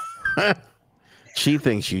 Oh. She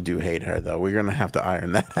thinks you do hate her, though. We're gonna have to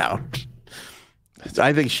iron that out.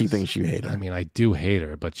 I think she thinks you hate her. I mean, I do hate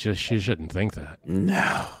her, but she shouldn't think that.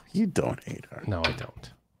 No, you don't hate her. No, I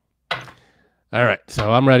don't. All right,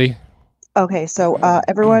 so I'm ready. Okay, so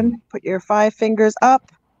everyone, put your 5 fingers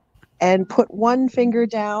up. And put 1 finger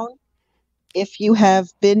down if you have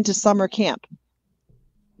been to summer camp.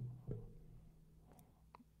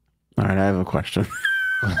 All right, I have a question.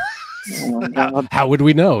 Oh, God. How would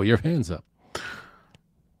we know? Your hands up.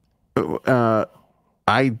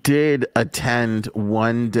 I did attend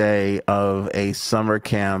one day of a summer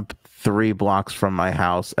camp 3 blocks from my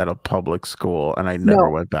house at a public school, and I never No,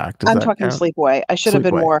 went back. Does I'm that talking count? sleepaway. I should have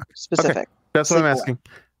been Sleepaway. more specific. That's what I'm Sleepaway. asking.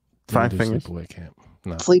 Didn't 5 do fingers. Sleepaway camp.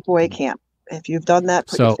 No. Sleepaway camp. If you've done that,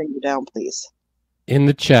 put your So- finger down, please. In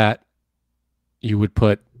the chat, you would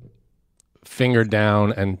put finger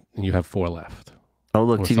down, and you have 4 left. Oh,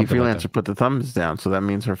 look, Or TD something like Freelancer that. put the thumbs down, so that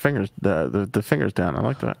means her fingers, the fingers down. I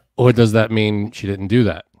like that. Or does that mean she didn't do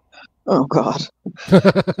that? Oh, God.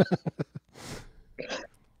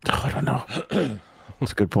 Oh, I don't know.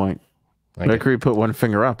 That's a good point. Okay. Mercury put 1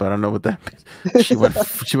 finger up. I don't know what that means. She went to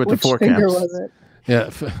Which 4 finger camps. was it? Yeah,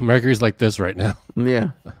 Mercury's like this right now.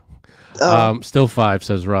 Yeah. Oh, Still 5,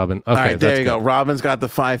 says Robin. Okay, All right, there that's you go. good. Robin's got the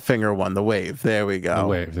 5-finger one, the wave. There we go. The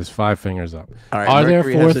wave. There's 5 fingers up. All right, Are there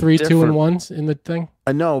Mercury 4, has a 3, 2, and different- 1s in the thing?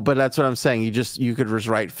 No, but that's what I'm saying. You could just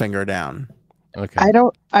write finger down. Okay.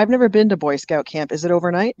 I've never been to Boy Scout camp. Is it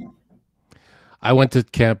overnight? I went to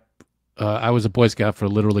camp. I was a Boy Scout for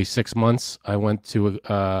literally 6 months. I went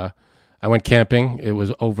camping. It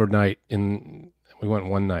was overnight. We went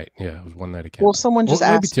one night. Yeah, it was one night of camping. Well, someone just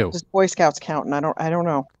maybe asked, 2. does Boy Scouts count? And I don't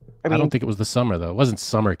know. I mean, I don't think it was the summer though. It wasn't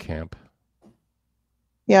summer camp.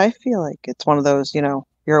 yeah, I feel like it's one of those,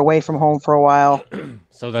 you're away from home for a while.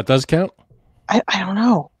 So that does count. I don't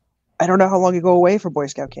know. I don't know how long you go away for Boy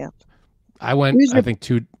Scout camp. I went. Usually- I think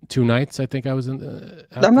two nights. I think I was in.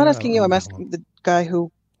 I'm not asking you. I'm asking the guy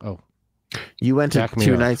who. You went to Jack me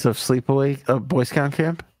 2 off. nights of sleepaway of Boy Scout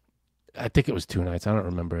camp? I think it was 2 nights. I don't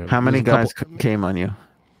remember. How It many was a guys couple- came on you?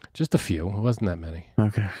 Just a few. It wasn't that many.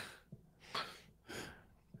 Okay.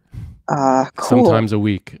 Cool. Sometimes a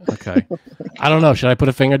week. Okay. I don't know. Should I put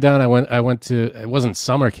a finger down? I went to. It wasn't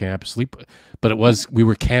summer camp, but it was. We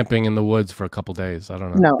were camping in the woods for a couple days. I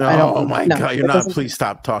don't know. No, I don't. Oh my no, God! You're that not. doesn't- Please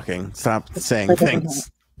stop talking. Stop saying that doesn't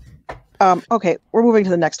things. Okay, we're moving to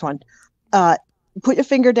the next one. Put your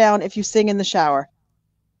finger down if you sing in the shower.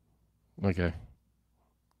 Okay.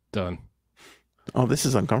 Done. Oh, this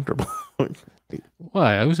is uncomfortable.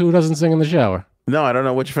 Why? Who doesn't sing in the shower? No, I don't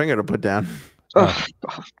know which finger to put down. Ugh.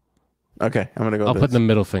 Okay, I'm gonna go. I'll with put this. the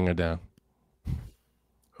middle finger down.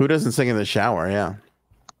 Who doesn't sing in the shower? Yeah.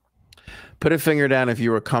 Put a finger down if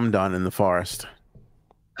you were cum done in the forest.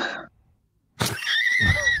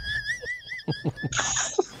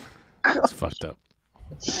 It's fucked up.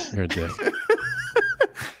 You're a dick.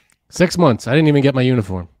 6 months. I didn't even get my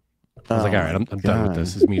uniform. I was like, Oh all right, I'm my done with God.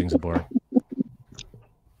 this. This meeting's boring.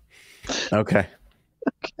 Okay.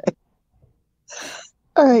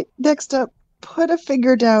 All right, next up, put a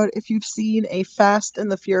finger down if you've seen a Fast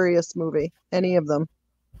and the Furious movie. Any of them.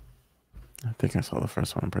 I think I saw the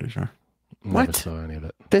first one. I'm pretty sure. Never What? saw any of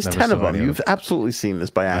it. There's Never 10 of saw them. any You've absolutely seen this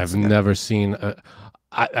by I've accident. never seen.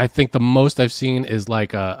 I think the most I've seen is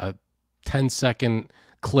like a 10-second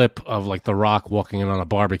clip of like The Rock walking in on a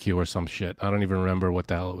barbecue or some shit. I don't even remember what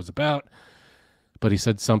the hell it was about. But he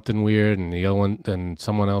said something weird, and the other one, and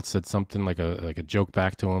someone else said something like a joke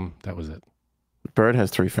back to him. That was it. Bird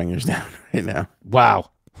has 3 fingers down right now. Wow.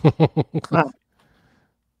 Wow.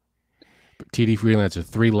 TD Freelancer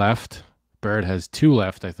 3 left. Bird has 2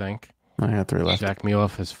 left, I think. I got 3 left. Jack Me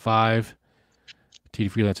Off has 5.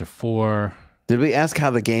 TD Freelancer 4. Did we ask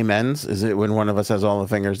how the game ends? Is it when one of us has all the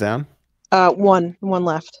fingers down? One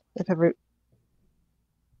left.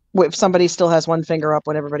 If somebody still has one finger up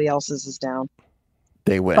when everybody else's is down.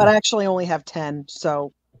 They win. But I actually only have 10,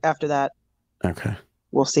 so after that, Okay.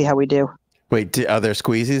 we'll see how we do. Wait, are there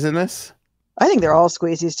squeezies in this? I think they're all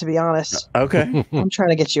squeezies, to be honest. Okay. I'm trying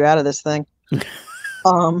to get you out of this thing.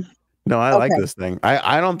 Um. No, I like Okay. this thing.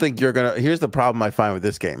 I don't think you're gonna. Here's the problem I find with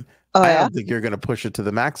this game. Oh, I yeah? don't think you're gonna push it to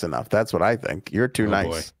the max enough. That's what I think. You're too Oh, nice.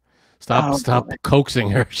 boy. Stop Oh, boy. coaxing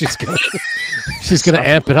her. She's gonna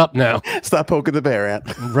amp it up now. Stop poking the bear, Ant.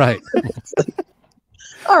 Right.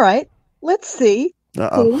 All right. Let's see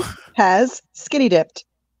Uh-oh. who has skinny dipped.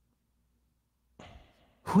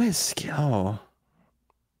 Who is? Oh.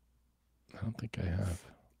 I don't think I have.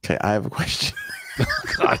 Okay, I have a question.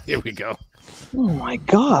 God, here we go. Oh my We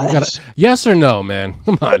gosh. gotta- yes or no, man?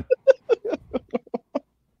 Come on.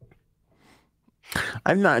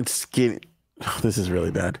 I'm not skinny. Oh, this is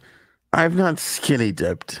really bad. I've not skinny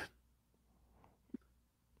dipped.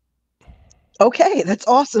 Okay, that's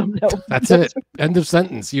awesome. No, That's it. End of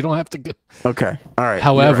sentence. You don't have to go. Okay. All right. you're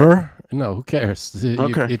However, no, who cares?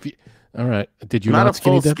 Okay. All right. Did right. you not not a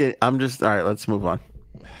full skinny dip? skin. I'm just all right. Let's move on.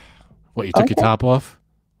 What, you took your Okay. top off?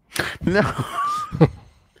 No.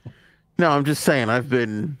 No, I'm just saying. I've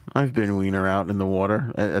been wiener out in the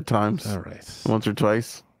water at times, All right. once or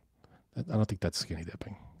twice. I don't think that's skinny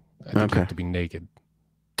dipping. I think you Okay. have to be naked.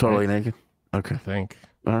 Totally Right. naked. Okay. I think.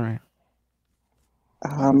 All right.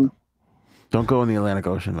 Um, Don't go in the Atlantic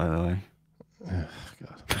Ocean, by the way. Ugh,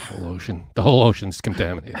 God, the whole ocean's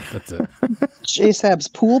contaminated. That's it. JSAB's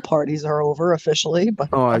pool parties are over officially, but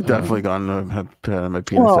Oh, I've definitely gone to have my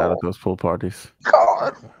penis out at those pool parties.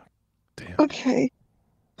 God. Damn. Okay.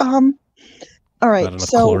 All right. Not enough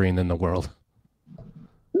So chlorine in the world.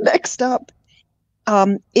 next up,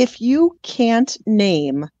 if you can't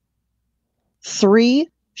name 3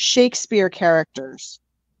 Shakespeare characters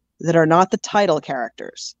that are not the title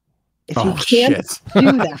characters, if you Oh, can't shit.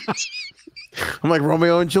 do that, I'm like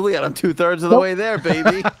Romeo and Juliet. I'm 2/3 of the Nope. way there,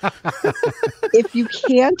 baby. if you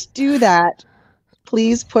can't do that,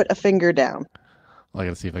 please put a finger down. Well, I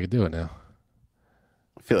gotta see if I can do it now.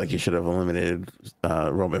 I feel like you should have eliminated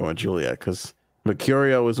Romeo and Juliet because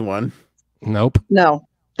Mercurio was one. Nope. No,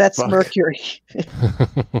 that's Fuck. Mercury.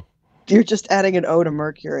 You're just adding an O to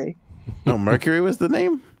Mercury. No, Mercury was the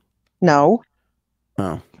name? No,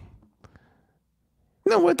 Oh.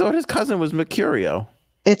 No, I thought his cousin was Mercurio.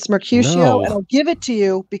 it's Mercutio, No. and I'll give it to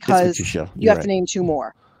you because Mercutio. you You're have to right. name 2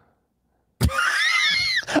 more.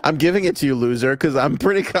 I'm giving it to you, loser, because I'm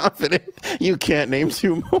pretty confident you can't name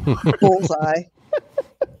 2 more. Bullseye.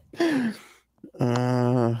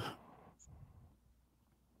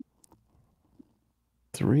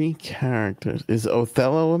 3 characters. Is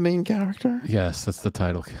Othello a main character? Yes, that's the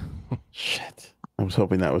title. Shit. I was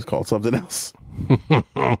hoping that was called something else.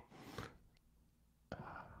 I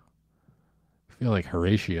feel like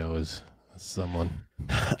Horatio is someone.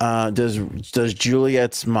 Does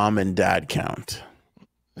Juliet's mom and dad count?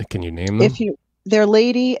 Can you name them? If they're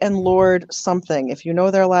Lady and Lord something. If you know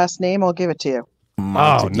their last name, I'll give it to you. Oh,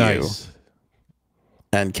 Montague nice.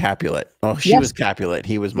 and Capulet. Oh, she Yes. was Capulet.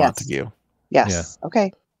 He was Yes. Montague. Yes.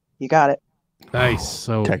 Okay. You got it. Nice.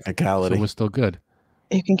 So Technicality. we're still good.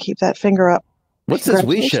 You can keep that finger up. What's this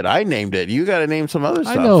we Congratulations. shit? I named it. You got to name some other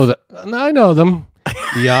stuff. I know that. I know them.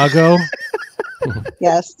 Iago.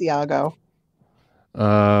 Yes, Diago.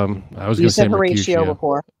 I was You going to say said Horatio Mercutio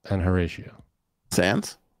before. and Horatio.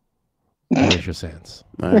 Sands? Horatio Sands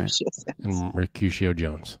All right. and Mercutio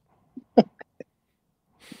Jones.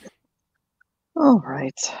 All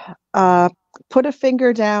right. Put a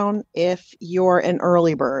finger down if you're an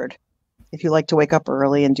early bird. If you like to wake up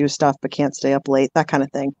early and do stuff but can't stay up late, that kind of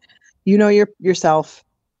thing. You know yourself.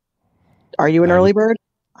 Are you an I early would- bird?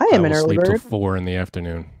 I am an will early sleep till bird. 4 in the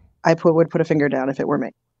afternoon. I would put a finger down if it were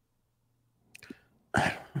me.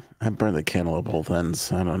 I burned the candle at both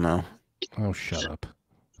ends. I don't know. Oh, shut up.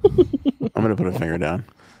 I'm going to put a finger down.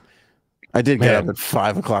 I did get Man. up at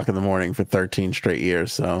 5 o'clock in the morning for 13 straight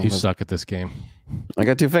years. So You suck at this game. I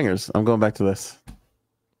got 2 fingers. I'm going back to this.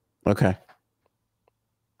 Okay.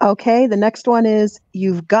 Okay, the next one is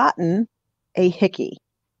you've gotten a hickey.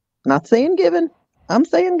 Not saying given. I'm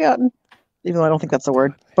saying gotten. Even though I don't think that's a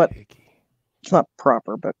word, but Hickey. it's not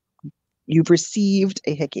proper, but you've received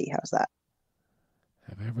a hickey. How's that?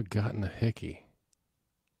 Have I ever gotten a hickey?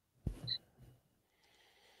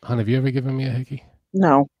 Hon, have you ever given me a hickey?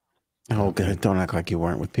 No. Oh, good. Don't act like you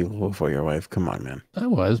weren't with people before your wife. Come on, man. I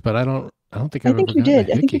was, but I don't think I I've think ever you gotten did.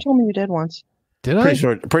 a I think you hickey. told me you did once. Did I?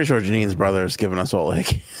 Pretty sure Janine's brother has given us all a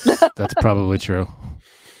hickey. That's probably true.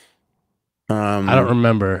 I don't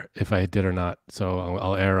remember if I did or not, so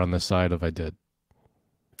I'll err on the side of I did.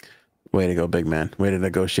 Way to go, big man. Way to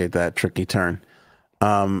negotiate that tricky turn.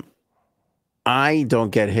 I don't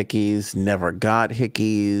get hickeys, never got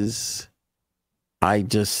hickeys. I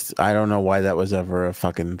don't know why that was ever a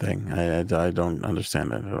fucking thing. I don't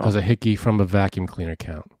understand it at all. Does a hickey from a vacuum cleaner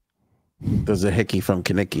count? Does a hickey from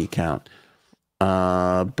Kaniki count?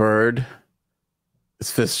 Bird. It's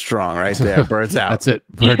fist strong right there. Bird's out. That's it.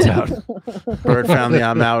 Bird's out. Bird found the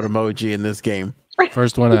I'm out emoji in this game.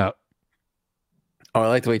 First one out. Oh, I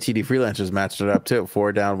like the way TD Freelancers matched it up too.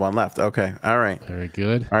 4 down, 1 left. Okay. All right. Very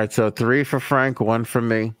good. All right. So 3 for Frank, 1 for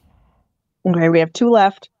me. Okay, we have 2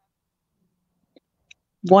 left.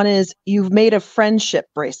 One is you've made a friendship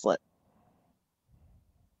bracelet.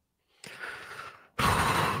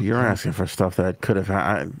 Mm-hmm. You're asking for stuff that could have.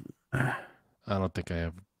 I don't think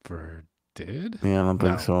I ever did. Yeah, I don't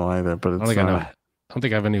think No. so either. But I it's don't think I know. I don't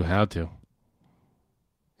think I ever knew how to. You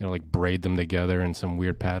know, like braid them together in some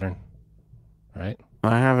weird pattern, right?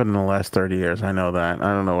 I haven't in the last 30 years. I know that. I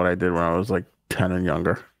don't know what I did when I was like 10 and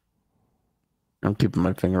younger. I'm keeping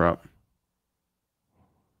my finger up.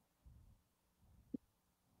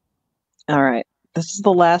 All right. This is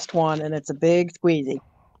the last one, and it's a big squeezy.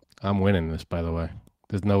 I'm winning this, by the way.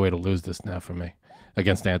 There's no way to lose this now for me.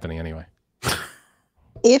 Against Anthony, anyway.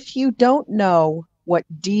 If you don't know what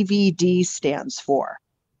DVD stands for,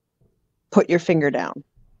 put your finger down.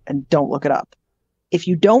 and don't look it up. If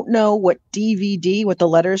you don't know what DVD, what the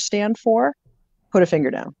letters stand for, put a finger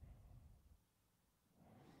down.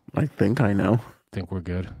 I think I know. I think we're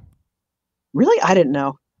good. Really? I didn't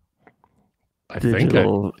know. I think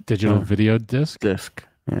digital video disc. Disc.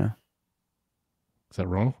 Yeah. Is that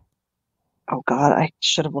wrong? Oh God, I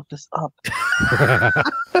should have looked this up.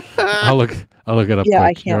 I'll look it up. Yeah, quick.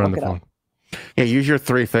 I can't You're on look the it phone. up. Yeah, use your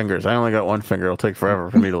 3 fingers. I only got 1 finger. It'll take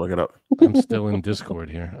forever for me to look it up. I'm still in Discord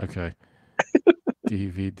here. Okay.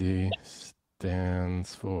 DVD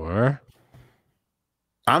stands for.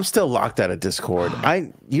 I'm still locked out of Discord.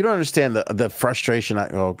 You don't understand the frustration.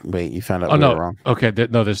 Oh wait, you found out Oh we no. were wrong. Okay,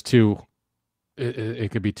 no, there's 2.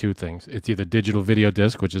 It could be 2 things. It's either digital video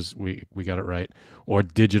disc, which is we got it right, or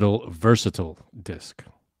digital versatile disc.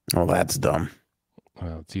 Oh, that's dumb.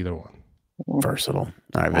 It's either one. Versatile.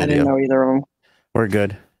 All right, I didn't know either of them. We're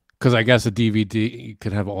good. Because I guess a DVD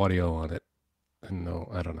could have audio on it. And no,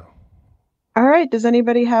 I don't know. All right. Does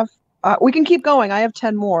anybody have? We can keep going. I have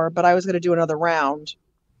 10 more, but I was going to do another round.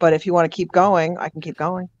 But if you want to keep going, I can keep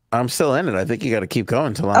going. I'm still in it. I think you got to keep going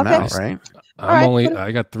until I'm Okay. out, right?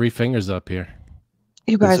 I got 3 fingers up here.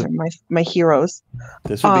 You guys are my heroes.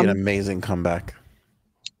 This would be an amazing comeback.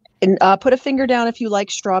 And put a finger down if you like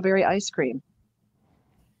strawberry ice cream.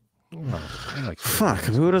 Oh, I like Fuck,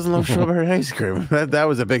 who doesn't love strawberry ice cream? That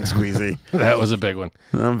was a big squeezy. That was a big one.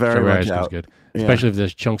 I'm very Strawberry much ice cream's out. good. Yeah. Especially if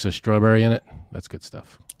there's chunks of strawberry in it. That's good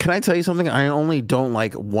stuff. Can I tell you something? I only don't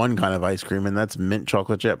like one kind of ice cream, and that's mint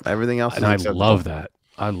chocolate chip. Everything else And I love that.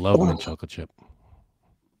 I love mint chocolate chip.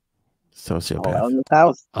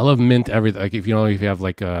 Sociopath. I love mint everything. Like if you have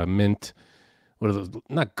like a mint, what are those?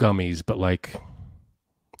 Not gummies, but like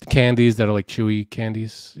candies that are like chewy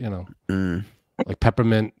candies. Like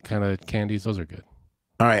peppermint kind of candies. Those are good.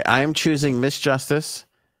 All right, I am choosing Miss Justice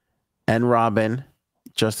and Robin.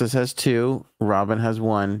 Justice has 2. Robin has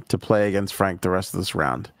 1 to play against Frank the rest of this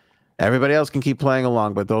round. Everybody else can keep playing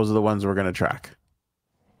along, but those are the ones we're going to track.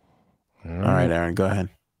 All right, Aaron, go ahead.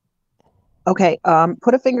 Okay.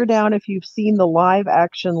 Put a finger down if you've seen the live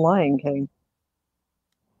action Lion King.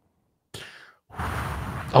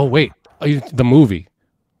 Oh wait, the movie.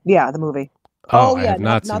 Yeah, the movie. Oh, yeah, I have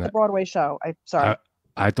not seen the Broadway show. Sorry.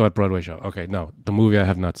 I thought Broadway show. Okay, no, the movie I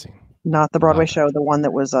have not seen. Not the Broadway show, the one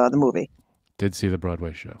that was the movie. Did see the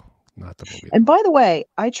Broadway show, not the movie. And by the way,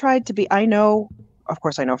 I know, of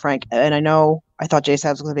course I know Frank, and I thought J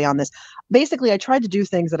Sabs was going to be on this. Basically, I tried to do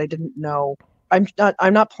things that I didn't know. I'm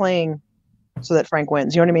not playing so that Frank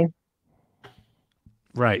wins. You know what I mean?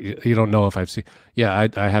 Right. You don't know if I've seen. Yeah,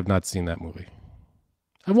 I have not seen that movie.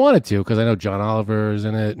 I wanted to because I know John Oliver is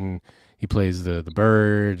in it, and he plays the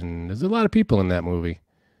bird, and there's a lot of people in that movie,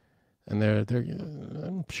 and they're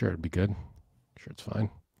I'm sure it'd be good. I'm sure it's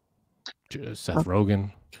fine. Seth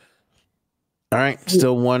Rogen. All right,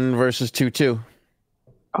 still 1 versus 2-2.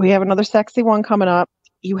 We have another sexy one coming up.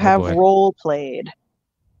 You have role played.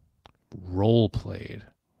 Role played.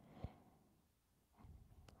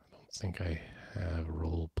 I don't think I have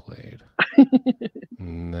role played.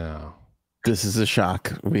 No. This is a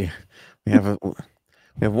shock. We have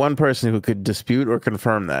one person who could dispute or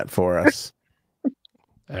confirm that for us.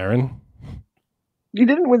 Aaron? You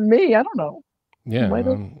didn't with me. I don't know. Yeah.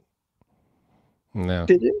 No.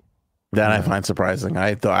 Did you? That I find surprising.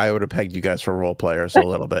 I thought I would have pegged you guys for role players a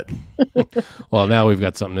little bit. Well, now we've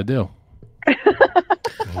got something to do.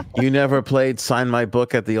 You never played Sign My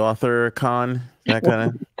Book at the author con? That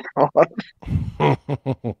kind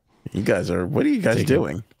of. You guys are. What are you guys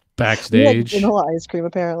doing? Backstage. Vanilla ice cream,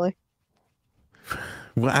 apparently.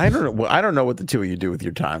 Well, I don't know. Well, I don't know what the 2 of you do with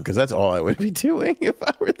your time because that's all I would be doing if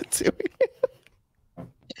I were the 2 of you.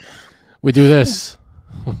 We do this.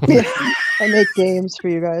 Yeah, I make games for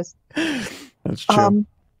you guys. That's true.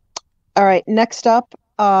 All right. Next up,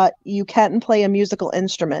 you can play a musical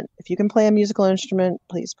instrument. If you can play a musical instrument,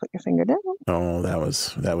 please put your finger down. Oh, that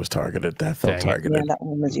was targeted. That felt targeted. Yeah, that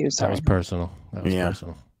one was used. That was personal.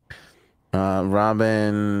 Personal.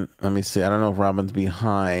 Robin, let me see. I don't know if Robin's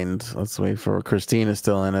behind. Let's wait for Christina's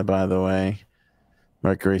still in it, by the way.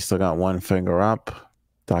 Mercury still got 1 finger up.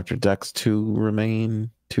 Dr. Dex 2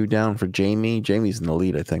 remain. 2 down for Jamie. Jamie's in the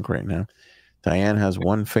lead, I think, right now. Diane has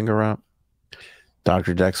 1 finger up.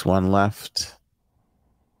 Dr. Dex 1 left.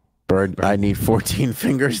 Bird, I need 14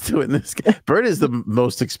 fingers to win this game. Bird is the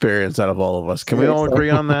most experienced out of all of us. Can we all agree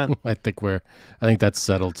on that? I think that's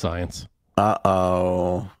settled science.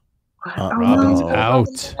 Uh-oh. Robin's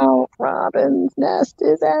out. Oh, Robin's nest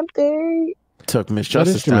is empty. Took Miss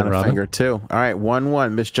Justice down a finger too. All right,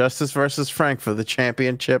 1-1. Miss Justice versus Frank for the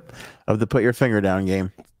championship of the Put Your Finger Down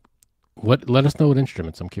game. Let us know what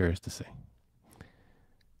instruments. I'm curious to see.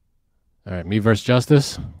 All right, me versus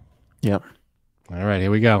Justice. Yep. All right,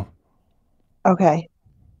 here we go. Okay.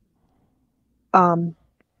 I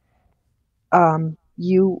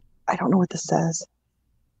don't know what this says.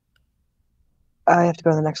 I have to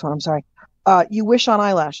go to the next one. I'm sorry. You wish on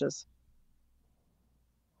eyelashes.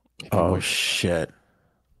 If you Oh wish. shit.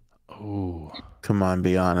 Ooh. Come on,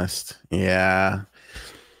 be honest. Yeah.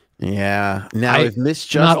 Yeah. Now, I- if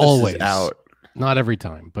Miss not Justice always. is out, Not every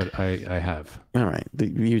time, but I have. all right,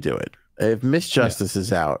 you do it. If Miss Justice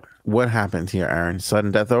is out, what happened here, Aaron?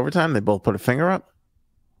 Sudden death overtime? They both put a finger up?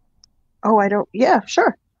 Oh, I don't. Yeah,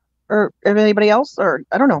 sure. Or if anybody else, or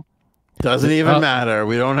I don't know. Doesn't even matter.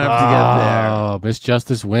 We don't have to get there. Oh, Miss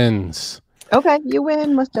Justice wins. Okay, you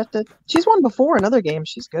win, Miss Justice. She's won before in other games.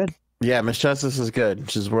 She's good. Yeah, Miss Justice is good.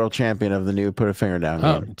 She's world champion of the new Put a Finger Down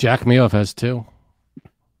Oh, game. Jack Me Off has 2.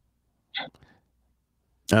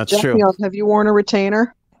 That's Jack true. me off. Have you worn a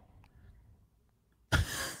retainer?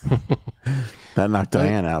 That knocked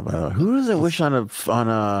Diane out, by the way. Who does it wish on a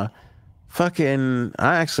fucking?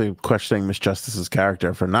 I actually questioning Miss Justice's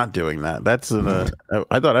character for not doing that. That's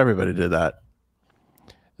I thought everybody did that.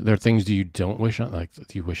 There are things you don't wish on, like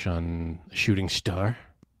do you wish on a shooting star?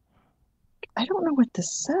 I don't know what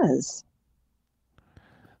this says.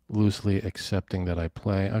 Loosely accepting that I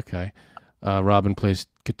play. Okay. Robin plays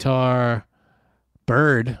guitar.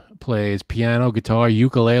 Bird plays piano, guitar,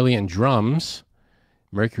 ukulele, and drums.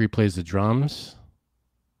 Mercury plays the drums.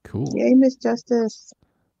 Cool. Yay, Miss Justice.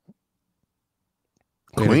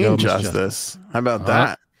 Way to Queen go, Miss Justice. How about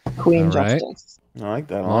that? Queen All right. Justice. I like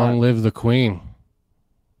that a Long lot. live the Queen.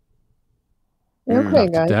 Okay,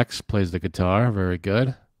 Dr. guys. Dex plays the guitar. Very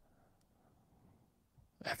good.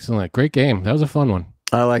 Excellent. Great game. That was a fun one.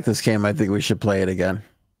 I like this game. I think we should play it again.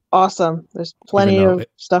 Awesome. There's plenty though of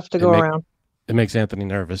stuff to go around. It makes Anthony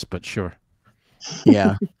nervous, but sure.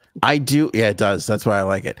 Yeah. I do. Yeah, it does. That's why I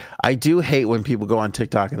like it. I do hate when people go on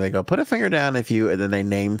TikTok and they go, put a finger down if you, and then they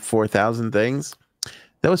name 4,000 things.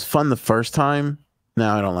 That was fun the first time.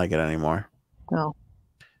 Now I don't like it anymore. No.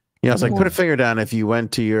 You know, it's like, put a finger down if you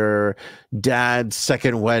went to your dad's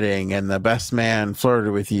second wedding and the best man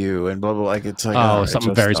flirted with you and blah, blah, like, it's like, Oh,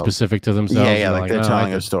 something very specific to themselves. Yeah, yeah, and like they're "Oh,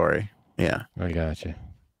 telling a story. Yeah. I got you.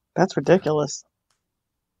 That's ridiculous.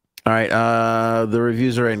 All right. The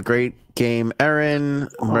reviews are in. Great game, Erin.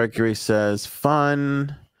 Mercury says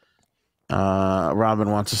fun.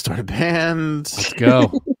 Robin wants to start a band. Let's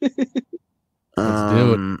go. Let's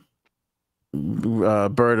do it.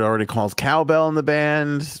 Bird already called cowbell in the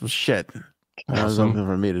band. Shit. That was something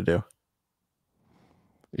for me to do.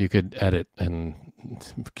 You could edit and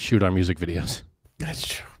shoot our music videos. That's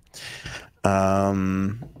true. All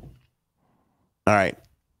right.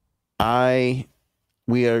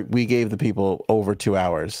 We gave the people over 2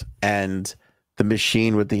 hours, and the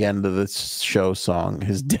machine with the end of the show song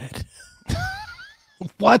is dead.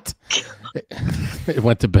 What? It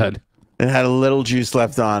went to bed. It had a little juice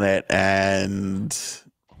left on it, and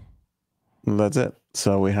that's it.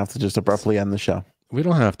 So we have to just abruptly end the show. We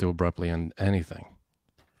don't have to abruptly end anything.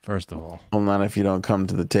 First of all. Well, not if you don't come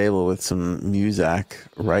to the table with some music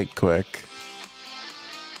right quick.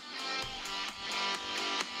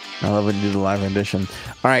 I love when you do the live rendition.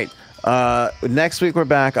 All right. Next week we're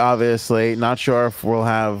back, obviously. Not sure if we'll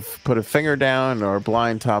have Put a Finger Down or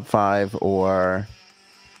Blind Top 5 or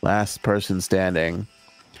Last Person Standing.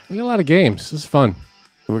 We got a lot of games. This is fun.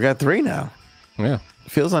 We got 3 now. Yeah.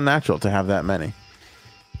 It feels unnatural to have that many.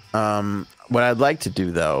 What I'd like to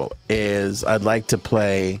do, though, is I'd like to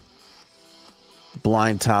play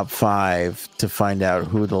Blind Top 5 to find out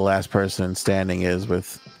who the last person standing is with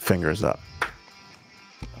fingers up.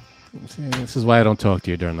 See, this is why I don't talk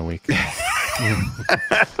to you during the week.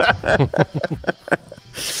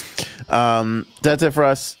 That's it for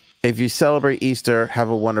us. If you celebrate Easter, have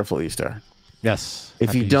a wonderful Easter. Yes.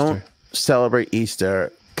 If you Happy don't Easter. celebrate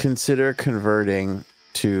Easter, consider converting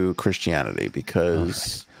to Christianity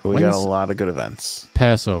because we got a lot of good events.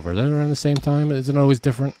 Passover. They're around the same time. Isn't it always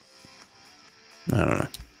different? I don't know.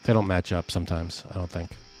 They don't match up sometimes, I don't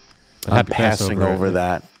think. But I'm happy passing Passover. over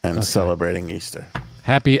that and Okay. celebrating Easter.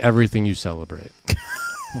 Happy everything you celebrate.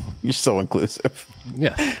 You're so inclusive.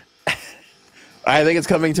 Yeah. I think it's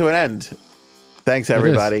coming to an end. Thanks,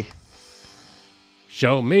 everybody.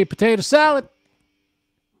 Show me potato salad.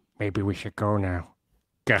 Maybe we should go now.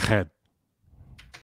 Go ahead.